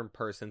modern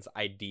person's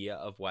idea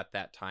of what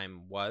that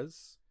time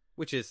was,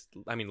 which is,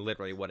 I mean,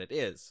 literally what it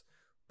is.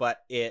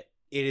 But it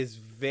is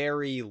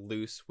very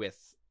loose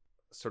with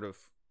sort of,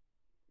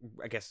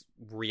 I guess,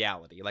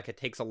 reality. Like, it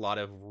takes a lot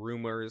of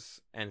rumors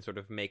and sort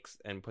of makes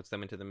and puts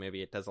them into the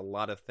movie. It does a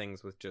lot of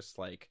things with just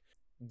like,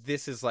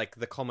 this is like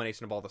the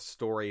culmination of all the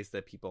stories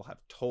that people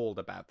have told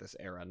about this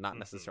era, not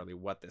necessarily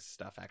what this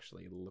stuff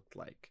actually looked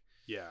like.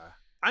 Yeah.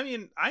 I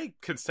mean, I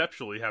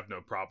conceptually have no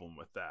problem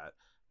with that.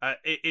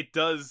 It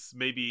does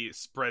maybe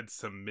spread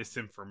some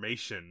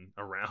misinformation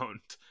around.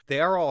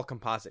 They are all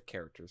composite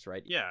characters,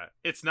 right? Yeah.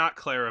 It's not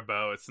Clara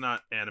Bow. It's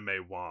not Anna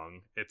May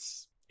Wong.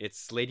 It's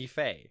Lady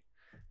Faye.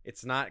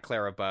 It's not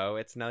Clara Bow.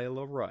 It's Nellie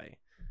Leroy.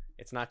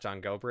 It's not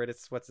John Gilbert.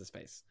 It's what's his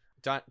face,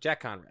 Jack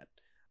Conrad.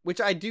 Which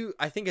I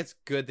think it's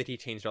good that he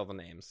changed all the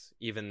names,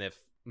 even if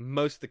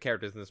most of the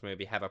characters in this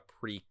movie have a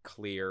pretty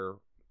clear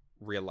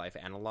real life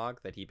analog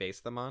that he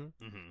based them on.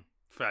 Mm-hmm.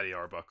 Fatty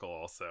Arbuckle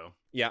also.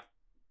 Yeah.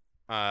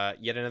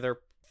 Yet another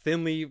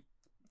thinly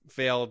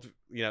veiled,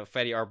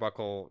 Fatty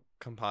Arbuckle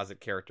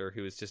composite character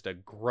who is just a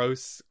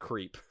gross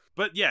creep.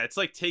 But yeah, it's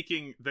like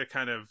taking the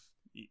kind of,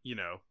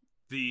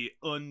 the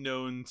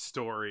unknown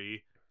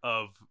story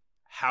of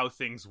how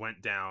things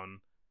went down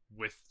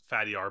with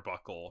Fatty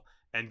Arbuckle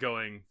and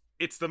going,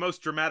 it's the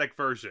most dramatic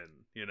version,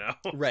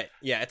 Right.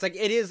 Yeah, it's like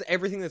it is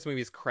everything in this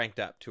movie is cranked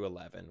up to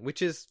 11,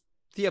 which is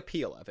the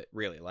appeal of it,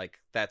 really. Like,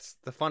 that's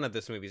the fun of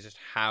this movie, is just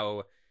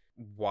how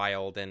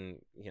wild and,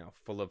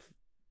 full of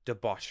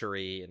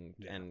debauchery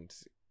and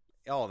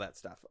all that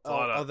stuff.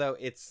 Although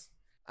it's,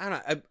 I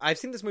don't know, I've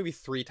seen this movie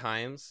 3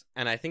 times,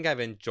 and I think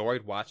I've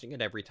enjoyed watching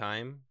it every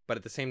time, but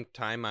at the same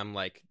time, I'm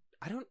like,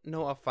 I don't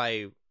know if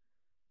I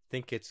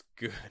think it's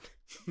good.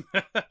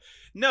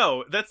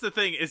 No, that's the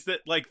thing, is that,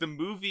 like, the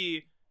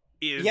movie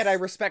is... Yet I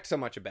respect so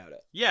much about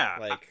it.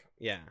 Yeah.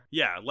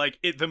 Yeah, like,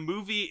 the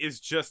movie is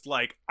just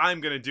like,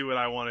 I'm gonna do what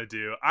I want to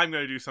do. I'm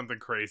gonna do something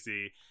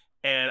crazy.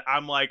 And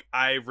I'm like,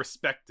 I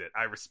respect it.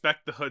 I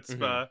respect the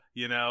chutzpah,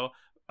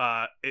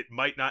 it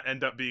might not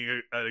end up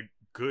being a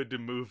good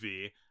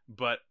movie,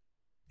 but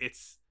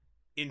it's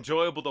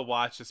enjoyable to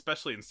watch,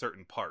 especially in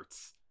certain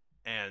parts.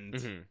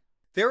 And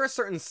there are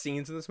certain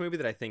scenes in this movie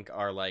that I think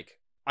are like,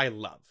 I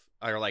love,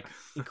 are like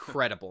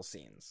incredible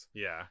scenes.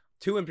 Yeah.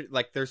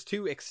 There's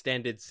 2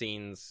 extended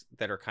scenes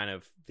that are kind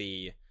of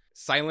the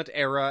silent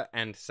era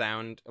and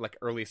sound, like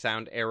early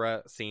sound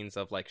era scenes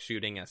of like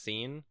shooting a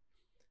scene.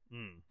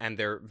 And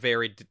they're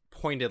very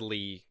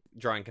pointedly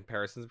drawing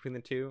comparisons between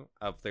the two.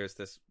 There's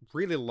this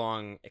really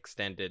long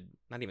extended,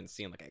 not even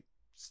scene, like a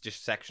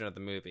just section of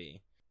the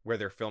movie where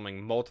they're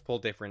filming multiple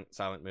different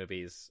silent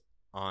movies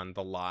on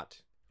the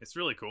lot. It's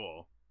really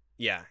cool.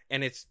 Yeah,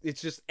 and it's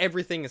just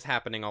everything is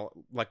happening all,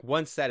 like,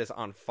 one set is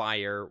on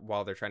fire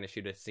while they're trying to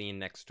shoot a scene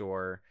next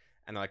door,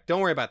 and they're like,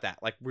 don't worry about that,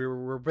 like,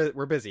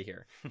 we're busy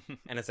here.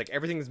 And it's like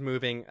everything's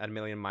moving at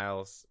 1,000,000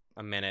 miles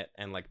a minute,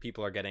 and like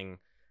people are getting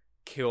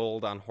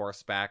killed on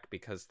horseback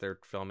because they're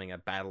filming a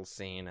battle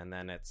scene, and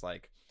then it's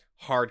like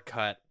hard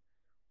cut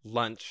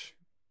lunch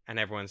and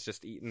everyone's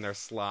just eating their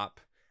slop,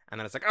 and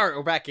then it's like, all right,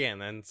 we're back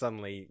in, and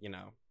suddenly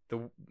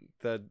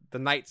the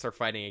knights are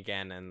fighting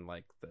again, and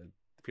like the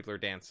people are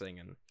dancing.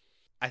 And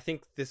I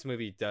think this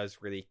movie does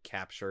really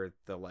capture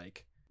the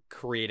like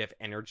creative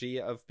energy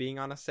of being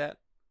on a set.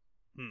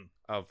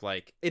 Of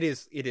like, it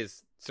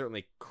is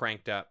certainly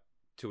cranked up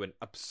to an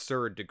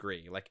absurd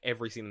degree. Like,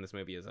 every scene in this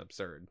movie is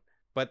absurd,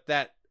 but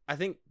that, I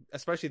think,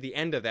 especially the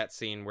end of that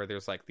scene where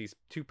there's like these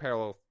 2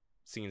 parallel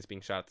scenes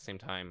being shot at the same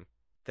time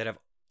that have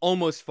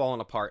almost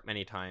fallen apart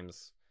many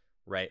times,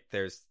 right?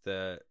 There's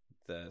the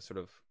sort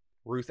of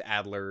Ruth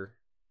Adler,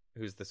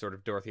 who's the sort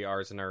of Dorothy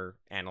Arzner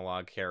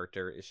analog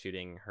character, is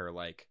shooting her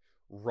like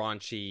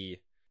raunchy,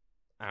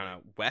 I don't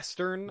know,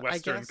 Western I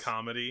guess?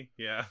 Comedy.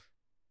 Yeah.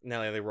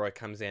 Nellie Leroy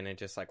comes in and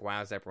just like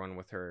wows everyone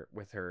with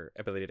her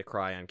ability to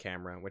cry on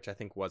camera, which I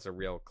think was a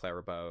real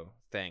Clara Bow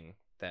thing,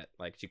 that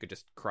like she could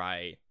just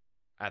cry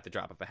at the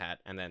drop of a hat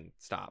and then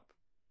stop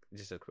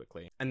just as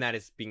quickly. And that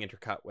is being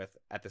intercut with,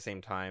 at the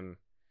same time,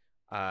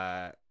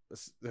 Spike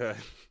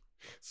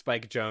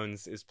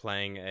Jonze is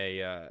playing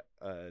a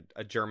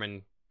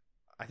German,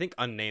 I think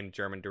unnamed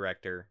German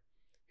director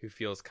who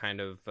feels kind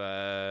of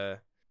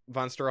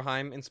von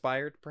Stroheim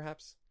inspired,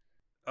 perhaps.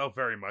 Oh,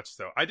 very much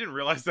so. I didn't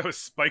realize that was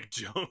Spike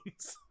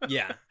Jonze.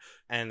 Yeah.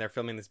 And they're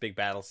filming this big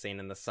battle scene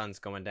and the sun's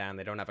going down.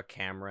 They don't have a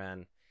camera,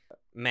 and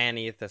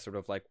Manny, the sort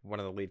of like one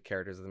of the lead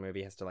characters of the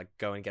movie, has to like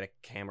go and get a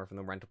camera from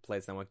the rental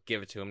place, and they won't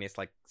give it to him. And he has to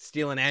like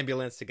steal an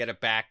ambulance to get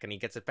it back, and he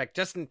gets it back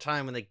just in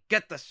time when they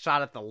get the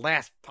shot at the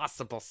last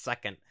possible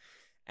second.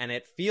 And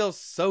it feels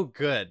so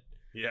good.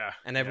 Yeah.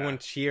 And everyone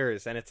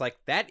cheers, and it's like,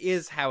 that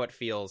is how it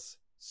feels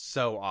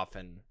so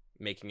often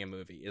making a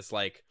movie. It's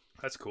like,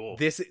 that's cool.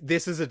 This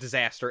is a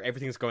disaster.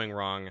 Everything's going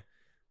wrong.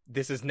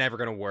 This is never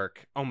going to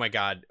work. Oh my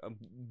god.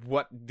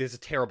 This is a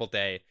terrible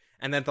day.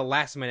 And then at the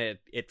last minute,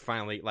 it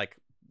finally, like,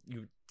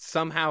 you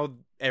somehow,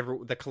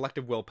 the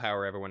collective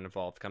willpower everyone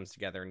involved comes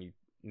together and you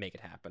make it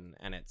happen.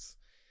 And it's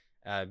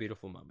a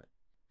beautiful moment.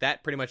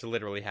 That pretty much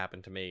literally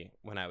happened to me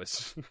when I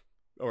was,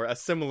 or a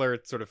similar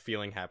sort of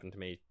feeling happened to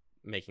me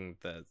making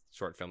the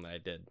short film that I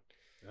did.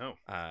 Oh.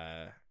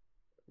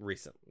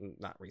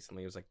 Not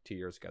recently. It was like 2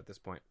 years ago at this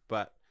point.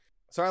 But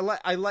so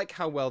I like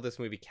how well this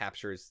movie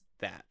captures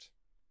that.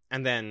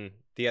 And then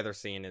the other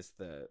scene is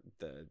the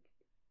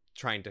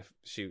trying to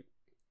shoot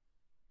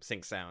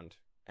sync sound,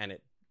 and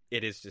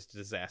it is just a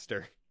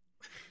disaster.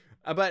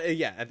 But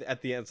yeah,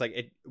 at the end, it's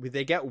like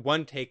they get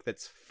one take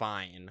that's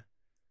fine,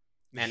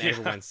 and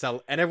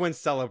everyone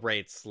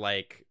celebrates,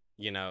 like,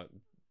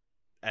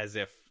 as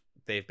if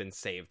they've been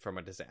saved from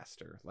a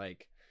disaster.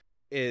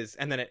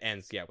 And then it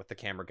ends, with the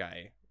camera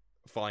guy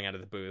falling out of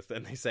the booth,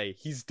 and they say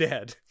he's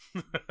dead.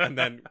 And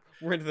then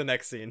we're into the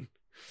next scene,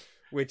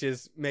 which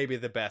is maybe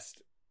the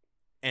best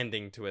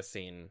ending to a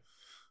scene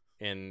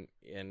in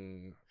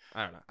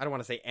I don't know. I don't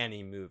want to say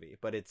any movie,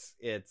 but it's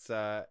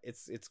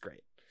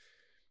great.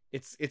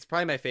 It's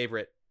probably my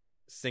favorite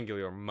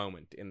singular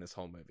moment in this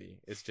whole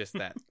movie. It's just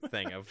that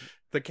thing of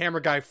the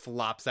camera guy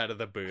flops out of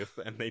the booth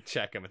and they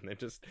check him and they're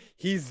just,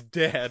 he's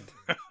dead.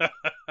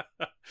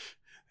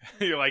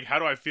 You're like, how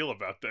do I feel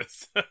about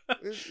this?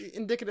 It's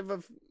indicative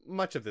of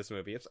much of this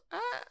movie. It's I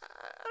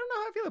don't know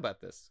how I feel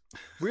about this.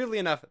 Weirdly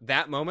enough,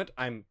 that moment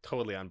I'm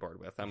totally on board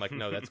with. I'm like,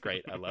 no, that's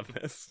great. I love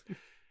this.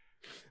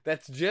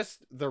 That's just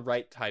the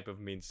right type of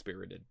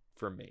mean-spirited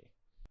for me.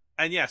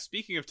 And yeah,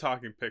 speaking of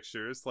talking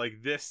pictures,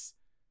 like this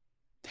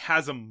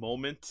has a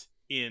moment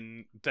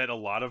in that a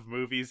lot of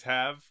movies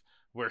have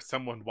where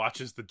someone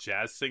watches the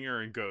jazz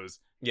singer and goes,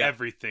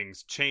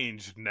 everything's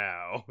changed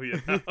now. You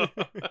know?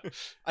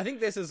 I think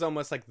this is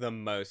almost like the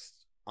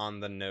most on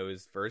the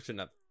nose version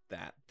of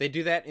that. They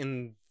do that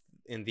in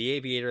The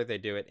Aviator, they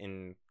do it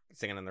in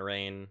Singing in the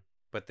Rain,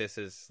 but this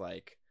is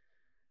like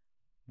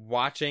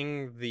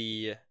watching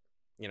the,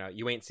 you know,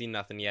 you ain't seen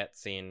nothing yet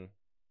scene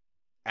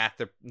at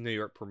the New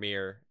York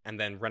premiere and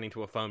then running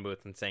to a phone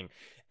booth and saying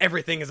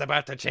everything is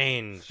about to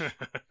change.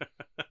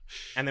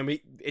 And then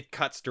it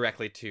cuts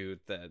directly to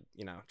the,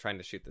 you know, trying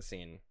to shoot the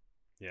scene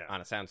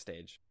on a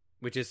soundstage,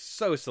 which is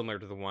so similar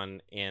to the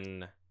one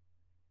in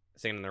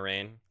Singing in the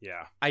Rain.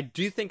 Yeah. I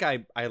do think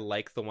I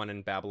like the one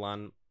in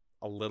Babylon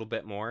a little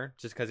bit more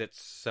just because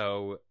it's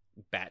so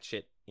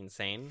batshit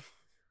insane.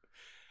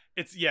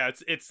 It's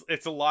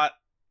a lot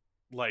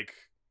like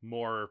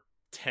more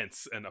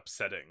tense and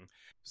upsetting.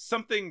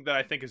 Something that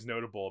I think is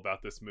notable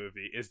about this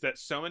movie is that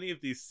so many of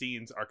these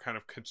scenes are kind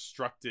of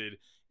constructed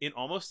in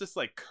almost this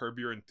like Curb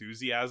Your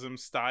Enthusiasm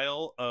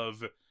style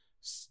of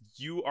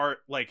you are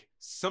like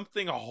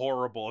something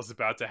horrible is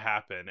about to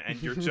happen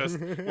and you're just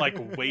like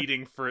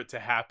waiting for it to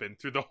happen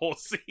through the whole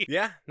scene.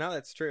 Yeah, no,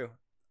 that's true.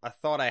 A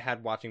thought I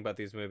had watching both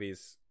these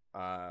movies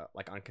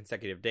like on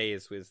consecutive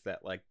days was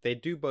that like they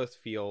do both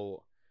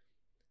feel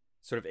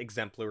sort of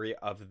exemplary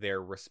of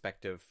their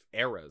respective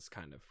eras,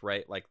 kind of,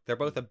 right? Like they're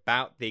both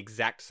about the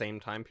exact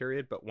same time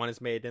period, but one is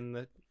made in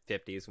the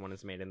 50s, one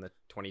is made in the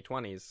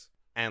 2020s.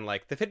 And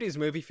like the 50s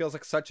movie feels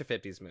like such a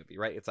 50s movie,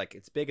 right? It's like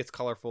it's big, it's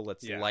colorful,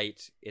 it's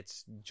light,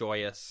 it's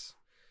joyous.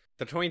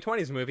 The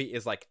 2020s movie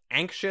is like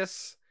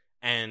anxious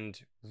and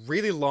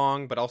really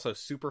long, but also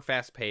super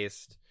fast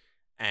paced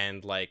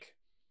and like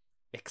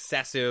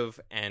excessive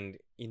and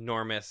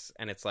enormous.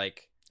 And it's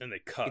like, and they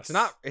cuss.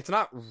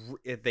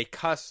 They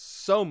cuss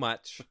so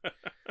much.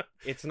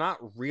 It's not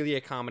really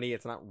a comedy.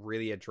 It's not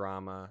really a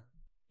drama.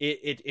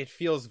 It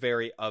feels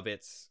very of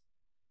its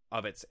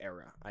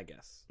era, I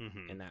guess,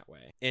 in that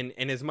way. And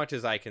as much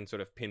as I can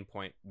sort of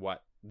pinpoint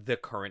what the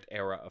current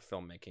era of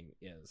filmmaking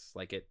is,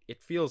 like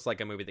it feels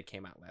like a movie that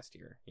came out last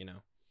year, you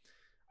know?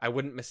 I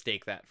wouldn't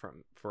mistake that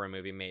for a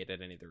movie made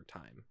at any other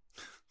time.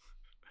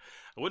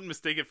 I wouldn't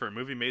mistake it for a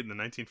movie made in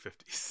the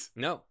 1950s.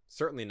 No,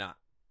 certainly not.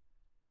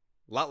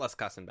 A lot less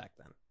cussing back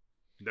then.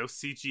 No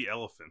CG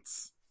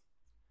elephants.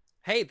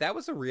 Hey, that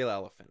was a real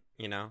elephant,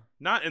 you know?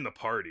 Not in the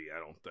party, I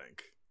don't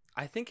think.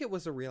 I think it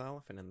was a real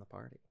elephant in the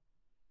party.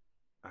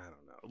 I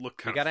don't know.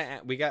 Look,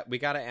 we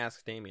gotta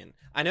ask Damien.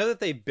 I know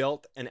that they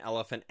built an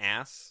elephant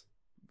ass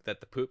that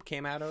the poop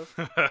came out of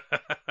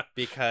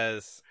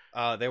because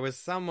there was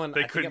someone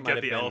they couldn't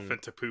get the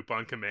elephant to poop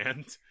on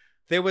command.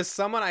 There was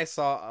someone I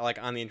saw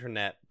like on the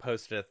internet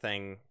posted a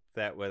thing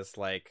that was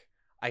like,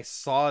 I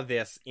saw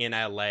this in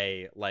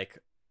LA like,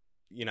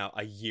 you know,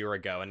 a year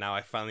ago, and now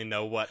I finally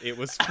know what it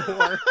was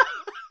for.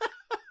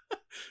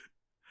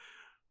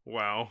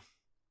 Wow.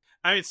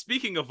 I mean,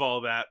 speaking of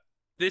all that,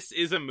 this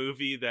is a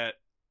movie that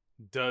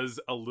does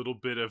a little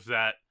bit of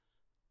that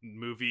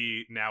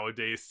movie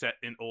nowadays set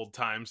in old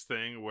times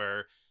thing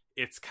where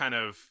it's kind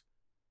of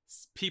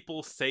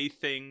people say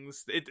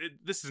things.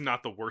 This is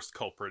not the worst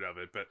culprit of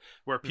it, but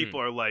where people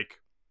are like,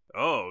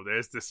 oh,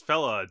 there's this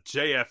fella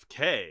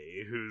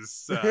JFK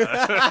who's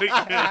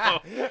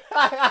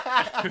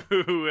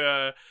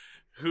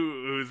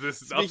who's this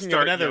Speaking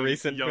upstart of another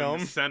recent young film.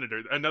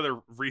 senator, another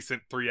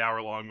recent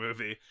 3-hour long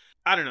movie.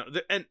 I don't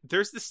know. And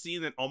there's this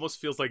scene that almost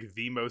feels like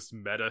the most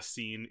meta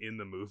scene in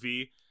the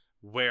movie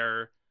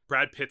where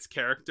Brad Pitt's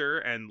character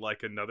and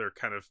like another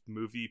kind of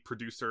movie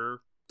producer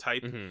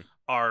type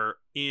are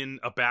in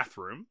a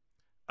bathroom.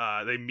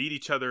 They meet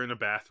each other in a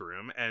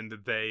bathroom and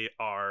they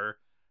are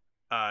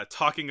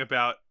talking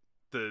about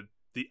the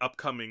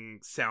upcoming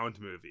sound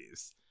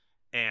movies.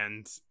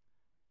 And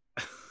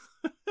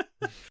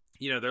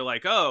you know, they're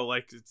like, oh,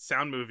 like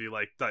sound movie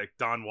like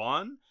Don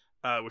Juan,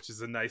 which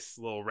is a nice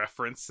little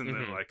reference, and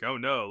then like, oh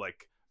no,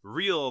 like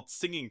real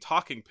singing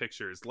talking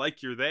pictures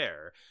like you're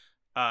there.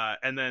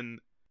 And then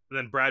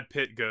Brad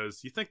Pitt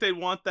goes, you think they'd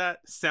want that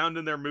sound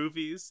in their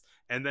movies?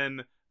 And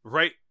then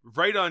right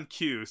on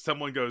cue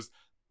someone goes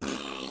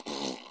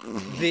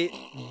the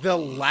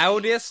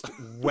loudest,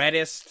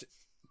 wettest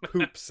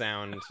poop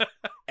sound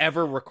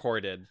ever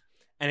recorded,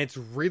 and it's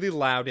really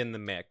loud in the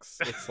mix.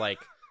 It's like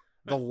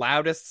the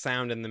loudest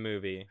sound in the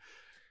movie.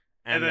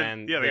 And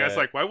then the guy's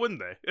like, why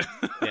wouldn't they?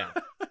 Yeah.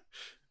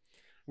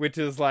 which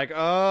is like,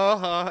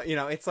 oh,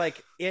 it's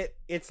like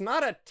it's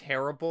not a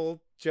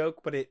terrible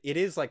joke, but it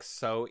is like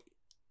so,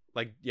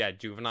 like, yeah,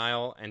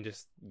 juvenile and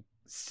just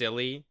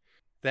silly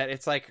that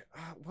it's like,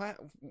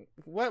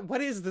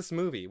 what is this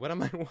movie? What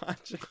am I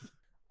watching?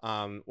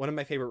 One of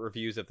my favorite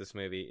reviews of this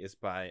movie is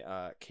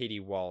by Katie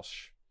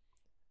Walsh.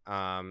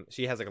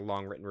 She has like a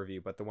long written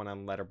review, but the one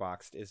on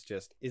Letterboxd is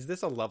just, is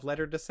this a love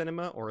letter to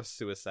cinema or a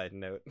suicide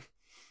note?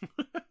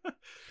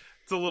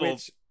 It's a little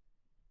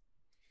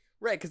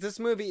right, because this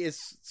movie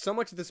is, so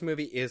much of this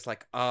movie is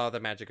like, oh, the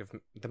magic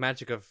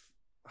of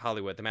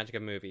Hollywood, the magic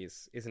of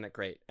movies, isn't it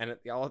great? And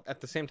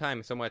at the same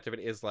time, so much of it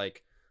is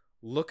like,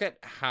 look at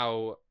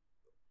how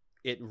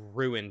it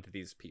ruined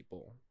these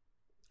people.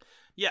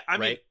 Yeah, I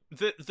mean,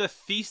 the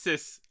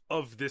thesis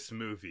of this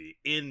movie,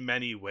 in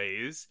many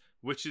ways,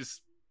 which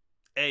is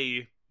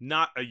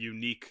not a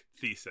unique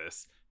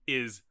thesis,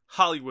 is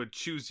Hollywood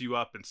chews you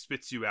up and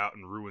spits you out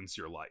and ruins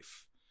your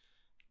life.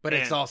 But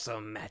it's also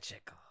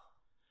magical.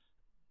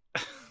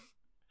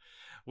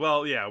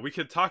 Well, yeah, we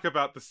could talk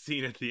about the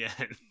scene at the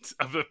end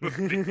of the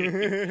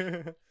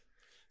movie.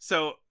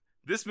 So,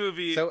 this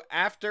movie... So,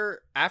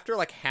 after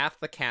like half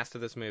the cast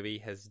of this movie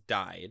has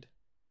died,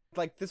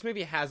 like, this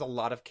movie has a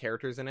lot of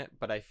characters in it,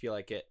 but I feel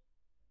like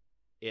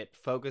it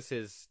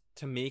focuses,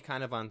 to me,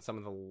 kind of on some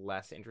of the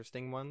less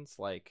interesting ones.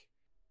 Like,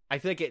 I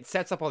feel like it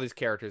sets up all these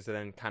characters and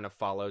then kind of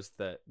follows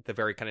the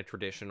very kind of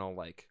traditional,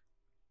 like,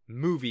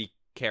 movie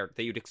character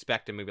that you'd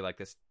expect a movie like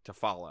this to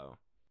follow.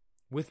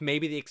 With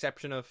maybe the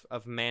exception of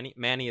Manny.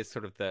 Manny is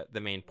sort of the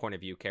main point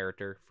of view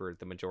character for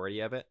the majority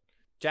of it.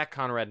 Jack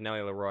Conrad and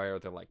Nellie Leroy are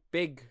the, like,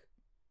 big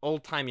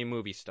old-timey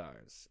movie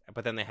stars.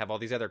 But then they have all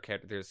these other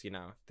characters,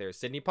 there's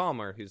Sidney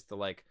Palmer, who's the,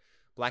 like,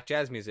 black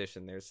jazz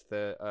musician. There's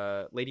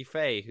the Lady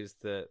Fay, who's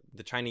the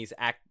Chinese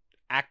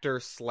actor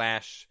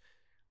slash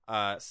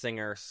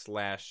singer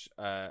slash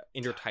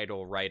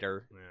intertitle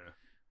writer,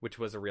 which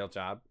was a real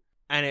job.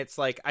 And it's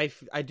like, I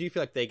do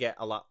feel like they get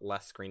a lot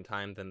less screen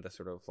time than the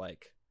sort of,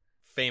 like,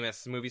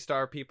 famous movie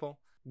star people.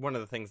 One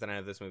of the things that I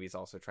know this movie is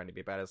also trying to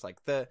be about is,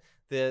 like, the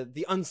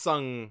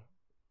unsung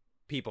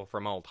people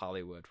from old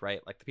Hollywood,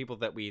 right? Like, the people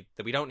that we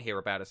don't hear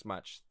about as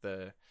much.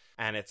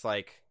 And it's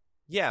like,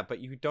 yeah, but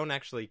you don't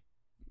actually,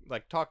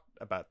 like, talk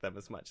about them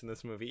as much in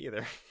this movie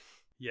either.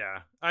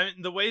 Yeah, I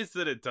mean, the ways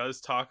that it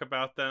does talk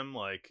about them,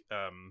 like,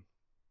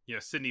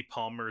 Sidney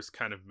Palmer's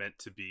kind of meant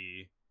to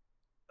be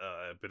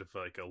a bit of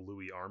like a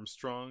Louis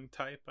Armstrong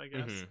type, I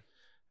guess.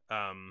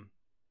 Mm-hmm.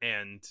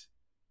 And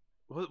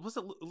it was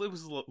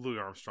Louis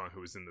Armstrong who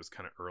was in those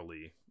kind of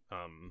early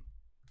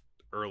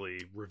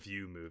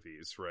review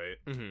movies, right?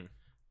 Mm-hmm.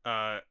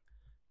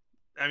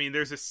 I mean,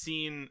 there's a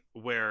scene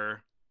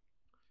where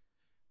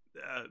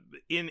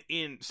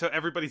so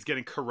everybody's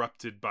getting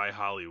corrupted by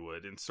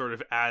Hollywood, and sort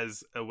of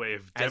as a way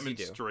of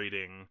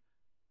demonstrating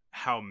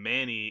how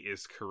Manny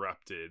is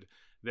corrupted,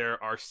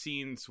 there are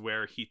scenes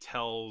where he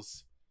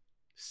tells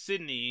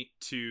Sidney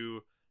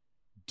to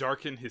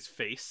darken his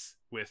face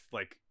with,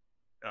 like,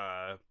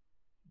 I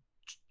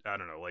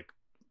don't know, like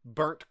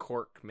burnt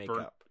cork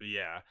makeup.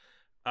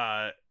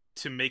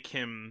 To make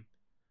him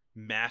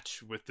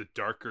match with the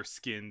darker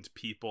skinned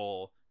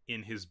people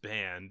in his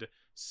band,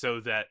 so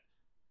that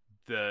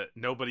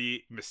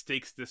nobody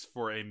mistakes this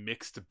for a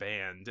mixed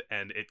band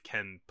and it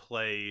can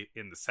play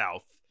in the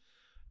South.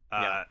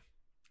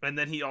 And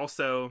then he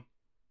also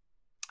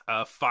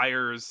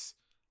fires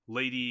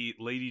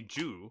Lady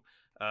Jew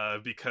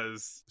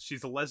because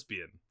she's a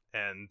lesbian,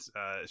 and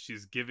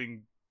she's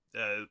giving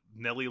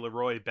Nellie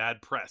Leroy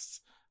bad press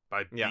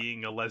by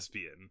being a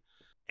lesbian.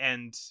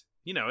 And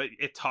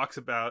it talks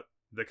about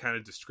the kind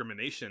of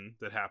discrimination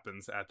that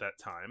happens at that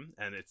time,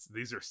 and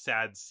these are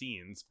sad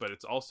scenes, but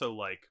it's also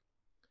like,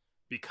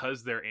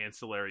 because they're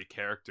ancillary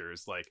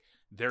characters, like,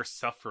 their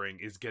suffering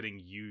is getting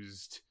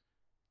used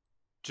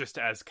just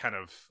as kind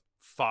of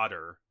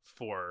fodder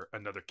for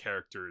another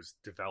character's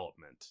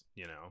development,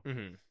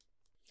 Mm-hmm.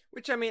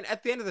 Which, I mean,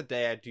 at the end of the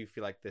day, I do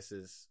feel like this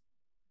is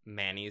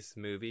Manny's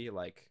movie.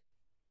 Like,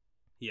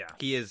 yeah,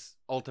 he is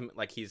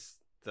like, he's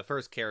the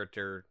first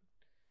character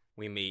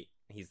we meet,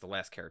 he's the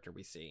last character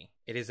we see.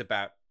 It is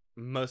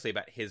mostly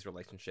about his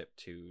relationship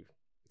to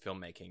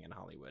filmmaking in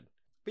Hollywood.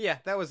 But yeah,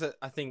 that was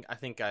I think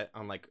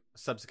on, like,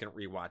 subsequent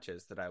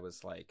rewatches that I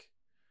was like,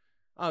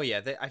 oh yeah,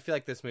 I feel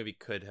like this movie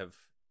could have,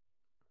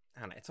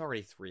 I don't know, it's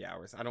already 3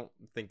 hours. I don't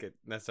think it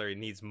necessarily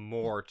needs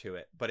more to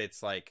it, but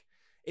it's like,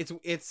 it's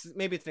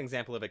maybe it's an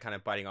example of it kind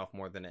of biting off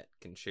more than it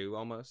can chew,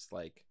 almost.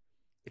 Like,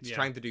 it's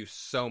trying to do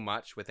so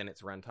much within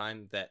its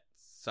runtime that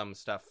some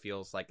stuff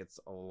feels like it's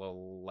a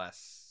little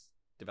less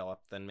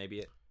developed than maybe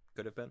it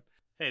could have been.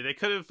 Hey, they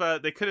could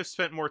have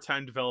spent more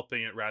time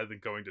developing it rather than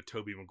going to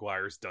Tobey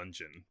Maguire's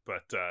dungeon.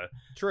 But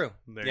true.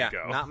 There you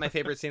go. Not my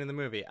favorite scene in the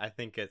movie. I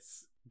think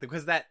it's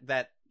because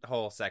that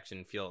whole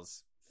section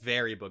feels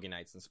very Boogie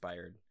Nights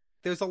inspired.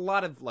 There's a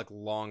lot of, like,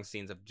 long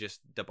scenes of just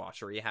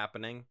debauchery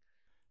happening,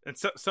 and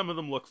so some of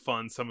them look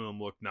fun, some of them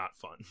look not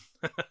fun.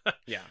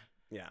 Yeah.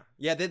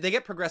 They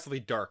get progressively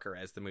darker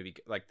as the movie,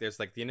 like, there's,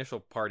 like, the initial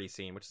party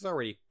scene, which is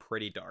already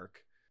pretty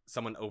dark.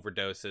 Someone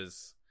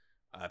overdoses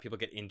people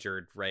get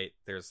injured, right?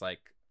 There's like,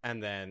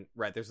 and then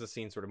there's the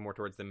scene sort of more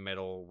towards the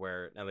middle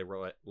where Nellie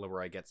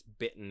Leroy gets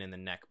bitten in the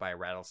neck by a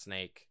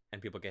rattlesnake,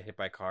 and people get hit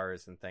by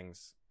cars and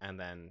things. And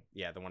then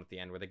the one at the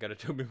end where they go to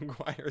Tobey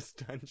Maguire's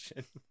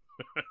dungeon.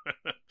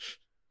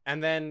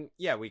 And then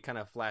we kind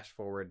of flash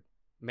forward.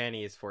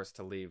 Manny is forced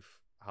to leave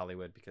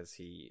Hollywood because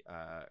he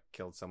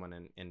killed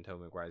someone in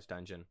Tobey Maguire's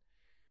dungeon.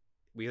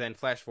 We then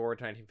flash forward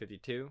to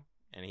 1952,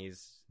 and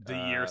he's the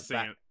year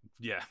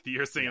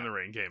Singing in the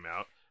Rain came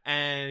out.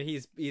 And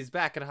he's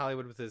back in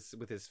Hollywood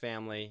with his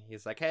family.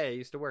 He's like, "Hey, I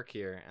used to work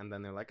here." And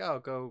then they're like,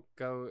 "Oh,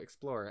 go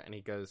explore." And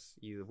he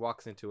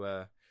walks into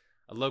a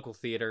local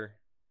theater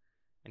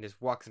and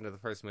just walks into the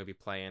first movie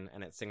playing,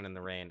 and it's Singing in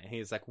the Rain. And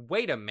he's like,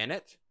 "Wait a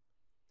minute.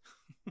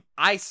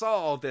 I saw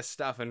all this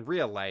stuff in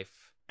real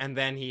life." And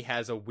then he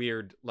has a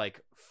weird like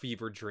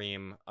fever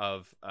dream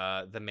of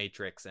The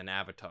Matrix and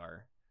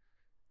Avatar.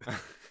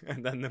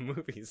 And then the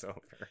movie's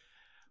over.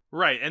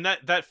 Right, and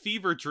that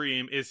fever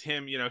dream is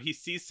him, he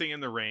sees Singing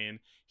in the Rain,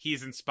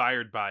 he's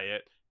inspired by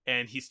it,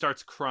 and he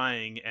starts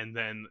crying, and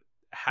then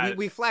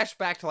we flash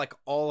back to like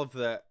all of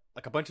the,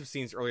 like a bunch of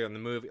scenes earlier in the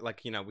movie,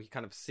 like, we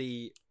kind of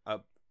see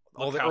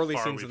all the early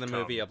scenes in the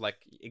movie of like,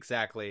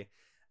 exactly,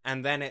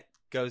 and then it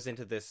goes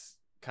into this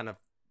kind of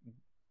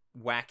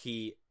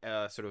wacky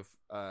sort of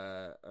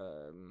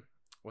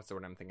what's the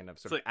word I'm thinking of,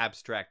 sort of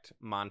abstract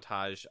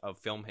montage of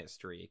film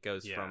history. It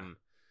goes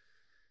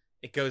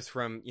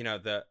from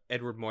the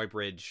Edward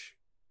Muybridge,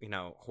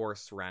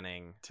 horse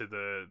running to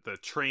the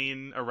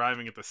train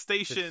arriving at the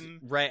station,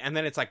 right? And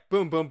then it's like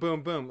boom, boom,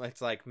 boom, boom.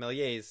 It's like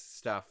Méliès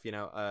stuff,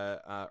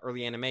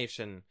 early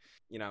animation,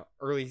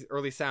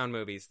 early sound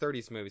movies,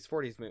 30s movies,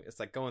 40s movies.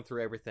 It's like going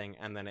through everything,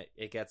 and then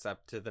it gets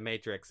up to The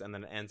Matrix, and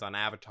then it ends on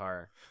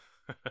Avatar,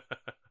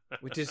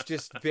 which is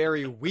just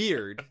very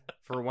weird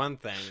for one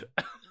thing.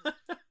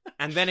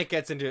 And then it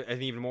gets into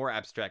an even more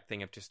abstract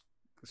thing of just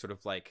sort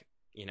of like,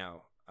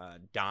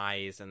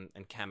 dyes and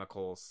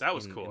chemicals. That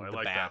was cool. I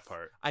like that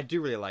part. I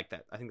do really like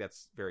that. I think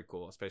that's very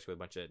cool, especially with a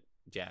bunch of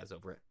jazz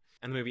over it.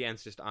 And the movie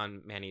ends just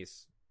on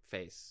Manny's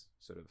face,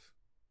 sort of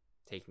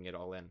taking it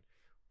all in.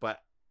 But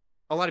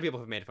a lot of people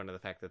have made fun of the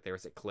fact that there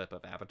was a clip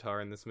of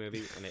Avatar in this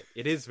movie, and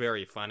it is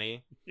very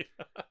funny. Yeah.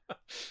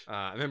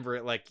 I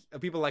remember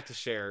people like to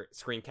share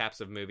screen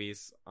caps of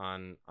movies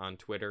on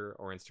Twitter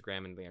or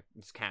Instagram, and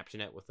just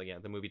caption it with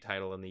the movie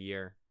title and the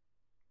year.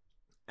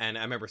 And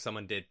I remember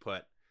someone did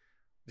put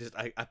just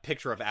a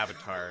picture of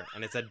Avatar,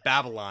 and it said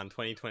Babylon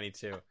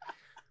 2022,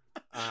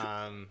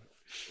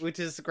 which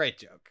is a great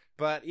joke.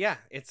 But yeah,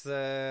 it's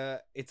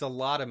a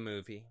lot of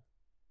movie.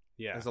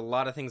 Yeah, there's a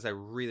lot of things I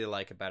really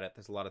like about it.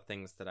 There's a lot of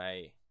things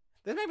there's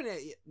not even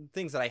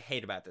things that I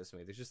hate about this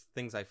movie. There's just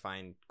things I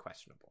find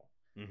questionable.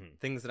 Mm-hmm.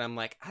 Things that I'm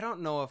like, I don't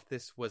know if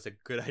this was a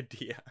good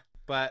idea.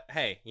 But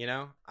hey,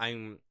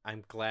 I'm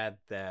glad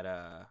that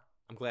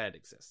I'm glad it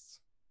exists.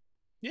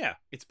 Yeah,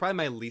 it's probably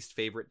my least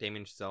favorite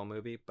Damien Chazelle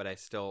movie, but I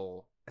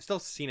still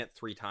seen it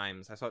 3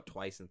 times. I saw it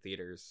twice in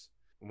theaters,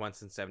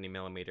 once in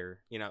 70mm.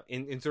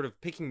 In sort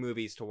of picking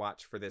movies to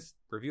watch for this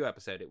review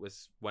episode, it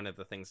was one of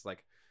the things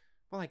like,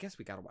 well, I guess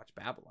we got to watch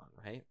Babylon,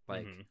 right?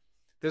 Like,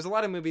 There's a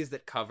lot of movies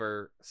that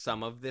cover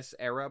some of this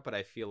era, but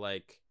I feel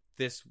like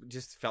this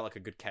just felt like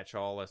a good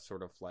catch-all, as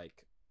sort of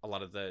like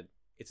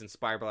it's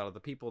inspired by a lot of the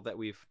people that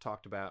we've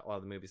talked about, a lot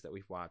of the movies that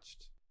we've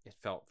watched. It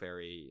felt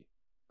very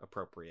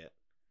appropriate,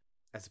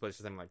 as opposed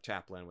to something like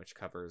Chaplin, which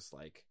covers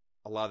like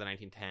a lot of the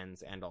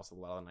 1910s and also a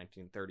lot of the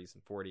 1930s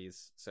and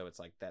 40s. So it's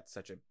like that's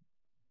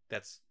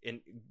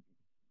in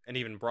an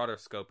even broader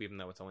scope, even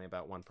though it's only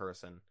about one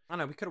person. I don't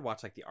know, we could have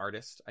watched like The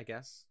Artist, I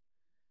guess,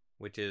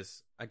 which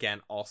is again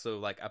also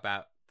like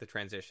about the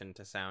transition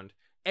to sound.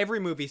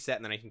 Every movie set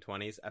in the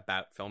 1920s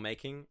about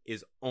filmmaking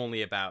is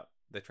only about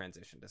the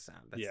transition to sound.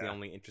 That's the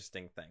only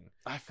interesting thing.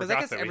 I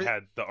forgot that we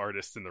had The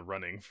Artist in the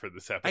running for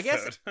this episode. I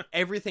guess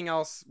everything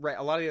else, right?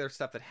 A lot of the other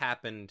stuff that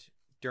happened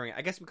during,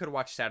 I guess we could have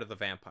watched Shadow of the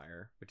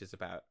Vampire, which is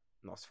about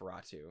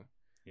Nosferatu.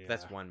 Yeah.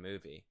 That's one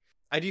movie.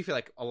 I do feel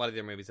like a lot of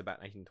their movies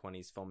about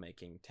 1920s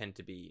filmmaking tend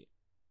to be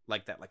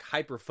like that, like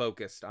hyper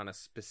focused on a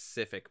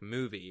specific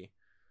movie,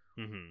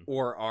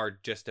 or are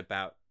just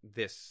about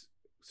this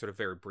sort of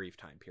very brief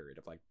time period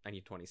of like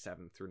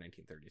 1927 through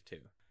 1932.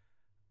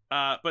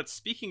 But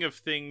speaking of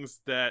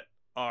things that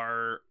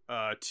are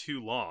too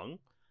long,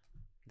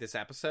 this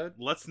episode,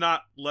 let's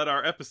not let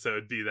our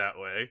episode be that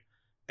way,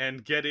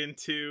 and get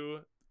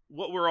into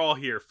what we're all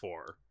here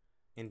for.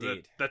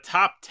 Indeed, the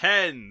top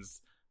 10s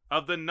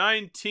of the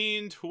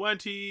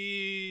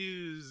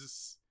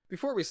 1920s.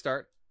 Before we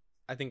start,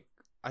 I think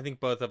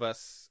both of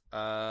us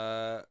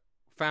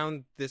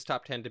found this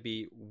top 10 to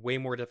be way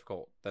more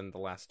difficult than the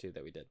last 2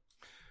 that we did.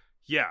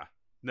 Yeah.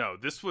 No,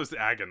 this was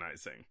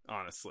agonizing,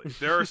 honestly.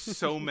 There are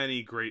so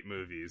many great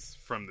movies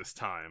from this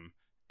time,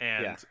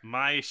 and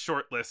my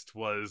short list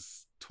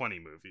was 20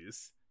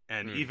 movies,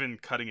 and even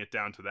cutting it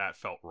down to that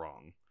felt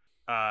wrong.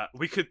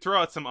 We could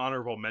throw out some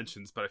honorable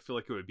mentions, but I feel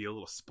like it would be a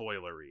little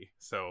spoilery,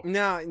 so...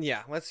 No,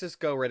 yeah, let's just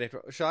go right into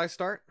it. Shall I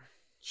start?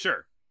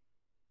 Sure.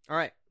 All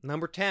right,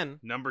 number 10.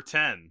 Number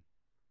 10.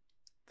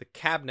 The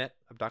Cabinet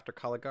of Dr.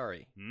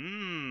 Caligari.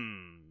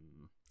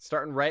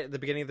 Starting right at the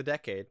beginning of the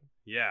decade.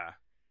 Yeah.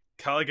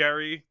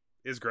 Caligari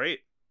is great.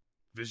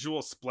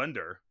 Visual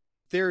splendor.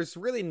 There's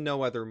really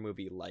no other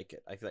movie like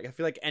it. I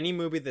feel like any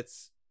movie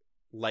that's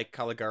like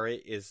Caligari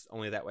is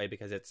only that way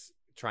because it's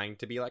trying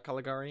to be like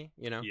Caligari,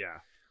 you know?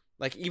 Yeah.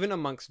 Like, even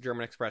amongst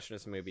German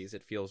Expressionist movies,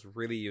 it feels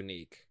really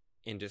unique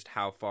in just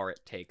how far it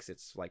takes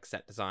its, like,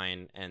 set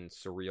design and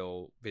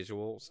surreal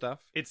visual stuff.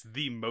 It's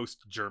the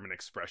most German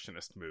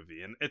Expressionist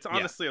movie, and it's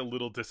honestly a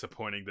little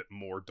disappointing that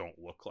more don't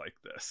look like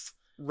this.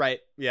 Right,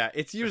 yeah.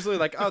 It's usually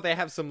like, oh, they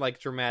have some, like,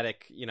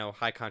 dramatic, you know,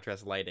 high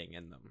contrast lighting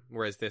in them.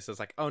 Whereas this is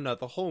like, oh, no,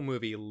 the whole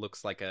movie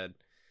looks like an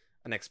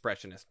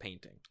Expressionist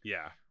painting.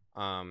 Yeah.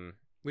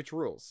 Which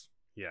rules.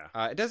 Yeah.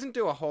 It doesn't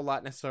do a whole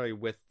lot necessarily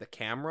with the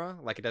camera.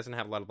 Like, it doesn't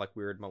have a lot of, like,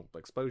 weird multiple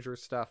exposure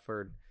stuff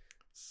or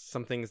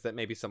some things that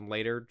maybe some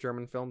later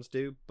German films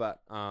do. But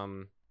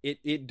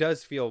it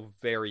does feel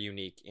very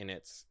unique in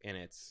its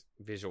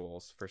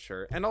visuals, for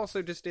sure. And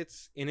also just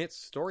in its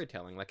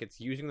storytelling. Like,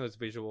 it's using those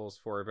visuals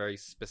for a very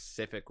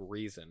specific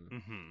reason.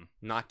 Mm-hmm.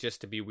 Not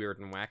just to be weird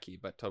and wacky,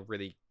 but to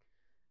really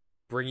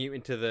bring you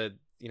into the,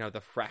 you know,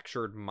 the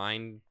fractured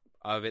mind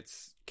of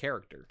its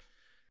character.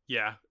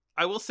 Yeah.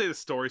 I will say the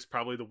story's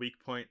probably the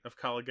weak point of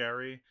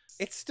Caligari.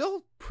 It's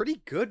still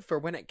pretty good for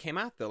when it came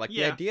out, though. Like,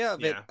 Yeah, the idea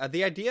of yeah.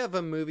 the idea of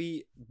a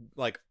movie,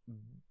 like,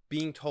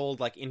 being told,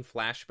 like, in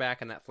flashback,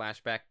 and that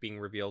flashback being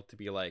revealed to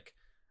be, like,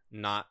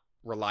 not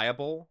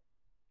reliable,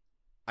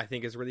 I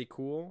think is really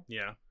cool.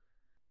 Yeah.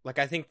 Like,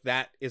 I think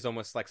that is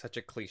almost, like, such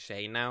a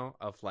cliche now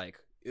of, like,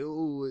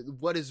 ooh,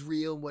 what is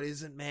real, what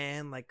isn't,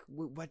 man? Like,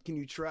 what can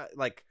you try?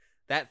 Like,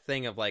 that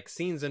thing of, like,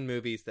 scenes in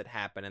movies that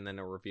happen and then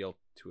are revealed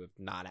to have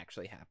not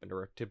actually happened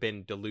or to have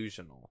been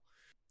delusional.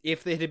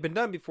 If it had been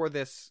done before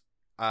this,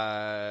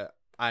 I'm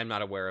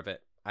not aware of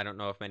it. I don't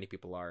know if many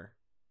people are.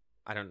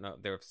 I don't know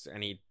if there's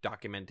any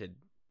documented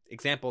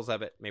examples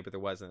of it. Maybe there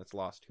was and it's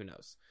lost. Who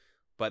knows?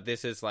 But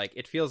this is, like,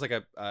 it feels like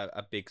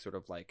a big sort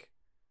of, like,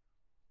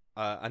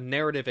 a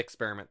narrative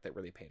experiment that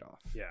really paid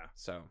off. Yeah.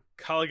 So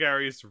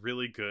Caligari is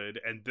really good,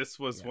 and this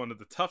was Yeah. one of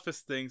the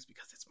toughest things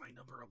because it's my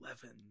number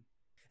 11.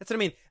 that's what I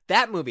mean.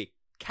 That movie,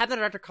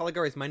 Cabinet of Dr.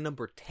 Caligari, is my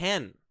number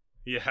 10.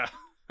 Yeah.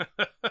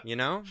 You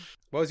know?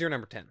 What was your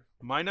number 10?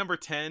 My number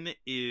 10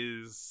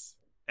 is,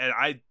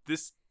 and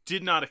this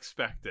did not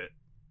expect it.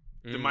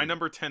 My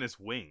number 10 is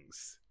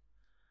Wings.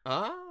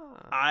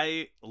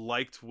 I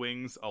liked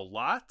Wings a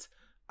lot.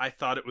 I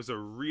thought it was a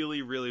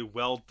really, really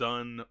well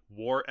done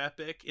war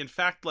epic. In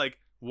fact, like,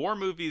 war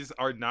movies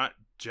are not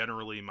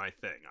generally my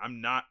thing.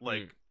 I'm not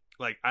like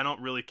I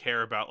don't really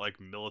care about,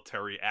 like,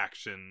 military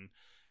action.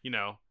 You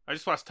know, I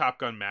just watched Top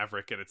Gun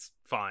Maverick and it's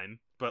fine,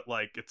 but,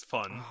 like, it's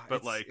fun.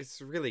 But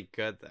it's really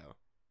good, though.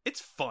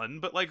 it's fun,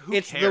 but, like, who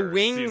It's cares? the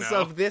Wings you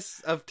know?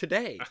 of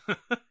today.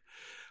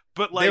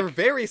 But, like, They're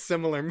very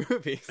similar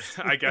movies.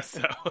 I guess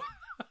so.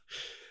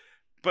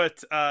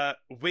 But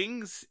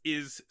Wings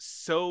is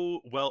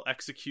so well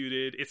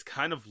executed. It's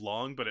kind of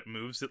long, but it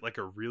moves at, like,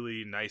 a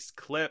really nice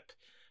clip.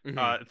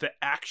 Mhm. The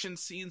action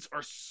scenes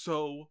are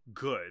so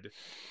good,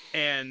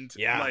 and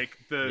Yeah. like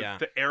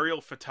the aerial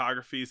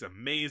photography is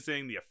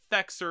amazing. The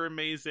effects are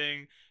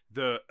amazing.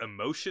 The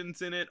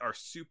emotions in it are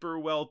super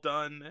well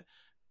done.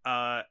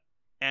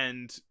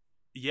 And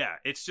yeah,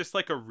 it's just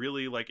like a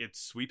really, like, it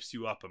sweeps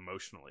you up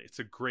emotionally. It's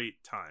a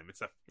great time.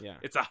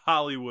 It's a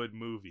Hollywood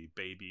movie,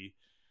 baby.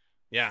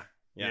 Yeah.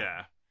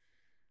 Yeah.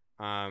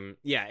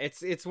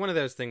 It's one of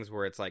those things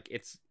where it's like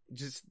it's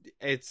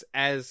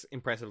as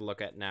impressive to look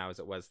at now as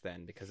it was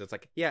then, because it's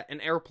like, yeah, an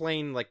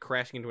airplane, like,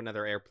 crashing into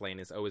another airplane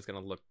is always going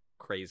to look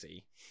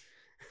crazy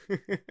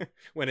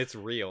when it's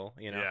real,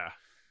 you know. Yeah.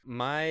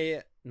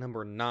 My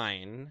number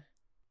 9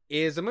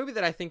 is a movie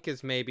that I think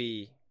is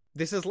maybe,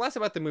 this is less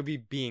about the movie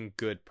being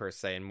good per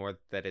se and more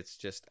that it's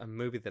just a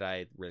movie that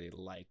I really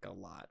like a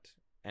lot,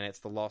 and it's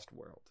The Lost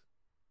World.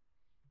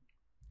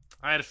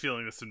 I had a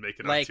feeling this would make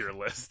it Like, onto your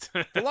list.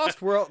 The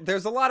Lost World,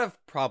 there's a lot of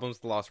problems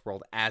with The Lost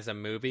World as a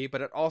movie,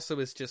 but it also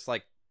is just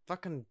like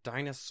fucking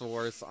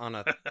dinosaurs on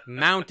a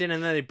mountain,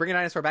 and then they bring a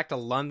dinosaur back to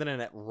London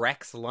and it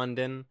wrecks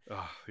London.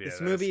 Oh, yeah, This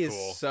that movie is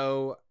cool. is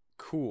so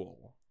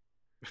cool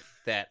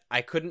that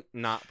I couldn't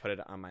not put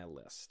it on my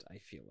list, I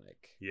feel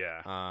like.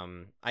 Yeah.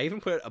 I even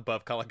put it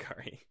above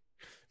Caligari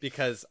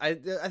because I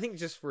think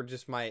just for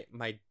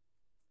my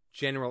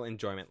general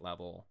enjoyment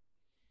level,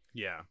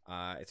 Yeah.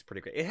 it's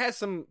pretty great. It has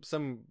some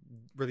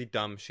really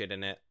dumb shit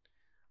in it.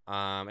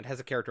 It has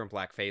a character in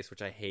blackface,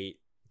 which I hate.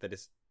 That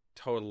is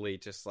totally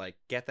just like,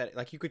 get that,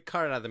 like, you could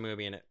cut it out of the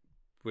movie and it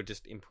would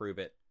just improve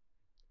it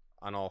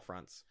on all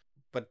fronts.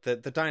 But the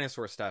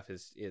dinosaur stuff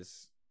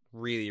is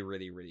really,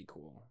 really, really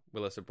cool.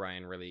 Willis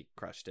O'Brien really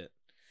crushed it.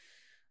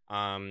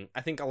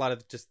 I think a lot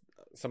of just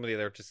some of the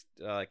other just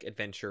like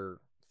adventure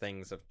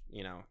things of,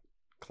 you know,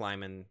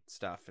 climbing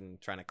stuff and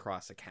trying to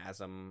cross a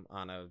chasm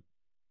on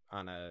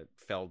a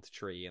felled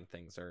tree and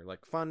things are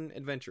like fun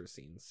adventure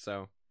scenes.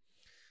 So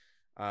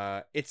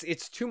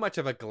it's too much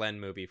of a Glenn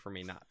movie for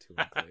me not to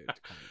include.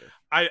 Kind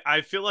of.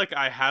 I feel like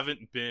I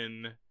haven't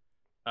been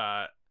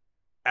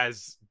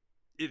as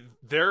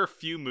there are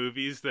few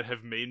movies that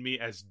have made me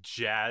as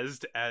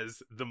jazzed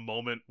as the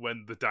moment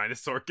when the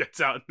dinosaur gets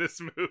out in this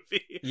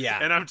movie. Yeah.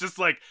 And I'm just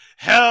like,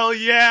 hell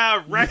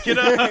yeah, wreck it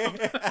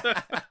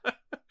up.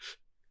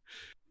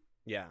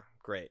 Yeah,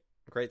 great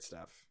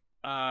stuff.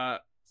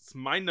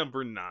 My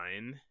number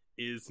 9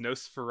 is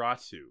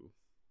Nosferatu.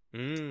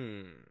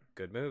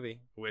 Good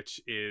movie.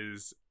 Which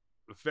is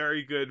a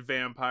very good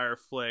vampire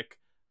flick,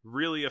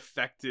 really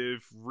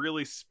effective,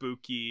 really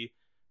spooky,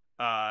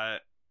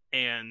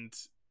 and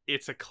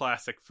it's a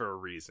classic for a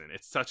reason.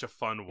 It's such a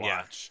fun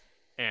watch,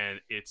 and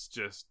it's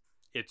just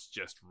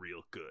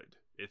real good.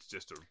 It's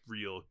just a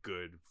real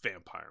good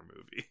vampire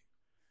movie.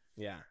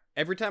 Yeah.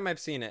 Every time I've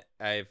seen it,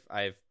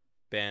 I've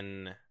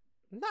been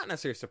not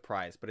necessarily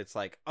surprised, but it's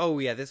like, oh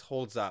yeah, this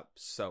holds up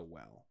so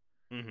well.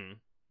 Mm-hmm.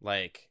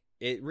 Like,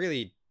 it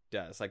really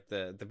does. Like,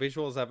 the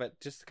visuals of it,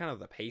 just kind of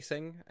the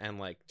pacing and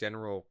like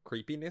general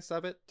creepiness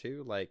of it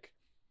too. Like,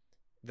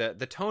 the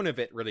tone of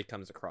it really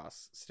comes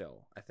across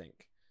still, I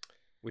think,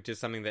 which is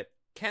something that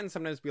can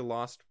sometimes be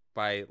lost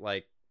by,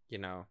 like, you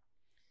know,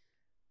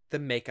 the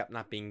makeup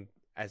not being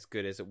as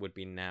good as it would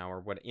be now, or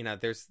what, you know,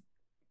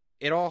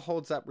 it all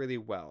holds up really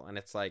well, and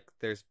it's like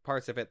there's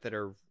parts of it that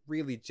are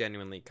really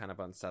genuinely kind of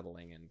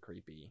unsettling and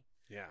creepy.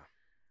 Yeah.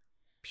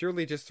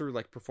 Purely just through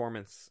like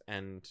performance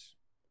and,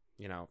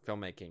 you know,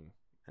 filmmaking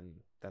and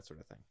that sort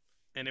of thing.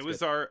 And it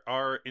was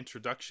our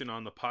introduction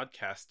on the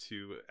podcast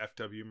to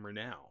F.W.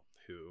 Murnau,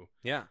 who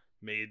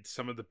made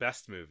some of the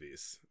best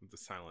movies of the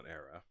silent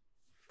era.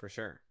 For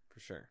sure.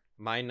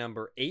 My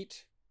number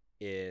 8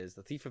 is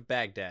The Thief of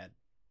Baghdad.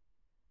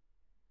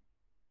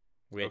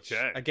 Which,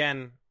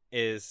 again,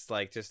 is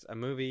like just a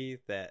movie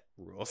that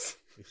rules.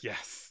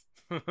 Yes.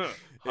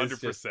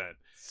 100%.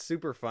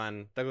 Super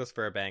fun. Douglas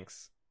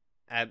Fairbanks.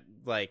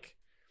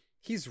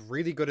 He's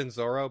really good in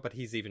Zorro, but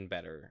he's even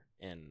better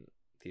in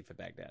Thief of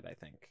Baghdad, I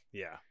think.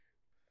 Yeah.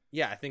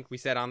 Yeah, I think we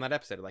said on that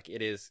episode, like,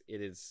 it is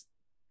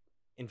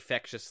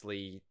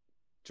infectiously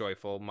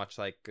joyful, much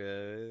like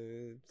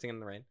Singing in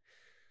the Rain.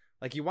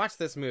 Like, you watch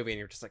this movie and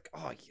you're just like,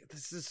 oh,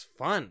 this is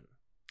fun.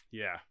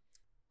 Yeah.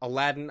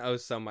 Aladdin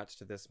owes so much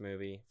to this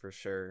movie, for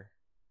sure.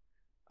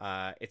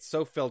 It's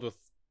so filled with,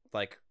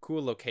 like,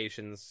 cool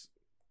locations,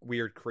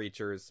 weird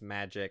creatures,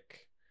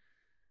 magic,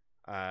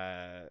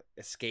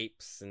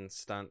 escapes and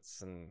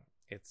stunts, and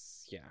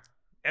it's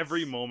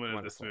every moment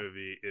of this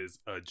movie is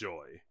a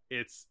joy.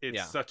 It's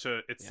such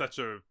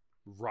a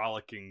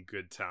rollicking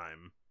good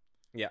time.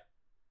 Yeah.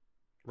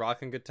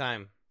 Rollicking good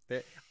time.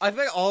 I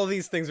think all of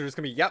these things are just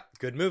gonna be,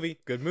 good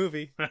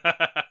movie.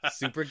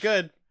 Super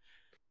good.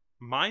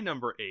 My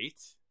number 8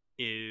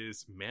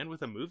 is Man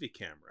with a Movie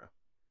Camera.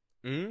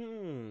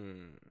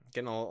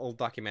 Getting a old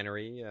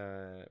documentary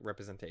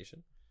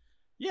representation.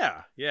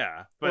 Yeah.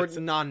 Or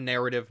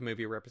non-narrative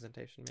movie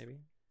representation, maybe.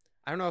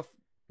 I don't know if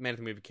Man with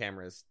a Movie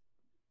Camera is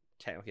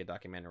technically a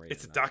documentary.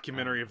 It's a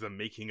documentary of the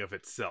making of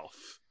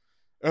itself.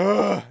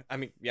 I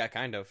mean, yeah,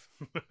 kind of.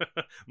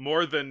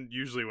 More than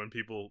usually when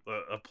people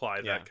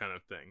apply that kind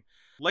of thing.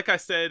 Like I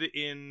said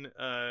in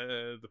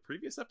the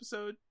previous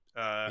episode,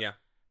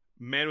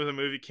 Man with a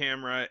Movie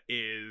Camera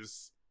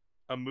is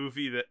a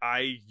movie that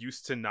I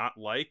used to not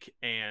like,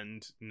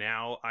 and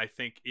now I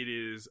think it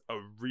is a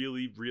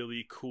really,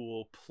 really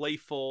cool,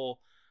 playful,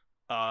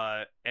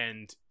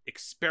 and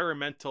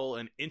experimental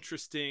and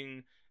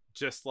interesting,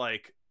 just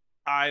like,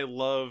 I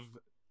love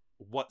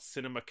what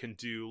cinema can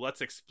do.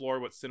 Let's explore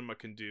what cinema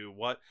can do.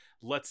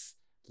 Let's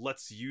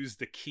use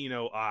the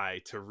Kino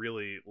eye to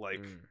really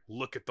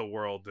look at the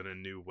world in a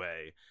new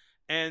way.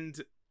 And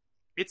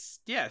it's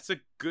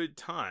a good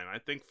time. I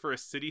think for a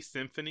city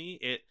symphony,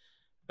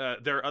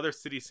 there are other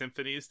city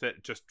symphonies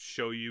that just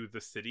show you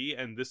the city,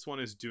 and this one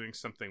is doing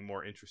something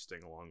more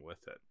interesting along with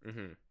it.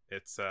 Mm-hmm.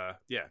 It's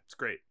it's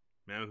great.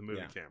 Man with a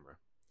Movie Camera.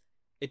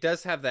 It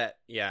does have that.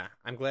 Yeah,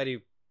 I'm glad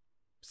you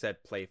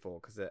said playful,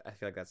 because I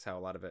feel like that's how a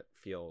lot of it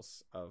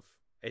feels.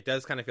 It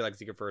does kind of feel like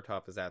Dziga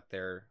Vertov is out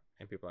there,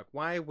 and people are like,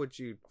 why would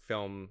you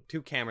film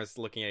two cameras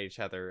looking at each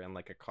other and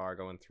like a car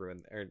going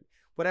through, or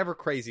whatever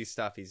crazy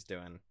stuff he's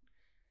doing.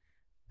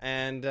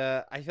 And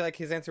I feel like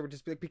his answer would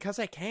just be like, because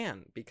I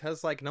can,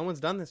 because like no one's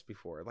done this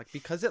before, like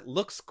because it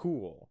looks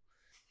cool.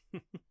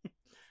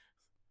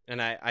 And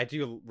I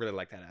do really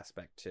like that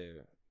aspect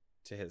to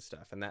his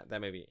stuff, and that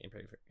movie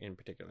in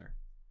particular.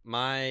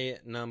 My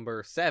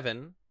number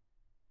 7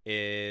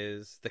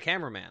 is The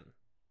Cameraman.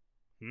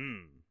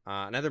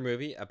 Another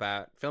movie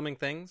about filming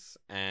things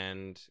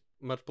and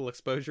multiple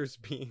exposures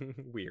being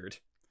weird.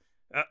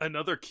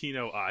 Another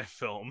Kino eye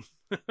film.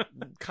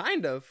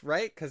 Kind of,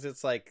 right? Because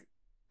it's like,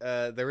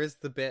 there is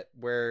the bit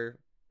where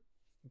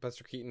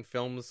Buster Keaton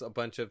films a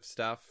bunch of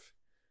stuff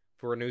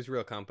for a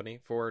newsreel company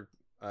for,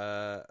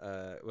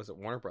 was it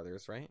Warner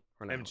Brothers, right?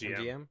 Or no,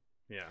 MGM?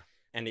 Yeah.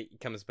 And he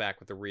comes back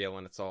with the reel,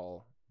 and it's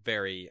all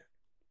very,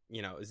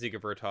 Dziga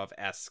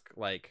Vertov-esque,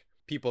 like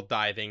people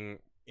diving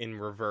in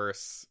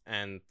reverse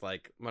and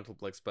like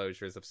multiple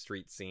exposures of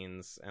street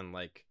scenes and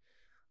like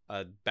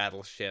a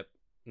battleship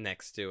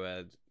next to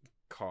a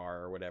car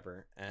or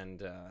whatever, and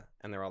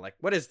they're all like,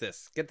 what is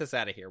this? Get this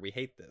out of here, we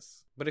hate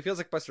this. But it feels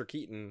like Buster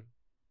Keaton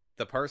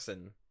the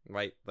person,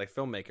 right, like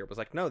filmmaker, was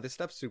like, no, this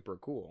stuff's super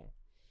cool.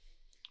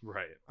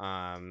 Right.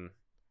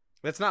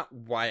 That's not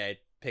why I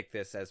picked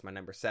this as my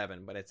number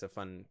 7, but it's a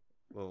fun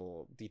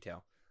little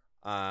detail.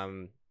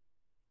 I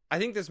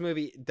think this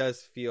movie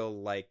does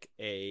feel like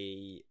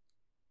I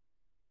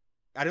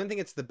don't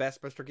think it's the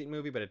best Buster Keaton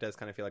movie, but it does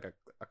kind of feel like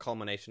a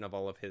culmination of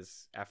all of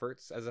his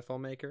efforts as a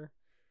filmmaker.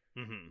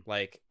 Mm-hmm.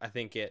 Like, I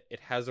think it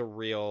has a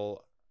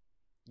real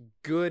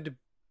good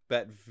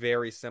but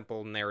very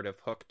simple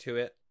narrative hook to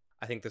it.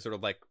 I think the sort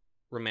of like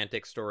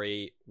romantic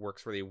story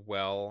works really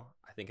well.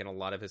 I think in a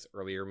lot of his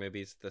earlier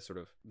movies, the sort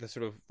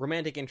of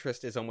romantic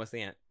interest is almost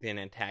an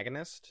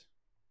antagonist,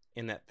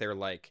 in that they're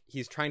like,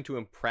 he's trying to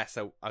impress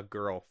a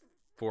girl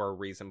for a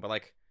reason, but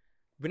like,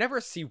 we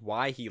never see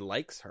why he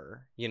likes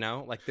her, you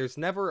know? Like, there's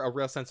never a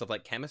real sense of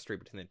like chemistry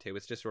between the two.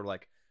 It's just sort of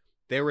like,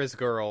 there is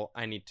girl,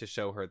 I need to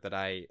show her that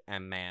I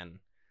am man.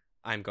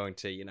 I'm going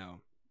to, you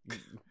know,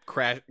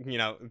 crash, you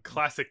know,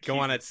 classic go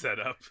on a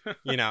setup.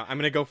 You know, I'm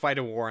gonna go fight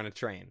a war on a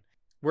train.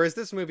 Whereas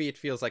this movie, it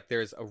feels like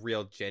there's a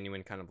real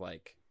genuine kind of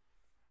like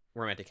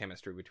romantic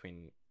chemistry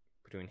between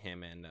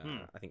him and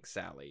I think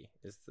Sally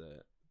is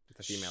the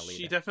female lead.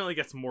 She definitely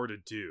gets more to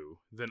do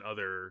than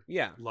other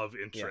love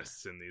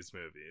interests in these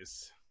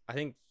movies. I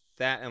think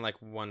that, and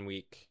like 1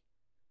 Week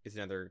is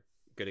another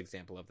good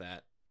example of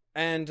that.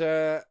 And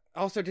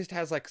also just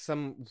has like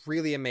some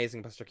really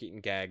amazing Buster Keaton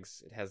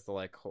gags. It has the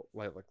like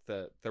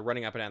the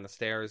running up and down the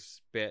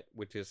stairs bit,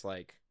 which is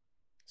like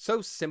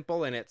so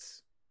simple in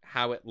its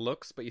how it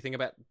looks, but you think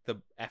about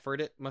the effort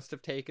it must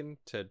have taken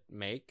to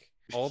make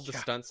all the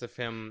stunts of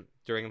him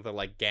during the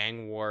like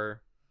gang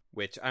war,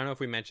 which I don't know if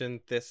we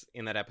mentioned this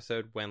in that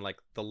episode, when like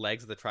the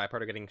legs of the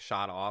tripod are getting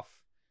shot off.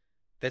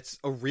 That's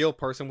a real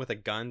person with a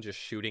gun just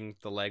shooting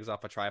the legs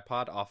off a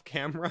tripod off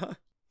camera.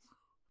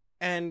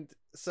 And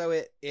so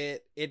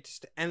it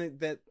just, and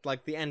that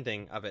like the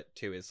ending of it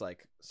too is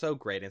like so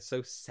great and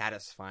so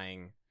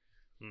satisfying.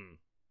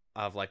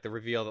 Of like the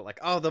reveal that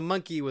like, oh, the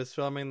monkey was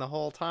filming the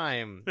whole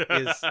time.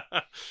 Is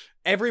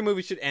every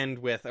movie should end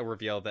with a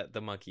reveal that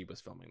the monkey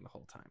was filming the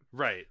whole time.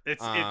 Right. It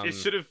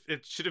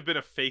should have been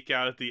a fake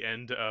out at the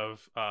end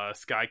of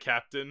Sky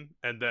Captain,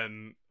 and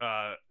then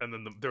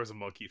there was a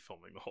monkey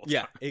filming the whole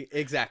time. Yeah,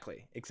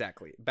 exactly.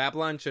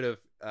 Babylon should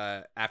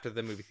have after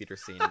the movie theater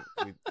scene,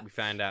 we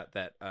found out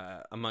that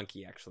a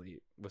monkey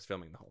actually was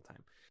filming the whole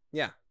time.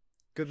 Yeah,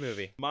 good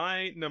movie.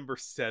 My number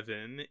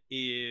 7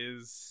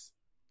 is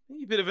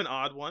a bit of an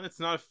odd one.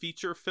 It's not a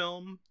feature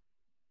film,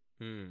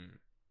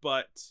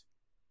 but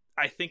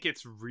I think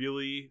it's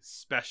really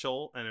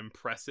special and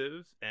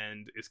impressive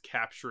and is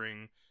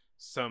capturing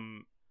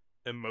some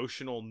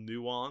emotional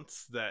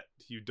nuance that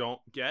you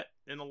don't get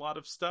in a lot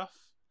of stuff.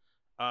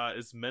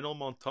 Is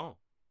Ménilmontant.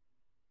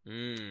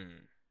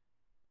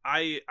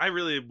 I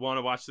really want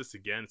to watch this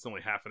again. It's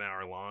only half an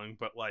hour long,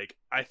 but like,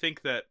 I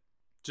think that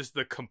just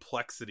the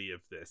complexity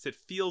of this, it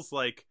feels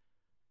like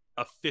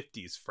a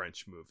 50s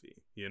French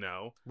movie, you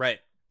know? Right.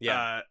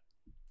 Yeah.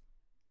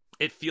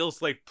 It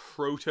feels like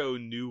proto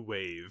new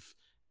wave,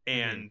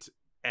 and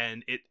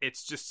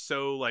it's just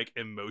so like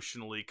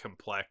emotionally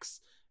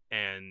complex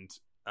and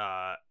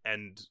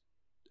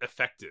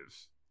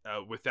effective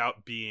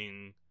without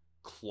being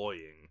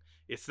cloying.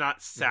 It's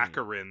not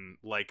saccharine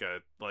like a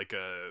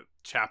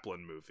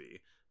Chaplin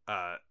movie,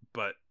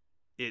 but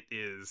it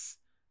is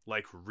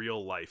like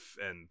real life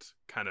and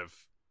kind of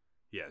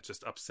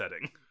just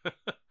upsetting.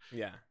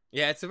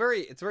 Yeah, it's a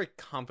very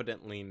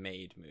competently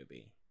made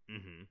movie,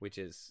 which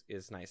is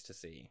nice to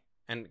see,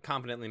 and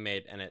competently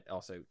made, and it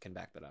also can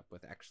back that up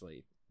with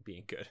actually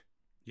being good.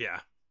 Yeah.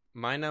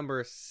 My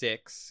number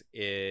 6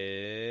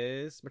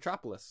 is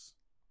Metropolis.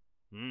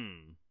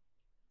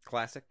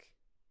 Classic.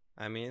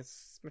 I mean,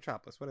 it's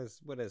Metropolis.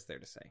 What is there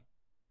to say?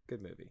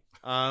 Good movie.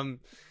 I mean,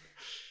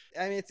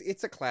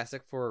 it's a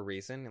classic for a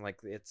reason. Like,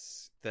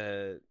 it's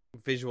the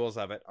visuals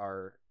of it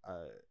are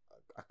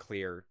a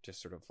clear,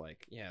 just sort of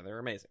like, yeah, they're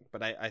amazing.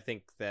 But I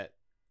think that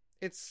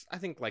I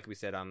think like we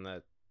said on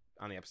the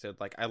episode,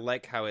 like, I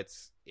like how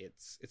it's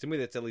a movie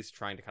that's at least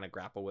trying to kind of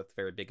grapple with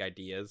very big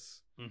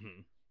ideas,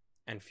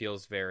 and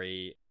feels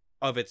very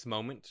of its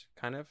moment,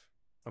 kind of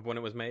when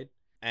it was made,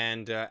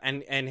 and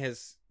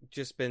has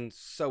just been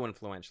so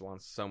influential on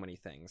so many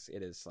things.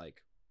 It is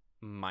like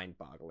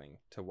mind-boggling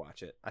to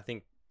watch it. I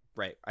think,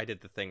 right, I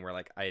did the thing where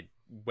like I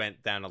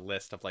went down a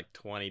list of like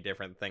 20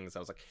 different things. I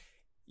was like,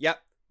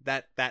 yep,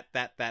 that,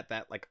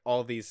 like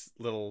all these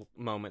little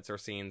moments or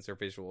scenes or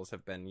visuals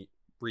have been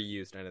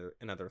reused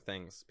in other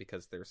things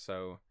because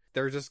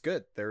they're just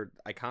good. They're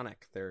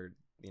iconic. They're,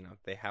 you know,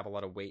 they have a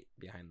lot of weight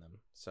behind them.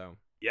 So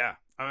yeah,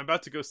 I'm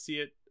about to go see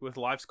it with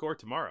live score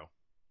tomorrow.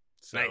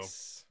 So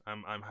nice.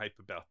 I'm hype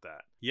about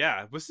that.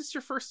 Yeah, was this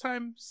your first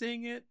time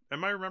seeing it?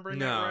 Am I remembering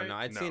that right? No,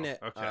 I'd seen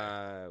it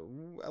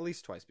at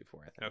least twice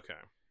before, I think. Okay.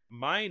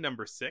 My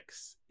number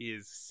 6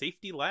 is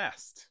Safety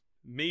Last.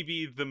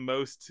 Maybe the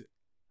most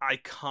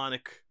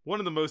iconic, one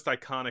of the most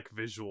iconic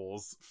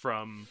visuals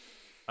from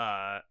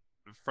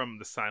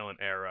the silent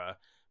era.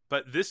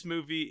 But this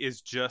movie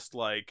is just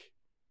like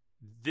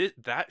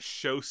that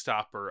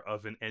showstopper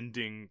of an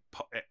ending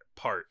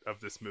part of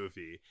this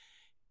movie,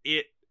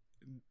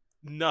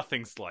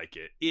 nothing's like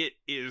it. It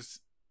is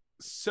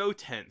so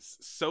tense,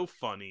 so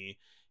funny.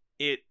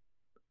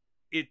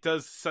 It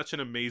does such an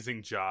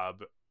amazing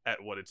job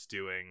at what it's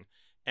doing,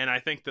 and I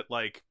think that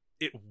like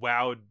it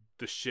wowed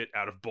the shit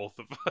out of both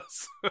of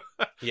us.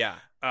 Yeah,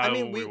 I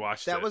mean, when we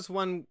watched that it. was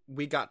one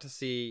we got to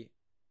see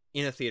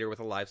in a theater with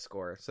a live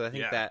score, so I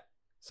think that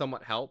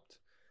somewhat helped.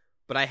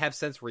 But I have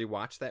since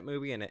rewatched that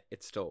movie, and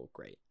it's still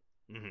great,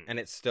 and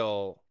it's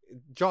still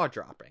jaw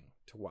dropping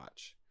to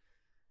watch.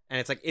 And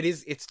it's like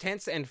it's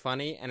tense and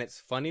funny, and it's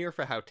funnier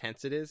for how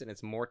tense it is, and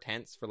it's more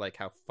tense for like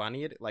how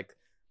funny it like.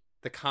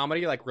 The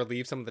comedy like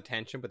relieves some of the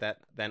tension, but that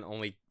then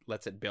only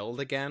lets it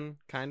build again,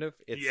 kind of.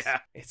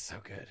 It's so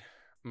good.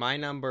 My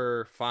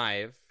number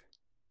 5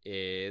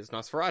 is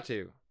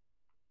Nosferatu.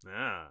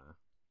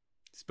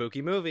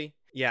 Spooky movie.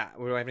 Yeah,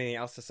 do I have anything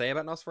else to say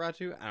about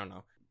Nosferatu? I don't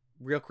know.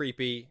 Real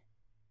creepy.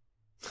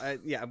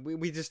 Yeah,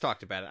 we just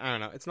talked about it. I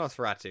don't know. It's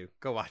Nosferatu.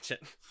 Go watch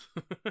it.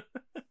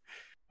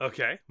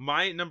 Okay.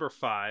 My number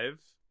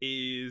 5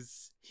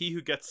 is He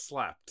Who Gets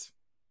Slapped.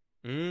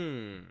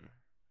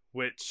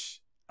 Which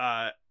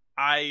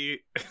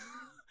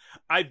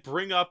I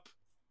bring up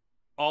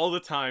all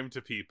the time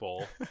to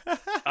people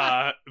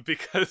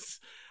because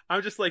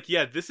I'm just like,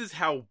 yeah, this is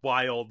how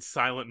wild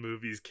silent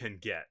movies can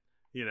get,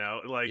 you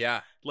know? Like,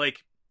 yeah.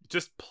 Like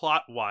just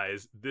plot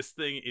wise, this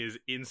thing is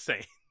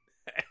insane.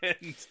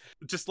 And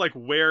just like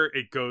where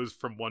it goes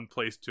from one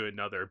place to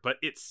another, but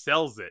it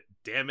sells it.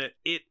 Damn it.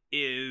 It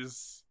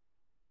is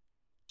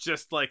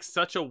just like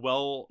such a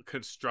well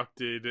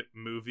constructed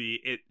movie.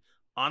 It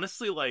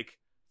honestly, like,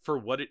 for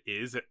what it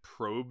is, it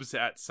probes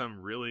at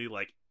some really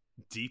like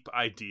deep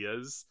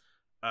ideas,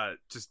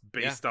 just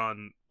based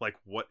on like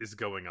what is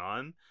going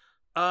on.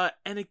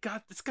 And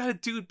it's got a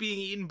dude being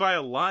eaten by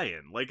a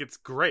lion. Like, it's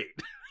great.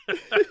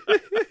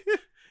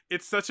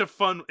 It's such a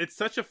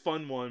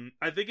fun one.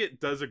 I think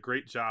it does a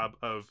great job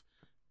of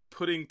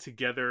putting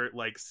together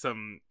like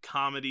some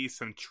comedy,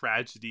 some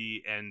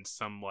tragedy, and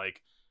some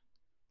like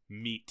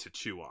meat to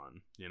chew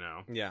on, you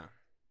know? Yeah.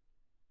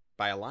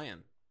 By a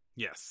lion.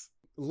 Yes.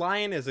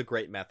 Lion is a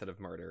great method of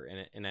murder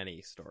in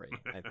any story,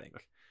 I think.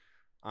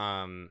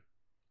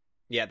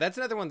 Yeah, that's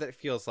another one that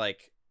feels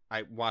like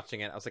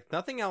watching it, I was like,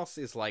 nothing else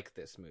is like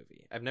this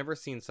movie. I've never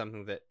seen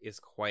something that is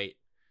quite.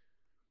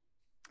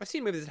 I've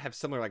seen movies that have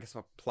similar, like,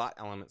 some plot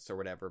elements or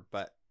whatever,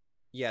 but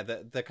yeah,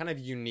 the kind of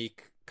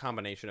unique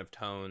combination of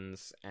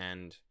tones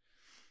and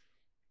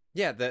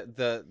yeah,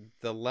 the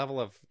level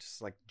of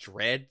just like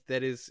dread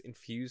that is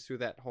infused through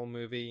that whole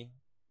movie.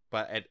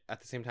 But at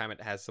the same time,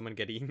 it has someone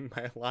get eaten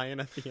by a lion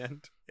at the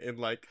end, in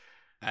like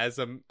as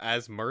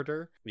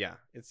murder. Yeah,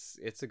 it's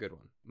a good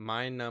one.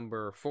 My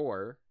number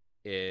 4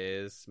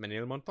 is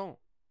Ménilmontant.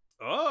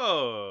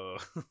 Oh,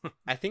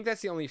 I think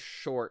that's the only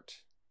short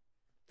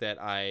that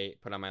I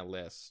put on my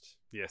list.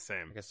 Yeah,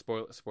 same. I guess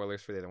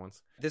spoilers for the other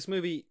ones. This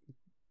movie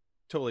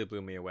totally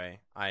blew me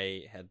away.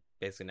 I had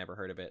basically never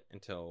heard of it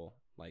until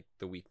like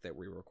the week that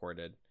we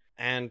recorded,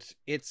 and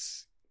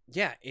it's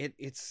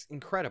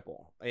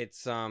incredible.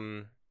 It's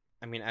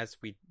I mean, as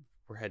we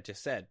had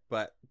just said,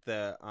 but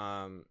the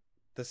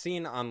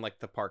scene on like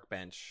the park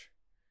bench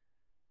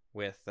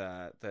with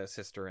the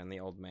sister and the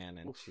old man,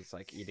 and she's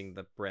like eating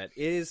the bread,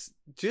 is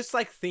just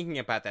like thinking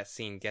about that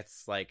scene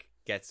gets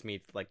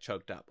me like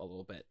choked up a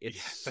little bit.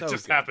 It's so that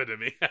just good. happened to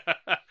me.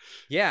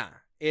 Yeah,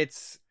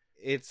 it's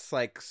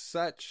like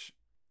such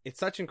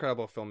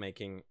incredible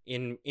filmmaking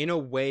in a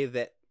way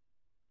that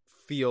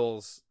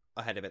feels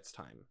ahead of its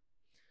time.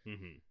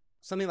 Mm-hmm.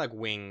 Something like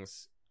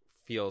Wings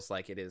feels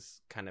like it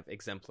is kind of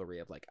exemplary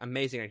of like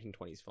amazing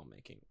 1920s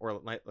filmmaking,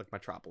 or like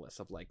Metropolis,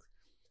 of like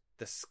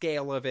the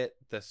scale of it,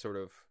 the sort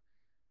of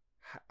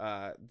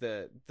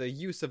the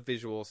use of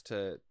visuals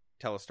to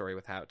tell a story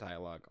without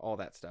dialogue, all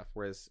that stuff.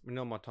 Whereas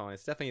Ménilmontant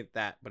is definitely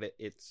that, but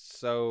it's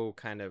so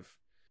kind of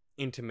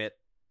intimate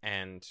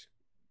and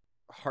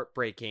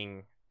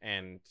heartbreaking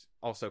and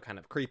also kind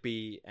of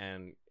creepy,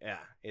 and yeah,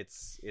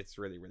 it's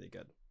really, really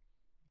good.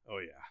 Oh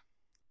yeah.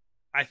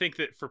 I think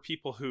that for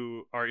people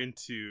who are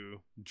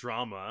into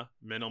drama,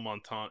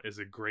 Ménilmontant is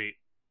a great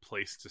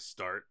place to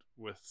start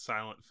with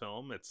silent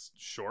film. It's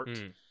short.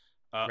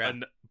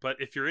 But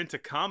if you're into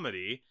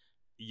comedy,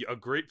 a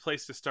great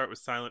place to start with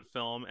silent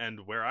film,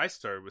 and where I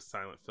started with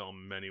silent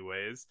film in many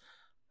ways,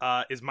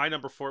 is my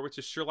number 4, which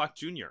is Sherlock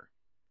Jr.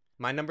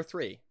 My number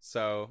 3.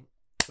 So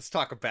let's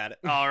talk about it.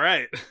 All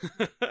right.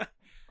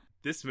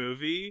 This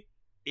movie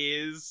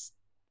is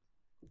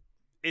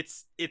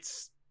it's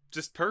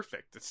just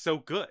perfect. It's so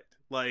good.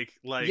 Like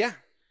yeah.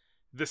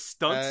 The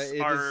stunts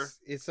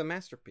it's a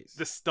masterpiece.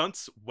 The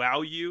stunts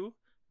wow you.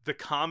 The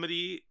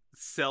comedy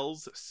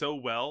sells so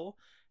well,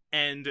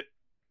 and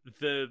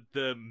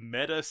the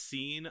meta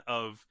scene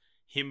of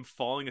him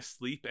falling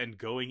asleep and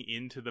going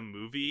into the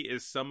movie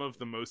is some of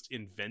the most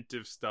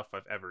inventive stuff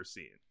I've ever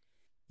seen.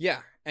 Yeah,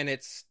 and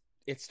it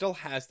still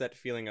has that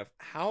feeling of,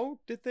 how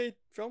did they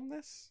film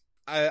this?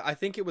 I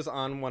think it was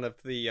on one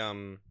of the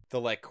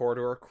like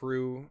Corridor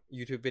Crew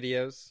YouTube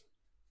videos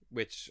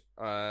which,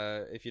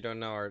 if you don't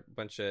know, are a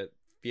bunch of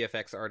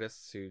VFX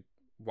artists who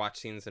watch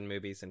scenes in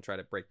movies and try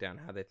to break down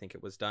how they think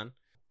it was done.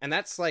 And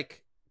that's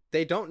like,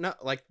 they don't know,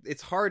 like,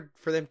 it's hard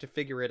for them to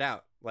figure it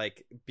out,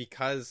 like,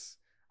 because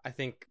I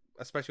think,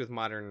 especially with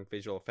modern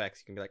visual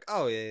effects, you can be like,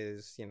 oh, it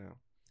is, you know,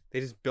 they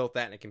just built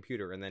that in a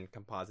computer and then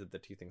composited the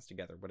two things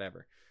together,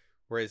 whatever.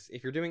 Whereas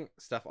if you're doing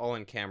stuff all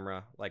in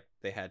camera, like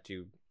they had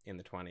to in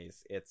the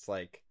 20s, it's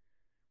like,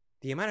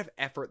 the amount of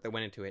effort that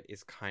went into it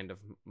is kind of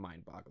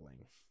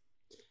mind-boggling,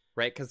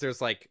 right? Because there's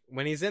like,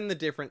 when he's in the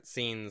different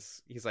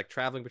scenes, he's like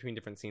traveling between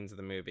different scenes of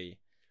the movie,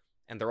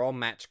 and they're all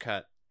match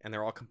cut, and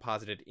they're all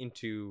composited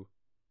into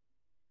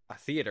a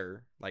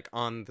theater, like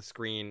on the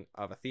screen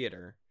of a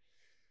theater.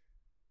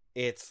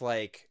 It's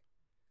like,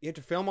 you have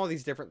to film all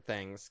these different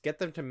things, get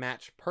them to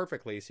match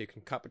perfectly so you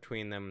can cut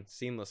between them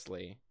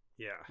seamlessly.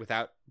 Yeah.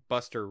 Without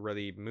Buster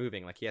really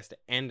moving. Like, he has to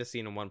end a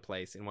scene in one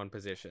place, in one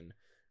position,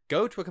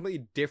 go to a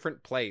completely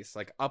different place,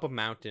 like up a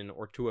mountain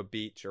or to a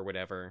beach or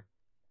whatever,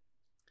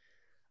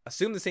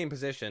 assume the same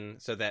position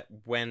so that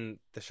when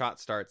the shot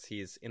starts,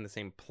 he's in the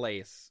same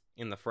place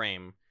in the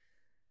frame,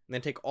 and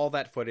then take all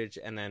that footage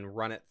and then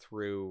run it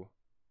through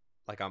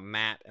like a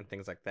mat and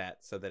things like that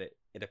so that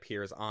it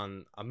appears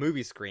on a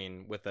movie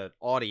screen with an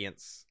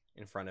audience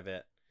in front of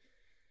it.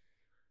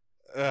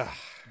 Ugh,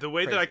 the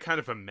way crazy. that I kind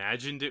of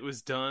imagined it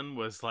was done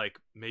was like,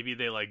 maybe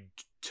they like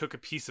took a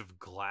piece of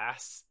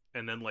glass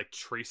and then like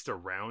traced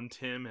around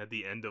him at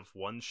the end of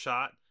one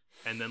shot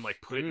and then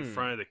like put it in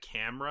front of the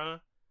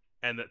camera,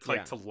 and that's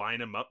like to line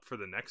him up for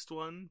the next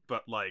one.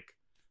 But like,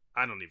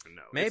 I don't even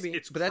know. Maybe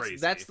it's but crazy.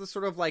 that's the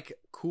sort of like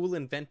cool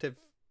inventive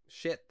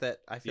shit that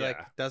I feel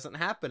like doesn't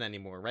happen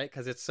anymore, right?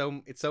 Because it's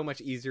so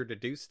much easier to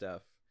do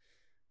stuff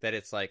that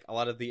it's like a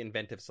lot of the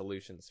inventive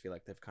solutions feel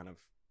like they've kind of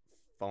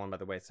fallen by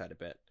the wayside a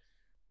bit,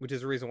 which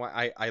is the reason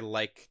why I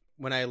like,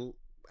 when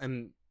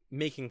I'm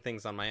making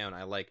things on my own,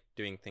 I like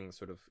doing things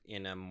sort of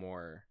in a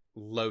more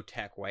low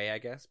tech way, I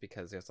guess,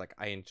 because it's like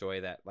I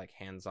enjoy that like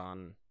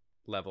hands-on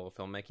level of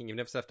filmmaking, even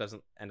if stuff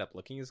doesn't end up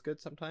looking as good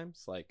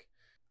sometimes. Like,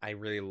 I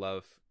really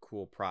love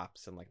cool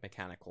props and like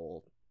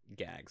mechanical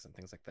gags and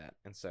things like that,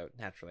 and so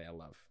naturally I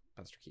love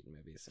Buster Keaton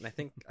movies. And I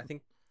think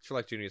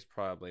Sherlock Jr. is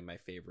probably my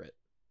favorite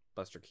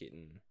Buster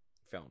Keaton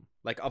film,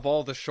 like of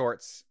all the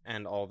shorts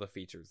and all the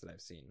features that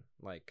I've seen.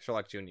 Like,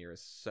 Sherlock Jr.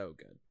 is so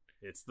good.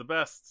 It's the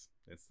best.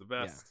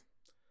 Yeah.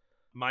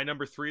 My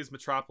number 3 is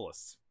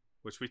Metropolis,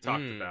 which we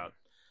talked about.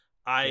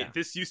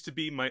 This used to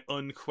be my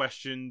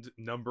unquestioned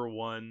number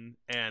 1,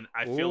 and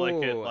I feel like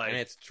and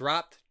it's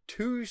dropped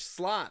 2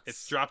 slots.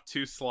 It's dropped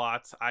 2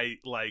 slots.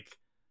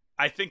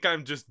 I think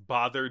I'm just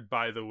bothered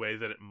by the way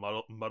that it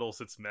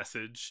muddles its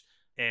message,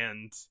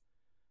 and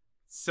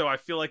so I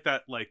feel like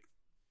that, like,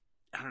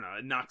 I don't know,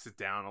 it knocks it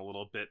down a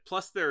little bit.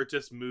 Plus, there are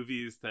just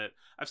movies that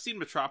I've seen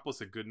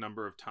Metropolis a good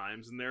number of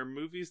times, and there are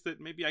movies that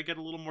maybe I get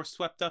a little more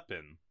swept up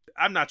in.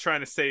 I'm not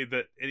trying to say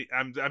that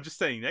I'm just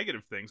saying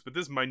negative things, but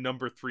this is my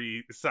number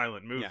 3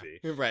 silent movie.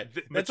 Yeah, right.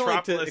 That's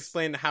only to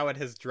explain how it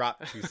has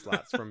dropped 2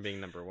 slots from being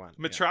number 1.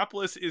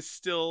 Metropolis is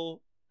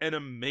still an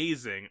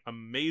amazing,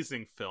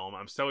 amazing film.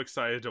 I'm so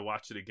excited to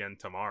watch it again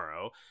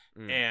tomorrow.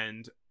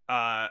 And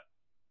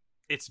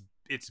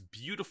it's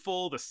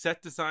beautiful. The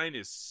set design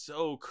is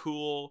so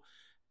cool.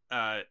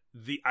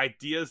 The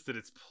ideas that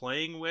it's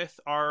playing with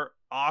are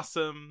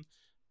awesome.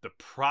 The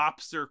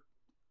props are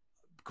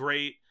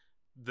great.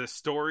 The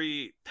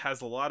story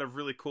has a lot of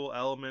really cool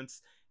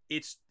elements.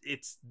 It's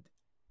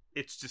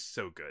just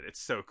so good.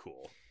 It's so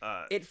cool.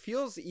 It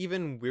feels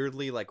even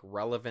weirdly like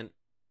relevant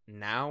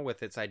now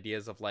with its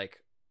ideas of like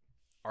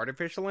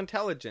artificial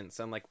intelligence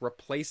and like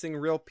replacing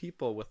real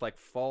people with like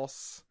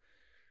false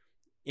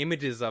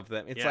images of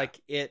them. It's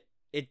like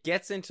it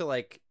gets into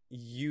like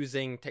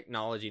using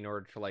technology in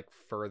order to like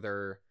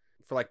further,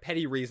 for like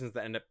petty reasons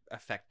that end up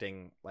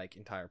affecting like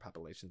entire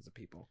populations of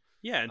people.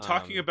 Yeah, and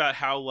talking about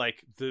how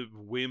like the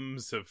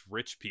whims of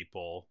rich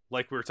people,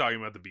 like we were talking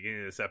about at the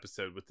beginning of this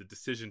episode with the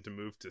decision to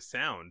move to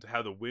sound,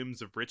 how the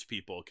whims of rich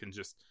people can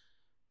just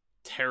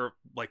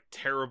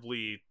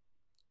terribly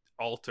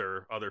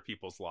alter other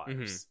people's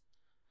lives.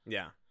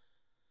 Yeah.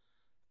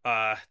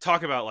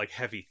 Talk about like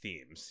heavy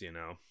themes, you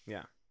know?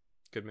 Yeah.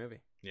 Good movie.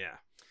 Yeah.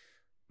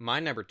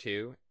 My number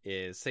 2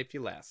 is Safety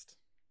Last.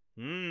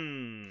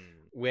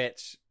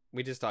 Which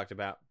we just talked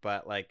about,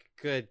 but like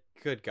good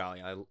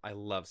golly, I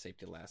love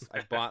Safety Last.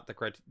 I bought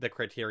the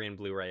Criterion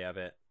Blu-ray of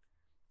it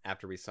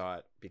after we saw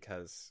it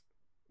because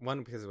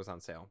it was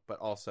on sale, but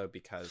also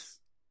because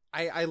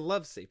I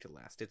love Safety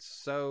Last. It's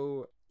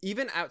so,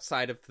 even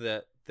outside of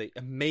the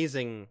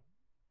amazing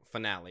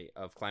finale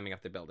of climbing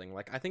up the building,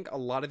 like I think a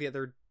lot of the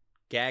other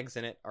gags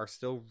in it are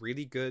still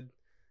really good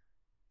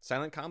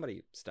silent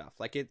comedy stuff.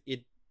 Like it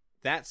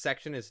that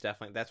section is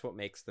definitely, that's what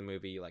makes the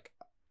movie like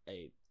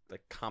a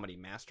comedy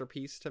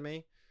masterpiece to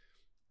me.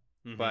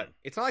 But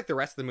it's not like the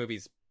rest of the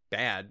movie's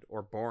bad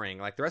or boring.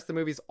 Like the rest of the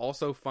movie's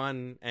also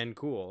fun and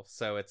cool.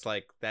 So it's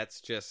like, that's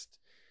just,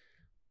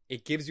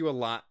 it gives you a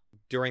lot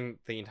during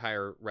the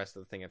entire rest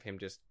of the thing of him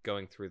just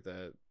going through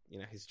the, you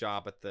know, his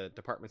job at the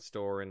department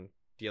store and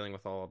dealing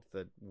with all of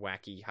the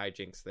wacky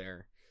hijinks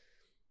there.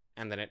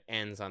 and then it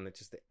ends on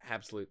just the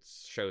absolute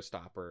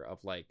showstopper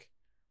of like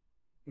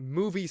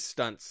movie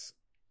stunts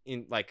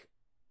in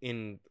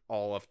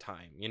all of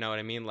time. You know what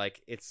I mean?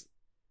 Like it's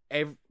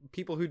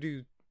people who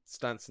do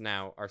stunts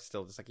now are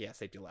still just like, yeah,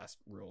 safety last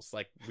rules.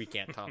 Like we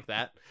can't top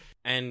that.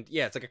 And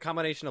yeah, it's like a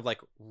combination of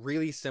like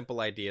really simple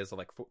ideas of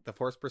like the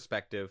forced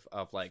perspective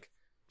of like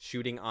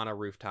shooting on a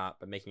rooftop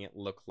but making it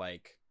look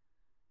like,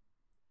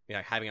 you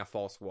know, having a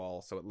false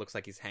wall so it looks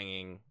like he's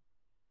hanging,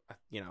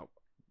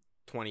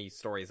 20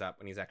 stories up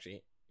when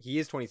he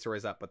is 20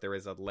 stories up, but there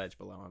is a ledge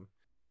below him.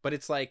 But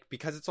it's like,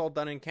 because it's all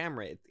done in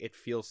camera, it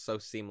feels so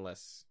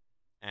seamless,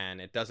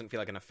 and it doesn't feel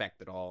like an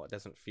effect at all. It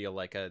doesn't feel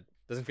like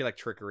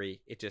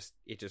trickery. It just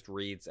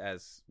reads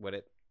as what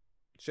it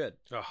should.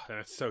 Oh, and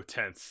it's so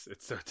tense.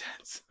 It's so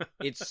tense.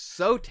 It's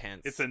so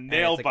tense. It's a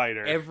nail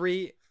biter.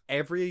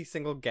 Every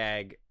single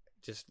gag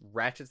just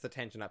ratchets the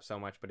tension up so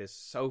much, but is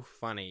so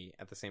funny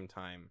at the same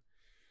time.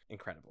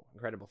 Incredible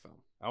film.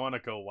 I want to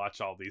go watch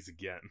all these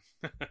again.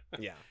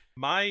 Yeah.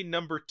 My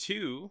number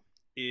 2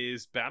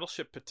 is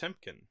Battleship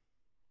Potemkin.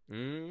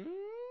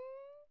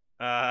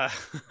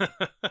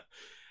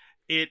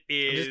 It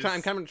is.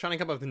 I'm kind of trying to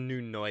come up with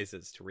new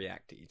noises to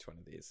react to each one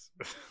of these.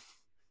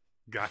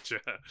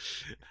 Gotcha.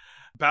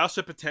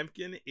 Battleship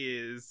Potemkin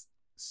is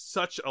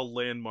such a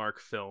landmark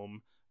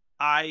film.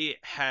 I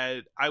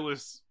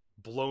was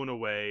blown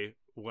away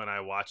when I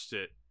watched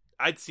it.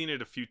 I'd seen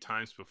it a few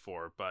times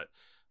before, but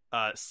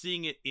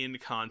seeing it in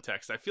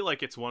context, I feel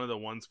like it's one of the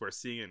ones where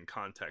seeing it in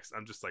context,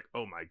 I'm just like,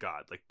 oh my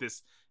god, like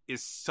this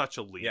is such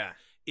a leap. Yeah.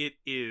 It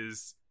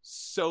is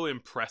so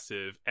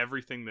impressive,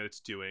 everything that it's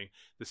doing,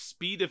 the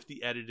speed of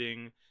the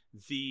editing,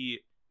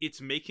 it's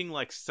making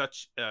like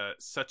such a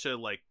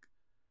like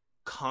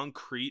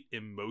concrete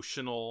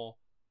emotional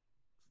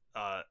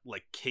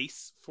like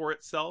case for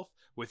itself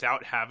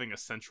without having a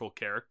central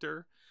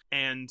character,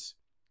 and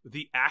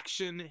the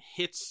action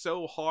hits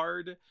so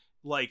hard.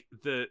 Like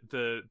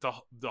the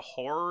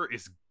horror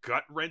is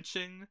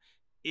gut-wrenching.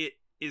 It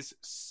is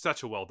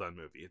such a well done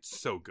movie. It's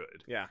so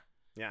good. Yeah.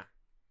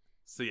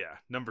 So yeah,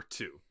 number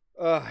 2.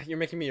 You're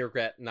making me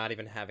regret not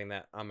even having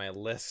that on my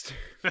list.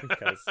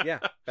 Because yeah,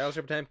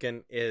 Battleship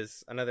Potemkin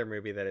is another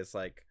movie that is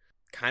like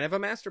kind of a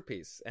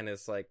masterpiece and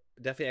is like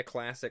definitely a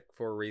classic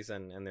for a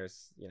reason. And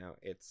there's,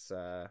 it's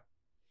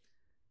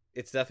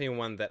definitely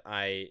one that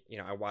I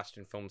watched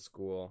in film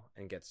school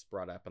and gets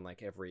brought up in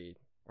like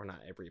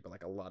but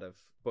like a lot of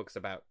books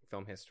about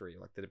film history,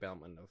 like the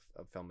development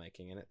of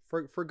filmmaking, and it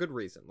for good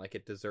reason. Like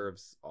it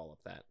deserves all of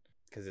that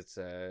because it's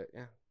a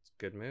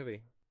good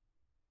movie.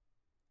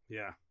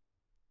 Yeah.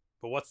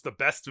 But what's the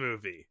best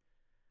movie?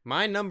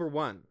 My number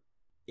 1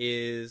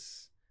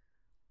 is,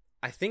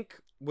 I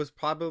think, was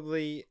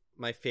probably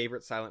my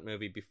favorite silent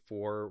movie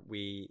before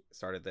we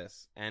started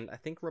this, and I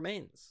think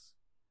remains,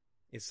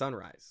 is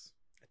Sunrise,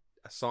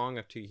 A Song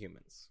of Two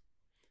Humans,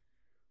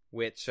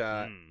 which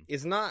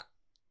is not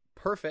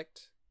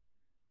perfect,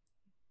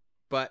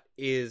 but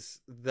is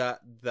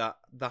the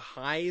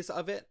highs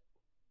of it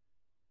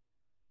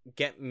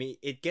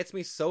gets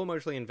me so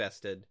emotionally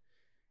invested.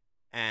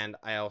 And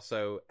I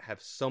also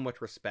have so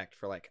much respect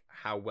for like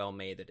how well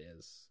made it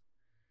is.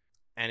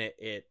 And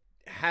it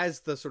has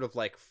the sort of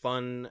like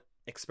fun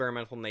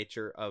experimental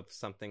nature of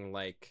something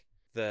like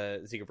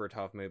the Dziga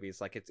Vertov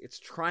movies. Like it's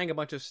trying a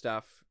bunch of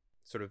stuff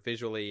sort of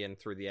visually and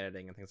through the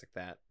editing and things like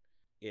that.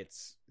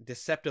 It's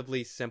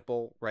deceptively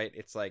simple, right?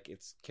 It's like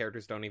its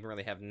characters don't even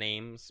really have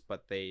names,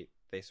 but they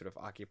sort of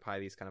occupy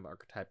these kind of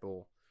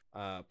archetypal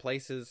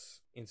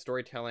places in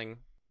storytelling.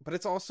 But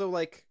it's also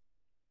like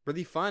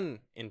really fun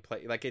in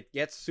play. Like it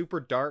gets super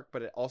dark,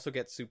 but it also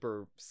gets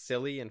super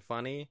silly and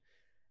funny,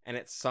 and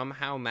it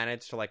somehow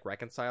managed to like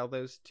reconcile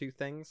those two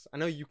things. I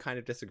know you kind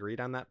of disagreed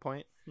on that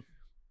point,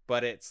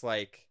 but it's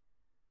like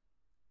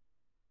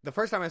the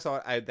first time I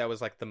saw it, that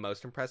was like the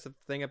most impressive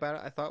thing about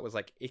it. I thought was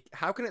like,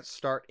 how can it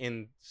start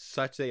in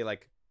such a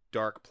like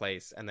dark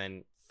place, and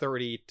then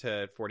 30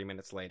 to 40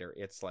 minutes later,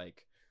 it's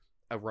like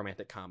a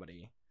romantic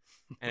comedy.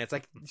 And it's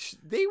like,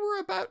 he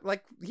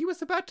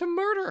was about to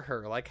murder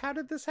her. Like, how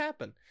did this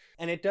happen?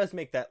 And it does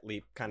make that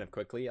leap kind of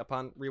quickly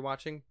upon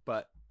rewatching.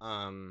 But,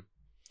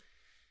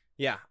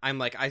 yeah,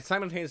 I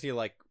simultaneously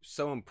like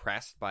so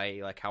impressed by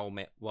like how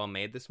well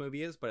made this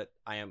movie is. But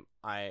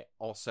I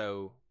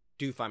also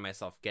do find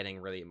myself getting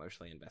really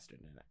emotionally invested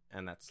in it.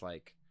 And that's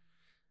like,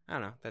 I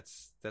don't know,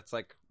 that's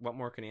like, what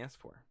more can you ask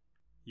for?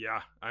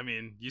 Yeah. I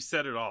mean, you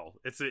said it all.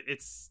 It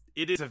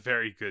is a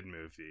very good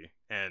movie.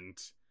 And,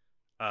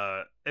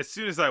 as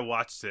soon as I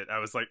watched it, I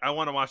was like, I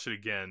want to watch it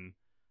again,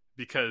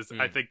 because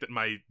I think that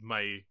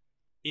my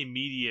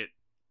immediate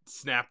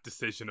snap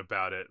decision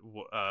about it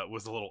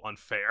was a little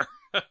unfair.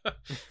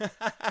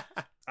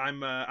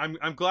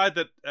 I'm glad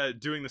that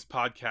doing this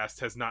podcast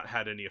has not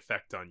had any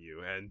effect on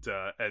you, and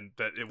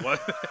that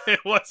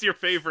it was your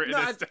favorite.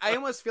 No, I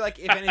almost feel like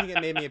if anything,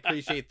 it made me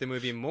appreciate the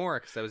movie more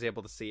because I was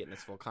able to see it in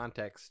its full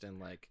context,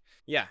 and like,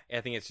 yeah, I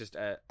think it's just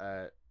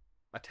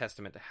a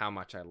testament to how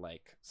much I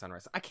like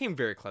Sunrise. I came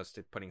very close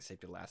to putting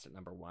Safety Last at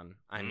number 1.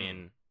 I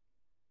mean,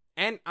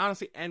 And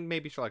honestly, and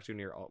maybe Sherlock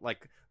Jr.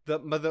 Like the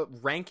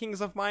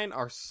rankings of mine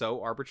are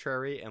so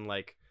arbitrary and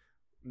like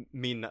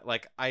mean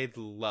like I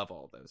love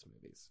all those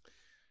movies.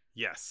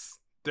 Yes,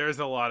 there's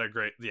a lot of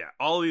great. Yeah,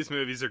 all these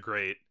movies are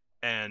great,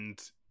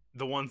 and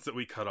the ones that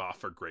we cut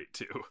off are great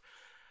too.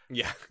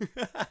 Yeah.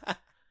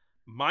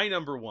 My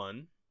number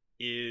one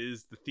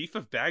is The Thief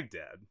of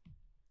Baghdad.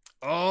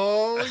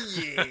 Oh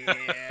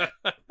yeah.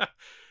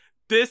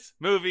 This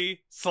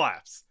movie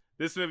slaps.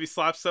 This movie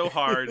slaps so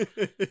hard.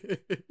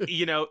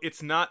 You know,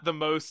 it's not the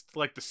most,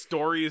 like, the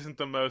story isn't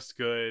the most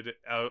good,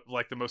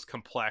 like, the most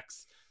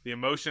complex. The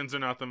emotions are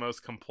not the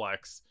most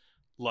complex.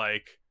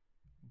 Like,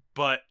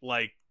 but,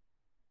 like,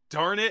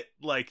 darn it,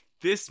 like,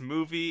 this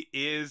movie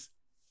is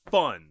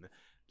fun.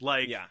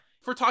 Like, yeah.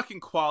 if we're talking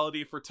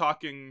quality, if we're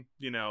talking,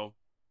 you know,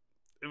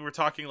 if we're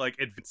talking, like,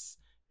 advance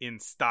in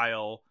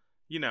style,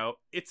 you know,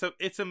 it's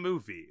a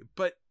movie.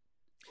 But,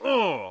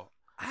 oh,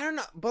 I don't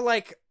know, but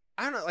like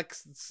I don't know, like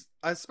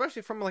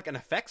especially from like an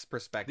effects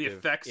perspective, the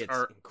effects it's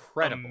are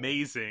incredible,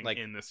 amazing like,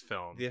 in this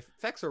film. The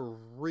effects are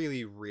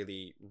really,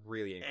 really,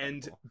 really incredible.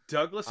 And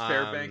Douglas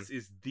Fairbanks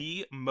is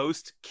the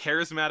most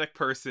charismatic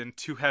person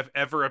to have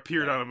ever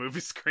appeared on a movie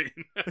screen.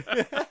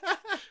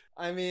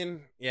 I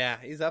mean, yeah,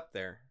 he's up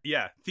there.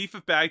 Yeah, Thief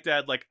of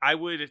Baghdad. Like, I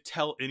would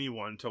tell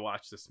anyone to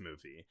watch this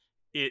movie.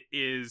 It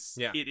is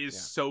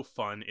so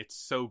fun. It's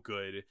so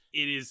good.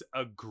 It is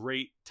a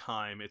great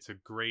time. It's a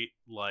great,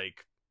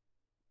 like,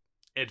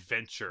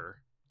 adventure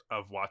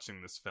of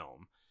watching this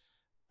film.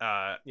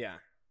 Yeah,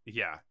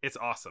 it's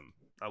awesome.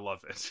 I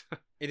love it.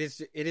 It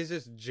is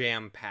just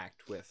jam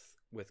packed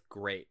with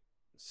great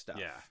stuff.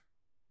 Yeah,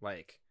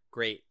 like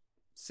great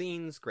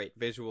scenes, great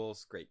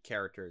visuals, great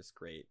characters,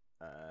 great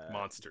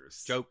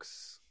monsters,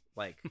 jokes,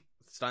 like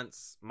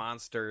stunts,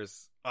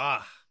 monsters.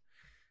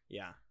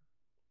 Yeah,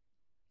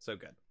 so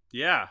good.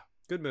 Yeah,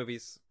 good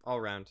movies all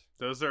around.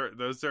 Those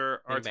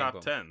are our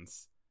top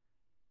 10s.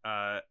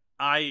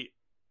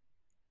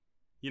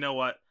 You know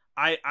what?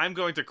 I'm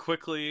going to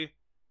quickly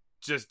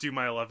just do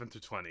my 11 to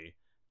 20,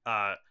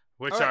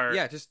 which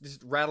are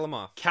just rattle them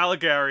off.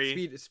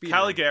 Caligari, speed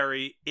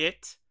Caligari,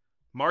 It,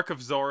 Mark of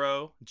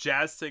Zorro,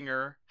 Jazz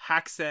Singer,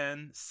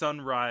 Haxan,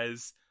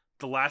 Sunrise,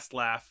 The Last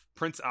Laugh,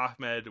 Prince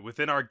Ahmed,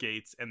 Within Our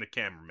Gates, and The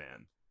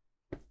Cameraman.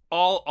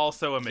 All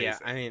also amazing. Yeah,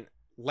 I mean,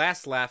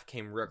 Last Laugh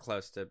came real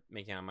close to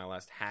making it on my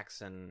list.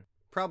 Haxan,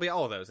 probably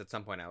all of those at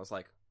some point. I was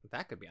like,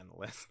 that could be on the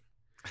list.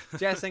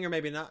 Jazz Singer,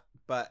 maybe not,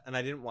 and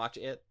I didn't watch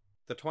it.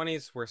 The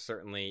 20s were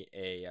certainly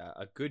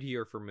a good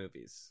year for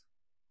movies.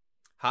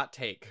 Hot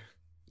take.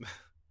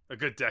 A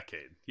good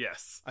decade,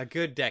 yes. A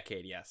good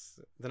decade, yes.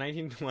 The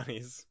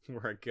 1920s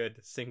were a good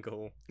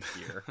single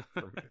year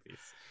for movies.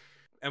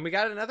 And we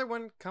got another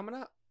one coming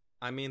up.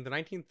 I mean, the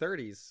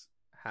 1930s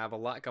have a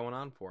lot going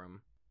on for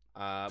them.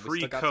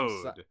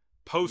 Pre-code.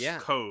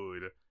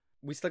 Post-code. Yeah.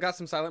 We still got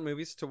some silent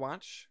movies to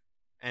watch.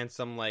 And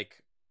some,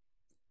 like,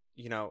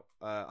 you know,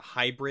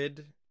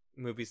 hybrid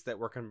movies that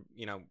were,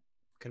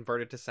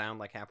 converted to sound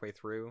like halfway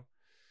through.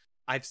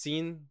 I've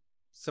seen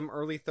some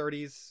early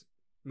 30s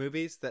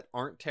movies that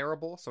aren't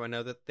terrible, so I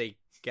know that they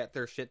get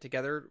their shit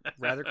together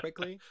rather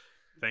quickly.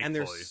 Thankfully. And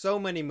there's so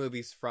many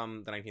movies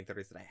from the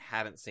 1930s that I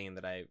haven't seen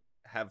that I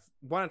have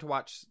wanted to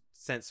watch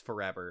since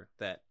forever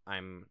that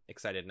I'm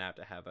excited now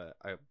to have a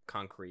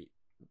concrete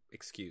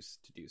excuse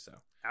to do so.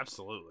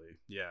 Absolutely.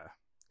 Yeah.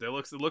 It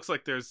looks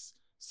like there's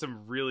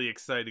some really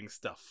exciting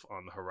stuff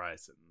on the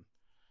horizon.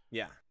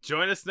 Yeah.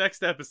 Join us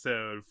next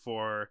episode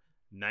for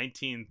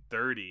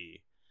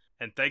 1930.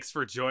 And thanks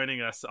for joining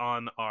us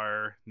on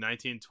our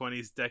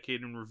 1920s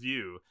Decade in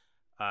Review.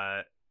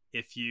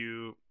 If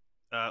you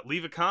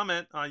leave a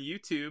comment on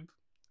YouTube,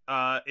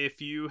 if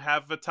you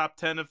have a top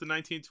 10 of the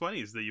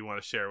 1920s that you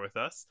want to share with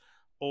us,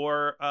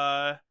 or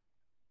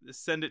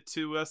send it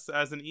to us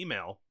as an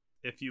email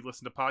if you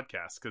listen to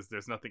podcasts, because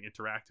there's nothing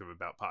interactive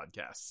about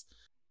podcasts.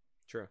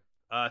 True.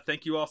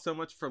 Thank you all so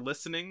much for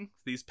listening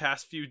these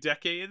past few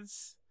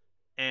decades.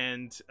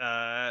 And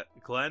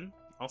Glenn,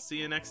 I'll see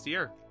you next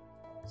year.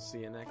 See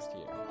you next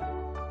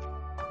year.